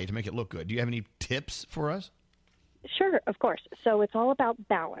eye to make it look good. Do you have any tips for us? Sure, of course. So it's all about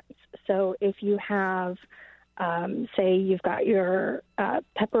balance. So if you have, say, you've got your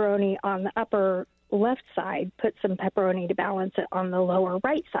pepperoni on the upper left side, put some pepperoni to balance it on the lower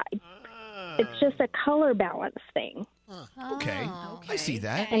right side. It's just a color balance thing. Okay. I see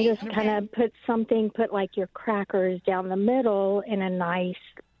that. And just kind of put like your crackers down the middle in a nice,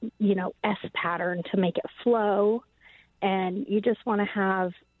 S pattern to make it flow. And you just want to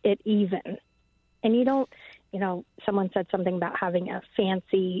have it even. And you don't, someone said something about having a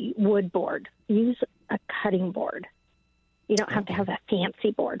fancy wood board. Use a cutting board. You don't have to have a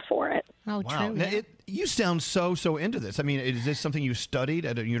fancy board for it. Oh, wow. true. Now, Yeah. You sound so into this. I mean, is this something you studied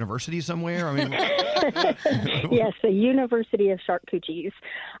at a university somewhere? I mean, Yes, the University of Charcuteries.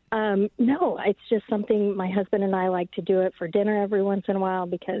 No, it's just something my husband and I like to do it for dinner every once in a while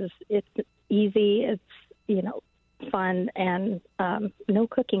because it's easy, it's, fun, and no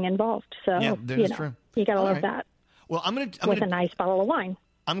cooking involved. So, yeah, that's true. You got to All love right. that. Well, I'm with gonna a nice bottle of wine.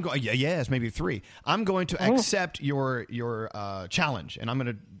 I'm going. Yes, maybe 3. I'm going to accept your challenge, and I'm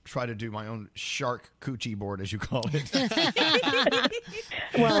going to try to do my own charcuterie board, as you call it.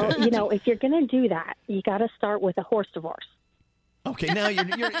 Well, if you're going to do that, you got to start with a horse divorce. Okay, now you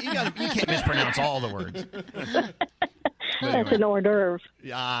can't mispronounce all the words. That's an hors d'oeuvre.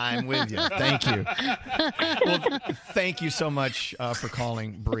 Yeah, I'm with you. Thank you. Well, thank you so much for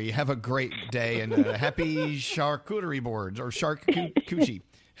calling, Brie. Have a great day and happy charcuterie boards or charcuterie.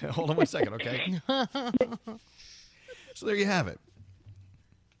 Hold on one second, okay? So there you have it.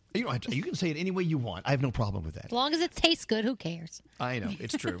 You don't have to, you can say it any way you want. I have no problem with that. As long as it tastes good, who cares? I know.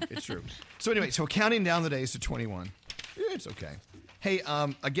 It's true. It's true. So anyway, so counting down the days to 21. It's okay. Hey,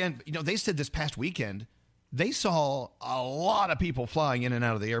 again, they said this past weekend they saw a lot of people flying in and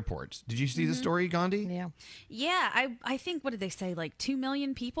out of the airports. Did you see the story, Gandhi? Yeah. Yeah, I think, what did they say, like 2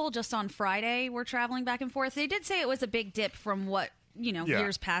 million people just on Friday were traveling back and forth. They did say it was a big dip from what,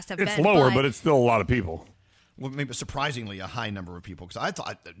 years past have It's been. lower, but it's still a lot of people. Well, maybe surprisingly a high number of people, because I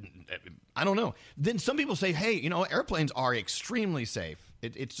thought, I don't know. Then some people say, hey, airplanes are extremely safe.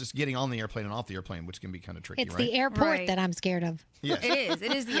 It's just getting on the airplane and off the airplane, which can be kind of tricky, It's right? the airport that I'm scared of. Yes.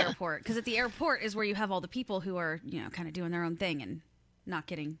 It is the airport, because at the airport is where you have all the people who are, kind of doing their own thing and not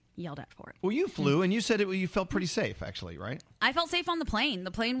getting yelled at for it. Well, you flew, and you said you felt pretty safe, actually, right? I felt safe on the plane.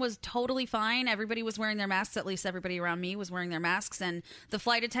 The plane was totally fine. Everybody was wearing their masks. At least everybody around me was wearing their masks. And the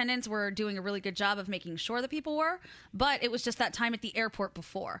flight attendants were doing a really good job of making sure that people were. But it was just that time at the airport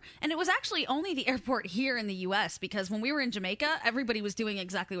before. And it was actually only the airport here in the U.S. because when we were in Jamaica, everybody was doing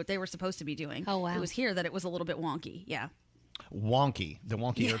exactly what they were supposed to be doing. Oh, wow. It was here that it was a little bit wonky. Yeah. Wonky. The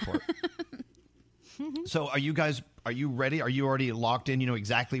wonky airport. So are you ready? Are you already locked in? You know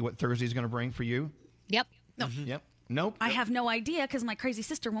exactly what Thursday's going to bring for you? Yep. No. Yep. Nope. I have no idea because my crazy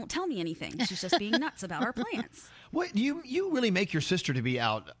sister won't tell me anything. She's just being nuts about our plans. What you really make your sister to be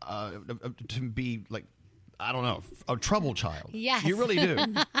out to be like, I don't know, a trouble child. Yes. You really do.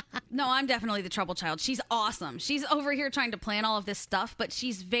 No, I'm definitely the trouble child. She's awesome. She's over here trying to plan all of this stuff, but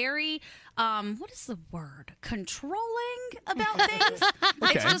she's very, what is the word? Controlling about things.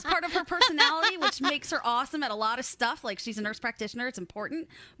 Okay. It's just part of her personality, which makes her awesome at a lot of stuff. Like, she's a nurse practitioner. It's important.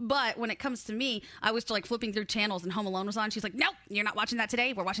 But when it comes to me, I was like flipping through channels and Home Alone was on. She's like, nope, you're not watching that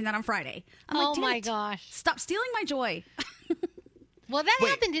today. We're watching that on Friday. I'm like, Oh, "Damn my it. gosh. Stop stealing my joy. Well, that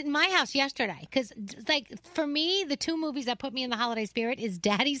happened in my house yesterday. Because, for me, the two movies that put me in the holiday spirit is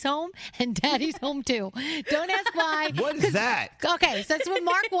Daddy's Home and Daddy's Home 2. Don't ask why. What is that? Okay, so it's with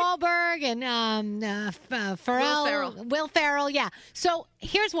Mark Wahlberg and Will Ferrell. Yeah. So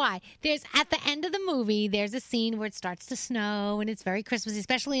here's why. There's at the end of the movie, there's a scene where it starts to snow and it's very Christmassy,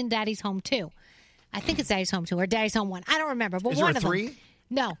 especially in Daddy's Home 2. I think it's Daddy's Home 2 or Daddy's Home 1. I don't remember, but Is there one a of them. 3?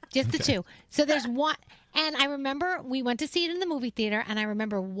 No, just the 2. So there's one. And I remember we went to see it in the movie theater, and I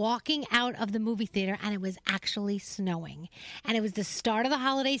remember walking out of the movie theater, and it was actually snowing. And it was the start of the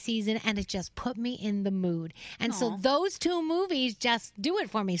holiday season, and it just put me in the mood. And so those two movies just do it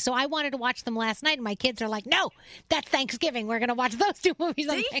for me. So I wanted to watch them last night, and my kids are like, no, that's Thanksgiving. We're going to watch those two movies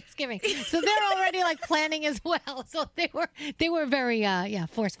on Thanksgiving. So they're already planning as well. So they were very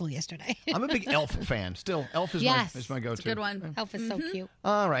forceful yesterday. I'm a big Elf fan. Still, Elf is my go-to. It's a good one. Elf is so cute.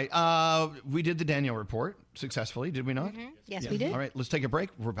 All right. We did the Danielle report successfully, did we not? Yes, we did. All right, let's take a break.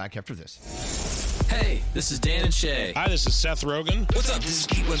 We're back after this. Hey, this is Dan and Shay. Hi, this is Seth Rogen. What's up? This is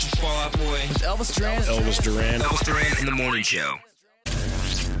Pete Wentz from Fall Out Boy. It's Elvis Duran. Elvis Duran. Elvis Duran in the Morning Show.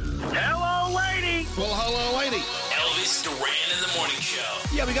 Hello, lady. Well, hello, lady. Elvis Duran in the Morning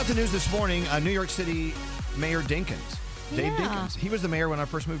Show. Yeah, we got the news this morning. New York City Mayor Dinkins, Dave Yeah. Dinkins. He was the mayor when I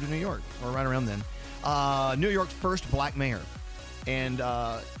first moved to New York, or right around then. New York's first black mayor. And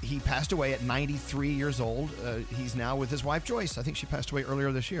he passed away at 93 years old. He's now with his wife, Joyce. I think she passed away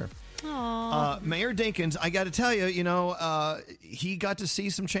earlier this year. Mayor Dinkins, I got to tell you, he got to see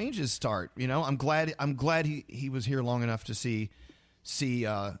some changes start. I'm glad he was here long enough to see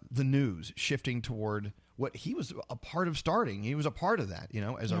the news shifting toward what he was a part of starting. He was a part of that,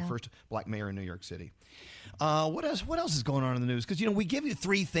 as our first black mayor in New York City. What else is going on in the news? Because, we give you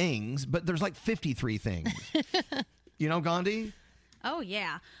 3 things, but there's like 53 things. Gandhi? Oh,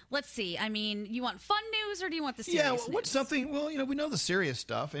 yeah. Let's see. I mean, you want fun news or do you want the serious Yeah, news? what's something? Well, we know the serious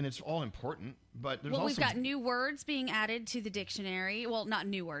stuff, and it's all important. But there's Well, also we've got new words being added to the dictionary. Well, not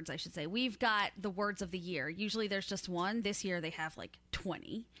new words, I should say. We've got the words of the year. Usually there's just one. This year they have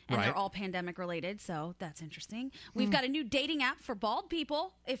 20, and Right. they're all pandemic related, so that's interesting. We've got a new dating app for bald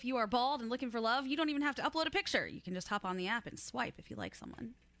people. If you are bald and looking for love, you don't even have to upload a picture. You can just hop on the app and swipe if you like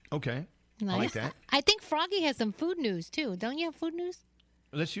someone. okay. Nice. I like that. I think Froggy has some food news, too. Don't you have food news?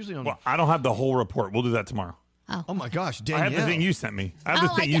 That's usually on. Well, I don't have the whole report. We'll do that tomorrow. Oh my gosh, I Danielle! have the thing you sent me. I have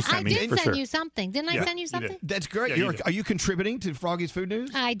the thing you sent I me did for send sure. you something. Didn't I Yeah, send you you something? did. That's great. Yeah, you did. Are you contributing to Froggy's food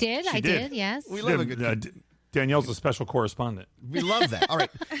news? I did. She I did. did. Yes. We love a good. Danielle's a special correspondent. We love that. All right,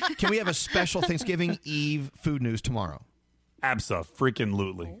 can we have a special Thanksgiving Eve food news tomorrow?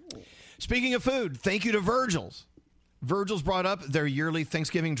 Abso-freaking-lutely. Speaking of food, thank you to Virgil's. Virgil's brought up their yearly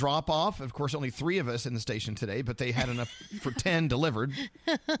Thanksgiving drop-off. Of course, only 3 of us in the station today, but they had enough for 10 delivered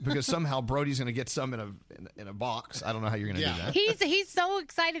because somehow Brody's going to get some in a box. I don't know how you're going to do that. He's so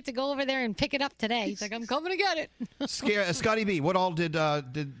excited to go over there and pick it up today. He's like, I'm coming to get it. Scotty B, what all did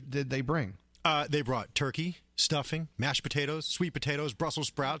they bring? They brought turkey, stuffing, mashed potatoes, sweet potatoes, Brussels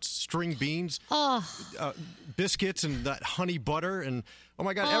sprouts, string beans, biscuits, and that honey butter, and oh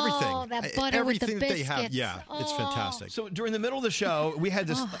my God, everything! That butter everything with the that they have, biscuits. yeah, it's fantastic. So during the middle of the show, we had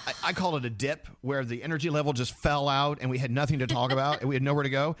this, I call it a dip, where the energy level just fell out and we had nothing to talk about and we had nowhere to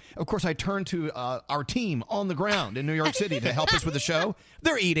go. Of course, I turned to our team on the ground in New York City to help us with the show.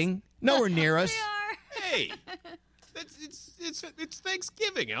 They're eating, nowhere near us. Hey, it's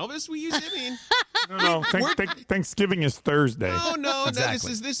Thanksgiving, Elvis. We use. I mean, No, Thanksgiving is Thursday. No,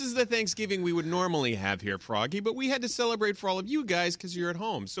 Exactly. this is the Thanksgiving we would normally have here, Froggy. But we had to celebrate for all of you guys because you're at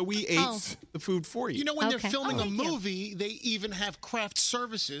home, so we ate the food for you. You know, when they're filming a movie, they even have craft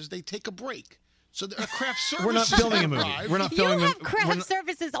services. They take a break. So a craft service. We're not filming a movie. We're not filming. You have craft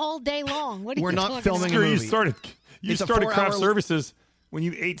services all day long. What are We're you not talking filming about? a movie. You It's a started craft 4-hour services when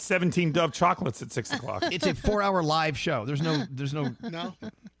you ate 17 Dove chocolates at 6 o'clock. It's a 4-hour live show. There's no. No.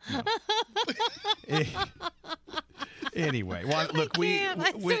 Anyway, well, look,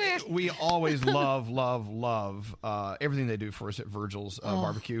 we always love everything they do for us at Virgil's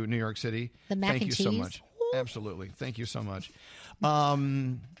Barbecue, New York City. The mac Thank and you so cheese. much. Absolutely, thank you so much.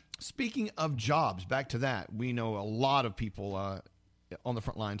 Speaking of jobs, back to that. We know a lot of people on the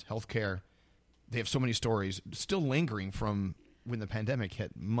front lines, healthcare. They have so many stories still lingering from when the pandemic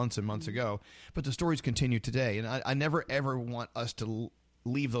hit months and months ago, but the stories continue today. And I never ever want us to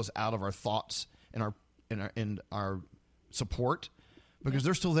leave those out of our thoughts and our support, because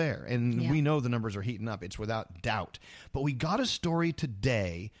they're still there, and we know the numbers are heating up. It's without doubt. But we got a story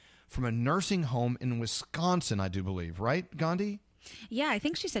today from a nursing home in Wisconsin, I do believe, right, Gandhi? Yeah, I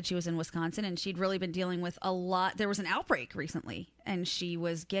think she said she was in Wisconsin and she'd really been dealing with a lot. There was an outbreak recently and she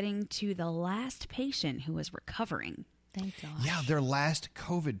was getting to the last patient who was recovering. Thank God. Yeah, their last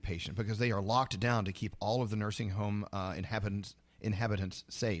COVID patient, because they are locked down to keep all of the nursing home inhabitants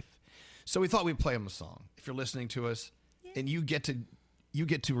safe. So we thought we'd play them a song. If you're listening to us and you get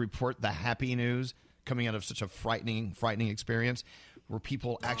to report the happy news coming out of such a frightening experience where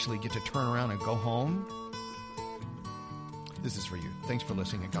people actually get to turn around and go home, this is for you. Thanks for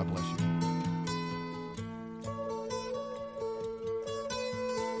listening, and God bless you.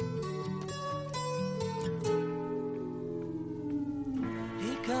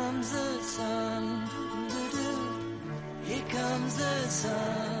 Here comes the sun, here comes the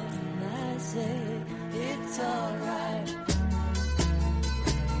sun. I say it's alright.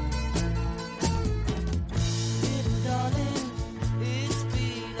 Little darling, it's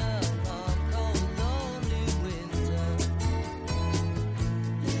been a long, cold, lonely winter.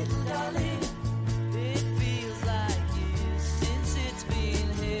 Little darling,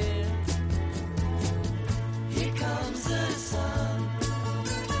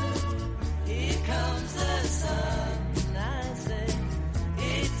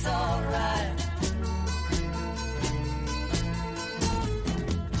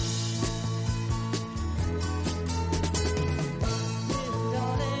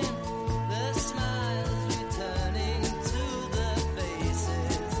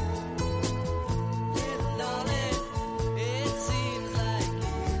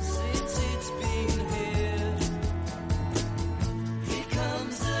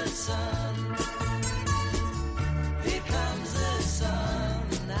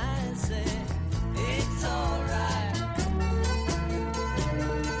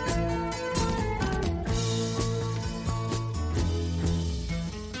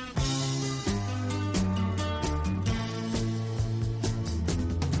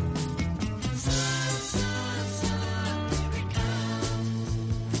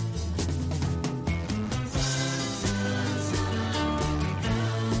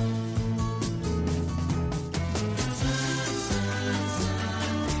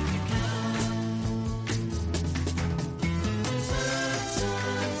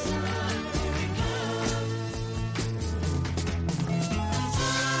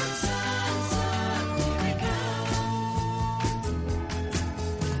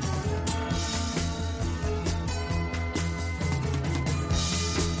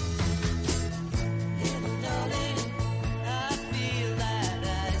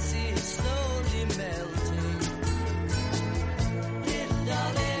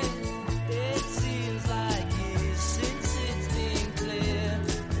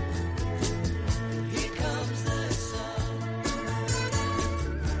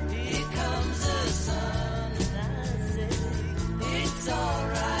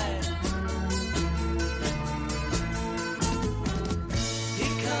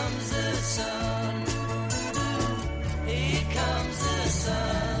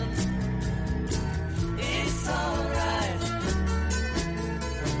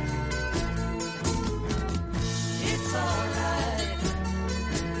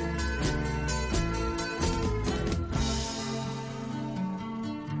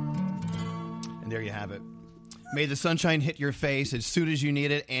 you have it. May the sunshine hit your face as soon as you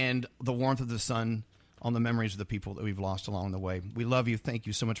need it, and the warmth of the sun on the memories of the people that we've lost along the way. We love you. Thank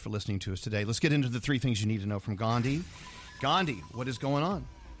you so much for listening to us today. Let's get into the 3 things you need to know from Gandhi. Gandhi, what is going on?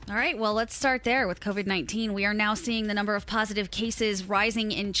 All right, well, let's start there with COVID-19. We are now seeing the number of positive cases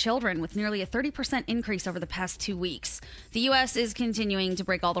rising in children with nearly a 30% increase over the past 2 weeks. The U.S. is continuing to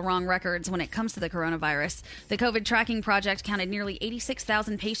break all the wrong records when it comes to the coronavirus. The COVID tracking project counted nearly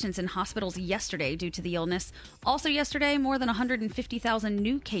 86,000 patients in hospitals yesterday due to the illness. Also yesterday, more than 150,000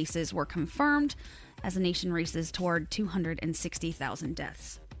 new cases were confirmed as the nation races toward 260,000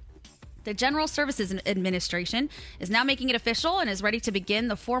 deaths. The General Services Administration is now making it official and is ready to begin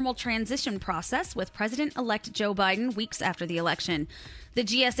the formal transition process with President-elect Joe Biden weeks after the election. The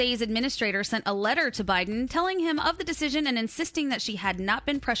GSA's administrator sent a letter to Biden telling him of the decision and insisting that she had not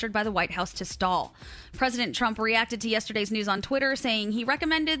been pressured by the White House to stall. President Trump reacted to yesterday's news on Twitter, saying he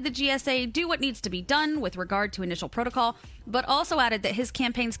recommended the GSA do what needs to be done with regard to initial protocol, but also added that his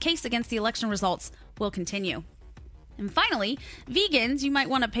campaign's case against the election results will continue. And finally, vegans, you might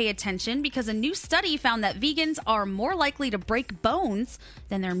want to pay attention because a new study found that vegans are more likely to break bones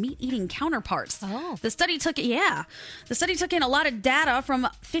than their meat-eating counterparts. Oh. The study took in a lot of data from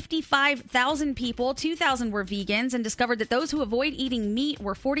 55,000 people. 2,000 were vegans and discovered that those who avoid eating meat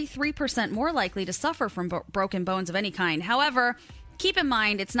were 43% more likely to suffer from broken bones of any kind. However, keep in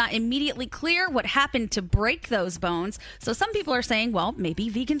mind, it's not immediately clear what happened to break those bones. So some people are saying, well, maybe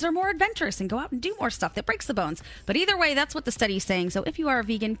vegans are more adventurous and go out and do more stuff that breaks the bones. But either way, that's what the study's saying. So if you are a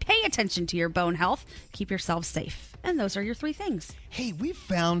vegan, pay attention to your bone health. Keep yourself safe. And those are your 3 things. Hey, we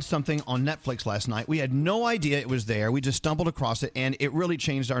found something on Netflix last night. We had no idea it was there. We just stumbled across it, and it really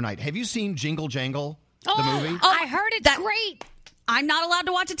changed our night. Have you seen Jingle Jangle, the movie? I heard it's great. I'm not allowed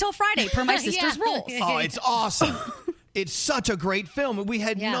to watch it till Friday, per my sister's rules. Oh, it's awesome. It's such a great film. We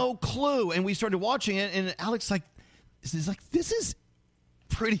had no clue, and we started watching it, and Alex this is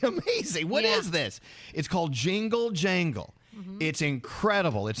pretty amazing. What is this? It's called Jingle Jangle. Mm-hmm. It's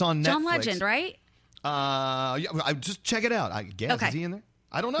incredible. It's on Netflix. John Legend, right? Just check it out. I guess. Okay. Is he in there?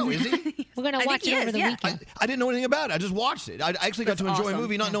 I don't know. Is he? We're going to watch it over the weekend. I didn't know anything about it. I just watched it. I actually got to enjoy a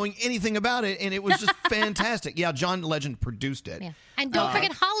movie not knowing anything about it, and it was just fantastic. Yeah, John Legend produced it. Yeah. And don't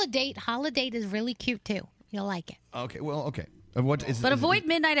forget Holiday. Holiday is really cute, too. You'll like it. Okay, well, okay. What is? But avoid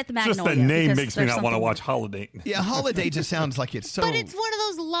Midnight at the Magnolia. Just the name makes me not want to watch Holiday. Yeah, Holiday just sounds like it's so. But it's one of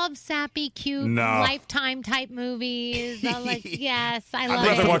those love sappy, cute, Lifetime type movies. Yes, I love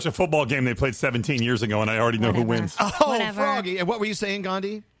it. I'd rather watch a football game they played 17 years ago, and I already know who wins. Oh, Froggy. And what were you saying,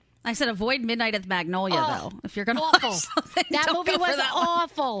 Gandhi? I said avoid Midnight at the Magnolia, though. If you're going to awful. watch something, that don't movie go for was that one.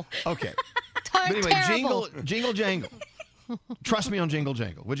 awful. Okay. But anyway, Terrible. Jingle Jangle. Trust me on Jingle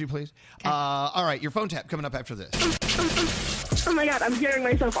Jangle, would you please? All right, your phone tap coming up after this. Oh my God, I'm hearing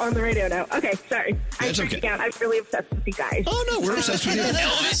myself on the radio now. Okay, sorry. I'm freaking out. I'm really obsessed with you guys. Oh no, we're obsessed with you.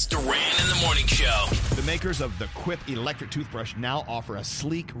 Elvis Duran in the morning show. The makers of the Quip electric toothbrush now offer a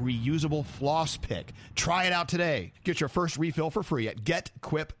sleek, reusable floss pick. Try it out today. Get your first refill for free at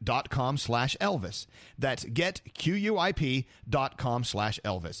getquip.com/Elvis. That's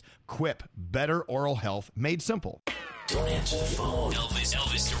getquip.com/Elvis. Quip, better oral health made simple. Don't answer the phone.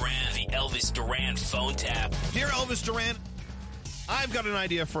 Elvis Duran, the Elvis Duran phone tap. Dear Elvis Duran, I've got an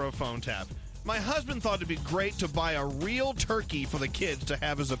idea for a phone tap. My husband thought it'd be great to buy a real turkey for the kids to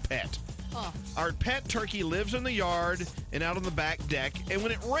have as a pet. Oh. Our pet turkey lives in the yard and out on the back deck, and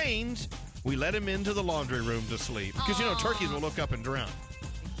when it rains, we let him into the laundry room to sleep. Because, turkeys will look up and drown.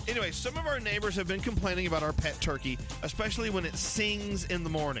 Anyway, some of our neighbors have been complaining about our pet turkey, especially when it sings in the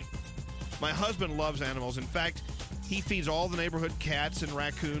morning. My husband loves animals. In fact, he feeds all the neighborhood cats and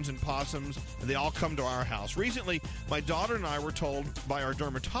raccoons and possums, and they all come to our house. Recently, my daughter and I were told by our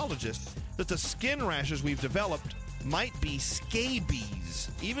dermatologist that the skin rashes we've developed might be scabies.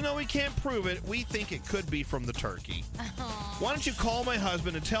 Even though we can't prove it, we think it could be from the turkey. Why don't you call my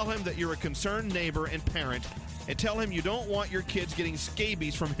husband and tell him that you're a concerned neighbor and parent, and tell him you don't want your kids getting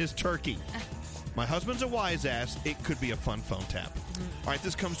scabies from his turkey. My husband's a wise ass. It could be a fun phone tap. All right,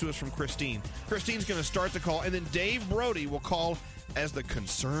 this comes to us from Christine. Christine's going to start the call, and then Dave Brody will call as the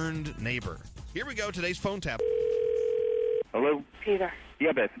concerned neighbor. Here we go, today's phone tap. Hello? Peter,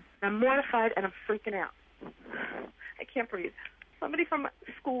 Yeah, Beth. I'm mortified and I'm freaking out. I can't breathe. Somebody from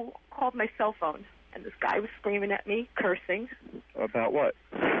school called my cell phone, and this guy was screaming at me, cursing. About what?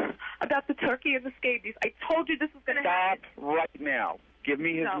 About the turkey and the scabies. I told you this was going to happen. Stop right now. Give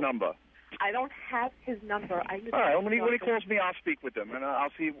me his number. I don't have his number. All right, when he calls me, I'll speak with him, and I'll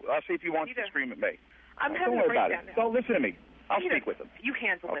see if he wants to scream at me. I'm Don't having a worry about breakdown it. now. Don't listen to me. I'll Peter, speak with him. You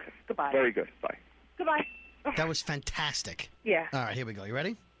handle this. Goodbye. Very good. Bye. Goodbye. That was fantastic. Yeah. All right, here we go. You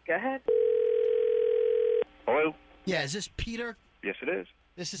ready? Go ahead. Hello? Yeah, is this Peter? Yes, it is.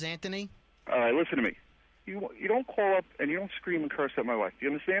 This is Anthony. All right, listen to me. You don't call up and you don't scream and curse at my wife. Do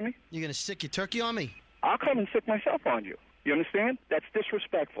you understand me? You're going to stick your turkey on me? I'll come and sick myself on you. You understand? That's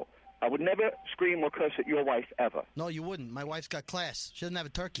disrespectful. I would never scream or curse at your wife ever. No, you wouldn't. My wife's got class. She doesn't have a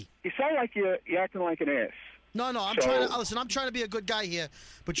turkey. You sound like you're acting like an ass. No, I'm So- trying to listen. I'm trying to be a good guy here,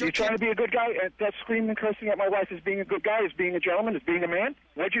 but You're trying to be a good guy, and that screaming and cursing at my wife is being a good guy, is being a gentleman, is being a man?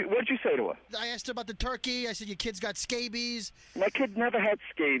 What'd you say to her? I asked her about the turkey. I said your kid's got scabies. My kid never had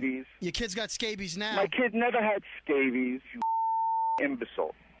scabies. Your kid's got scabies now. My kid never had scabies, you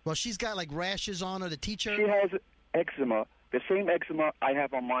imbecile. Well, she's got like rashes on her. The teacher. She has eczema, the same eczema I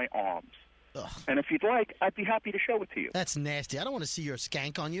have on my arms. And if you'd like, I'd be happy to show it to you. That's nasty. I don't want to see your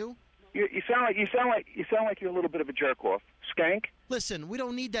skank on you. You sound like you're a little bit of a jerk off. Skank. Listen, we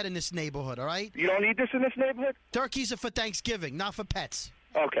don't need that in this neighborhood, all right? You don't need this in this neighborhood? Turkeys are for Thanksgiving, not for pets.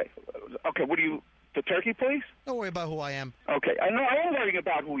 Okay. What do you... The turkey place? Don't worry about who I am. Okay. I know I am worrying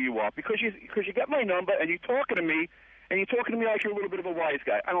about who you are because you get my number and you're talking to me like you're a little bit of a wise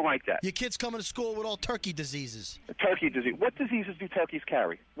guy. I don't like that. Your kid's coming to school with all turkey diseases. Turkey disease. What diseases do turkeys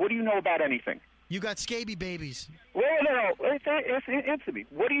carry? What do you know about anything? You got scaby babies. Well, no. Answer me.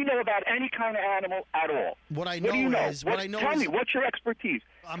 What do you know about any kind of animal at all? What I What do you know know? is... What I know Tell is... me, what's your expertise?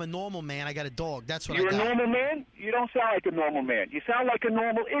 I'm a normal man. I got a dog. That's what You're I got. a normal man? You don't sound like a normal man. You sound like a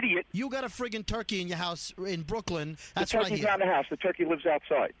normal idiot. You got a friggin' turkey in your house in Brooklyn. That's the what I turkey's hear. not in the house. The turkey lives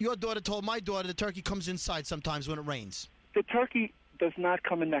outside. Your daughter told my daughter the turkey comes inside sometimes when it rains. The turkey does not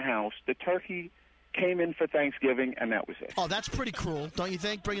come in the house. The turkey came in for Thanksgiving, and that was it. Oh, that's pretty cruel, don't you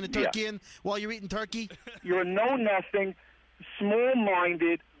think? Bringing the turkey in while you're eating turkey? You're a know-nothing,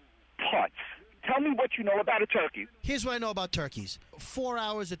 small-minded putz. Tell me what you know about a turkey. Here's what I know about turkeys. 4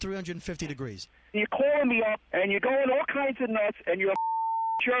 hours at 350 degrees. You're calling me up, and you're going all kinds of nuts, and you're a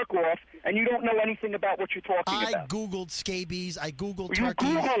jerk off, and you don't know anything about what you're talking I about. Googled scabies. I Googled You turkeys.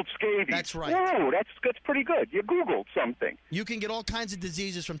 Googled scabies. That's right. Whoa, that's pretty good. You Googled something. You can get all kinds of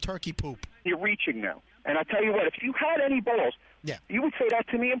diseases from turkey poop. You're reaching now. And I tell you what, if you had any balls, you would say that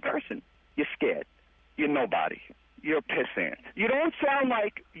to me in person. You're scared. You're nobody. You're a pissant. You don't sound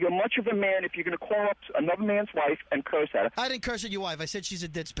like you're much of a man if you're going to call up another man's wife and curse at her. I didn't curse at your wife. I said she's a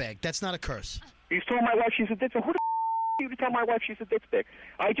ditz bag. That's not a curse. You told my wife she's a ditz bag. Who the you to tell my wife she's a ditz bag?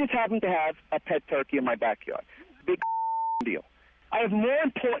 I just happen to have a pet turkey in my backyard. Big deal. I have more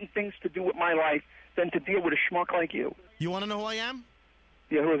important things to do with my life than to deal with a schmuck like you. You want to know who I am?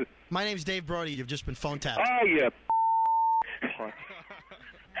 Yeah, who is it? My name's Dave Brody. You've just been phone tapped. Oh, yeah. I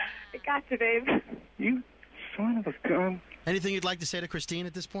got you, Dave. You son of a gun. Anything you'd like to say to Christine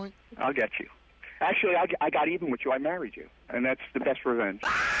at this point? I'll get you. Actually, I got even with you. I married you. And that's the best revenge.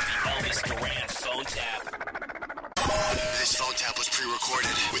 Elvis Duran phone tap. This phone tap was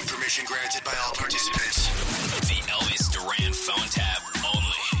pre-recorded with permission granted by all participants. The Elvis Duran phone tap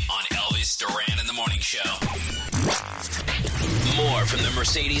only on Elvis Duran in the Morning Show. More from the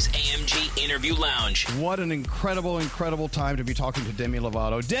Mercedes-AMG Interview Lounge. What an incredible, incredible time to be talking to Demi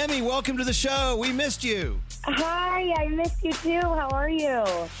Lovato. Demi, welcome to the show. We missed you. Hi, I missed you too. How are you?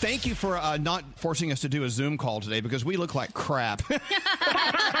 Thank you for not forcing us to do a Zoom call today because we look like crap. Do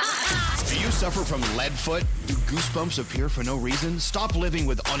you suffer from lead foot? Do goosebumps appear for no reason? Stop living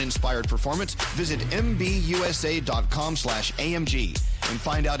with uninspired performance. Visit mbusa.com/AMG and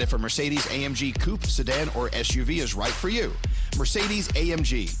find out if a Mercedes-AMG Coupe, sedan, or SUV is right for you.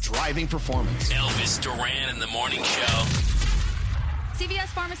 Mercedes-AMG, driving performance. Elvis Duran in the Morning Show. CVS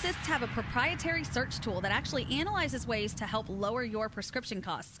pharmacists have a proprietary search tool that actually analyzes ways to help lower your prescription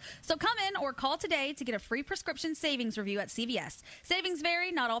costs. So come in or call today to get a free prescription savings review at CVS. Savings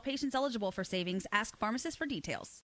vary. Not all patients eligible for savings. Ask pharmacists for details.